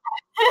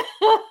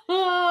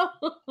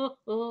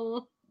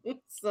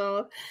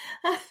 So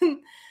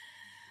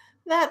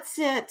that's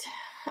it.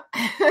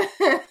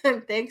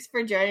 Thanks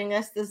for joining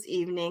us this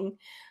evening.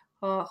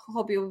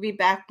 Hope you will be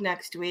back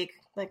next week.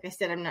 Like I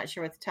said, I'm not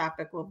sure what the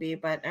topic will be,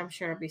 but I'm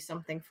sure it'll be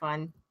something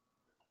fun.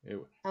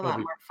 A lot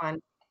more fun.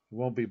 It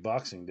won't be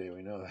Boxing Day,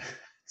 we know that.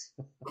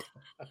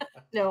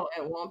 No,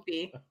 it won't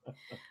be.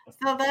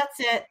 So that's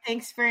it.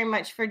 Thanks very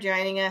much for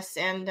joining us,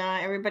 and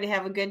everybody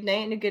have a good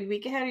night and a good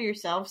week ahead of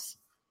yourselves.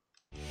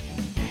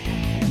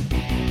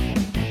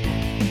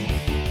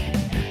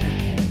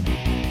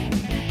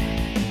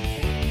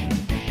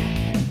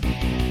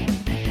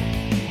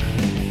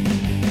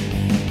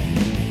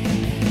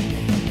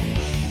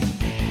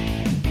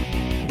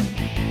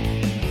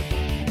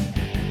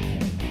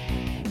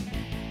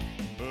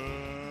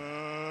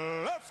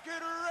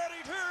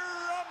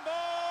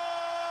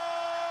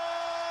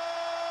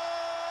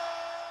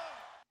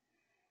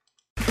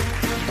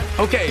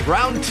 Okay,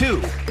 round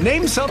two.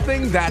 Name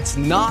something that's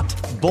not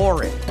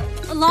boring.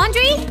 A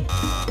laundry?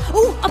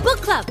 Ooh, a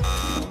book club.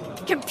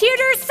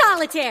 Computer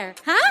solitaire,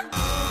 huh?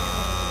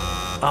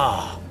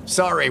 Ah, oh,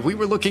 sorry, we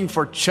were looking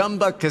for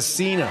Chumba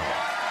Casino.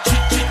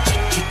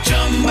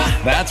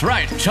 That's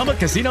right,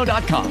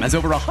 ChumbaCasino.com has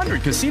over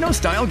 100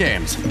 casino-style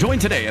games. Join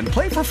today and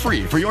play for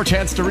free for your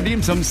chance to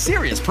redeem some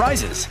serious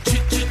prizes.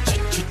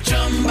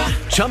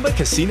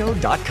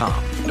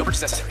 ChumbaCasino.com. No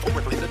purchase necessary. Void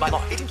where prohibited by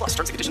law. 18+ terms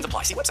and conditions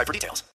apply. See website for details.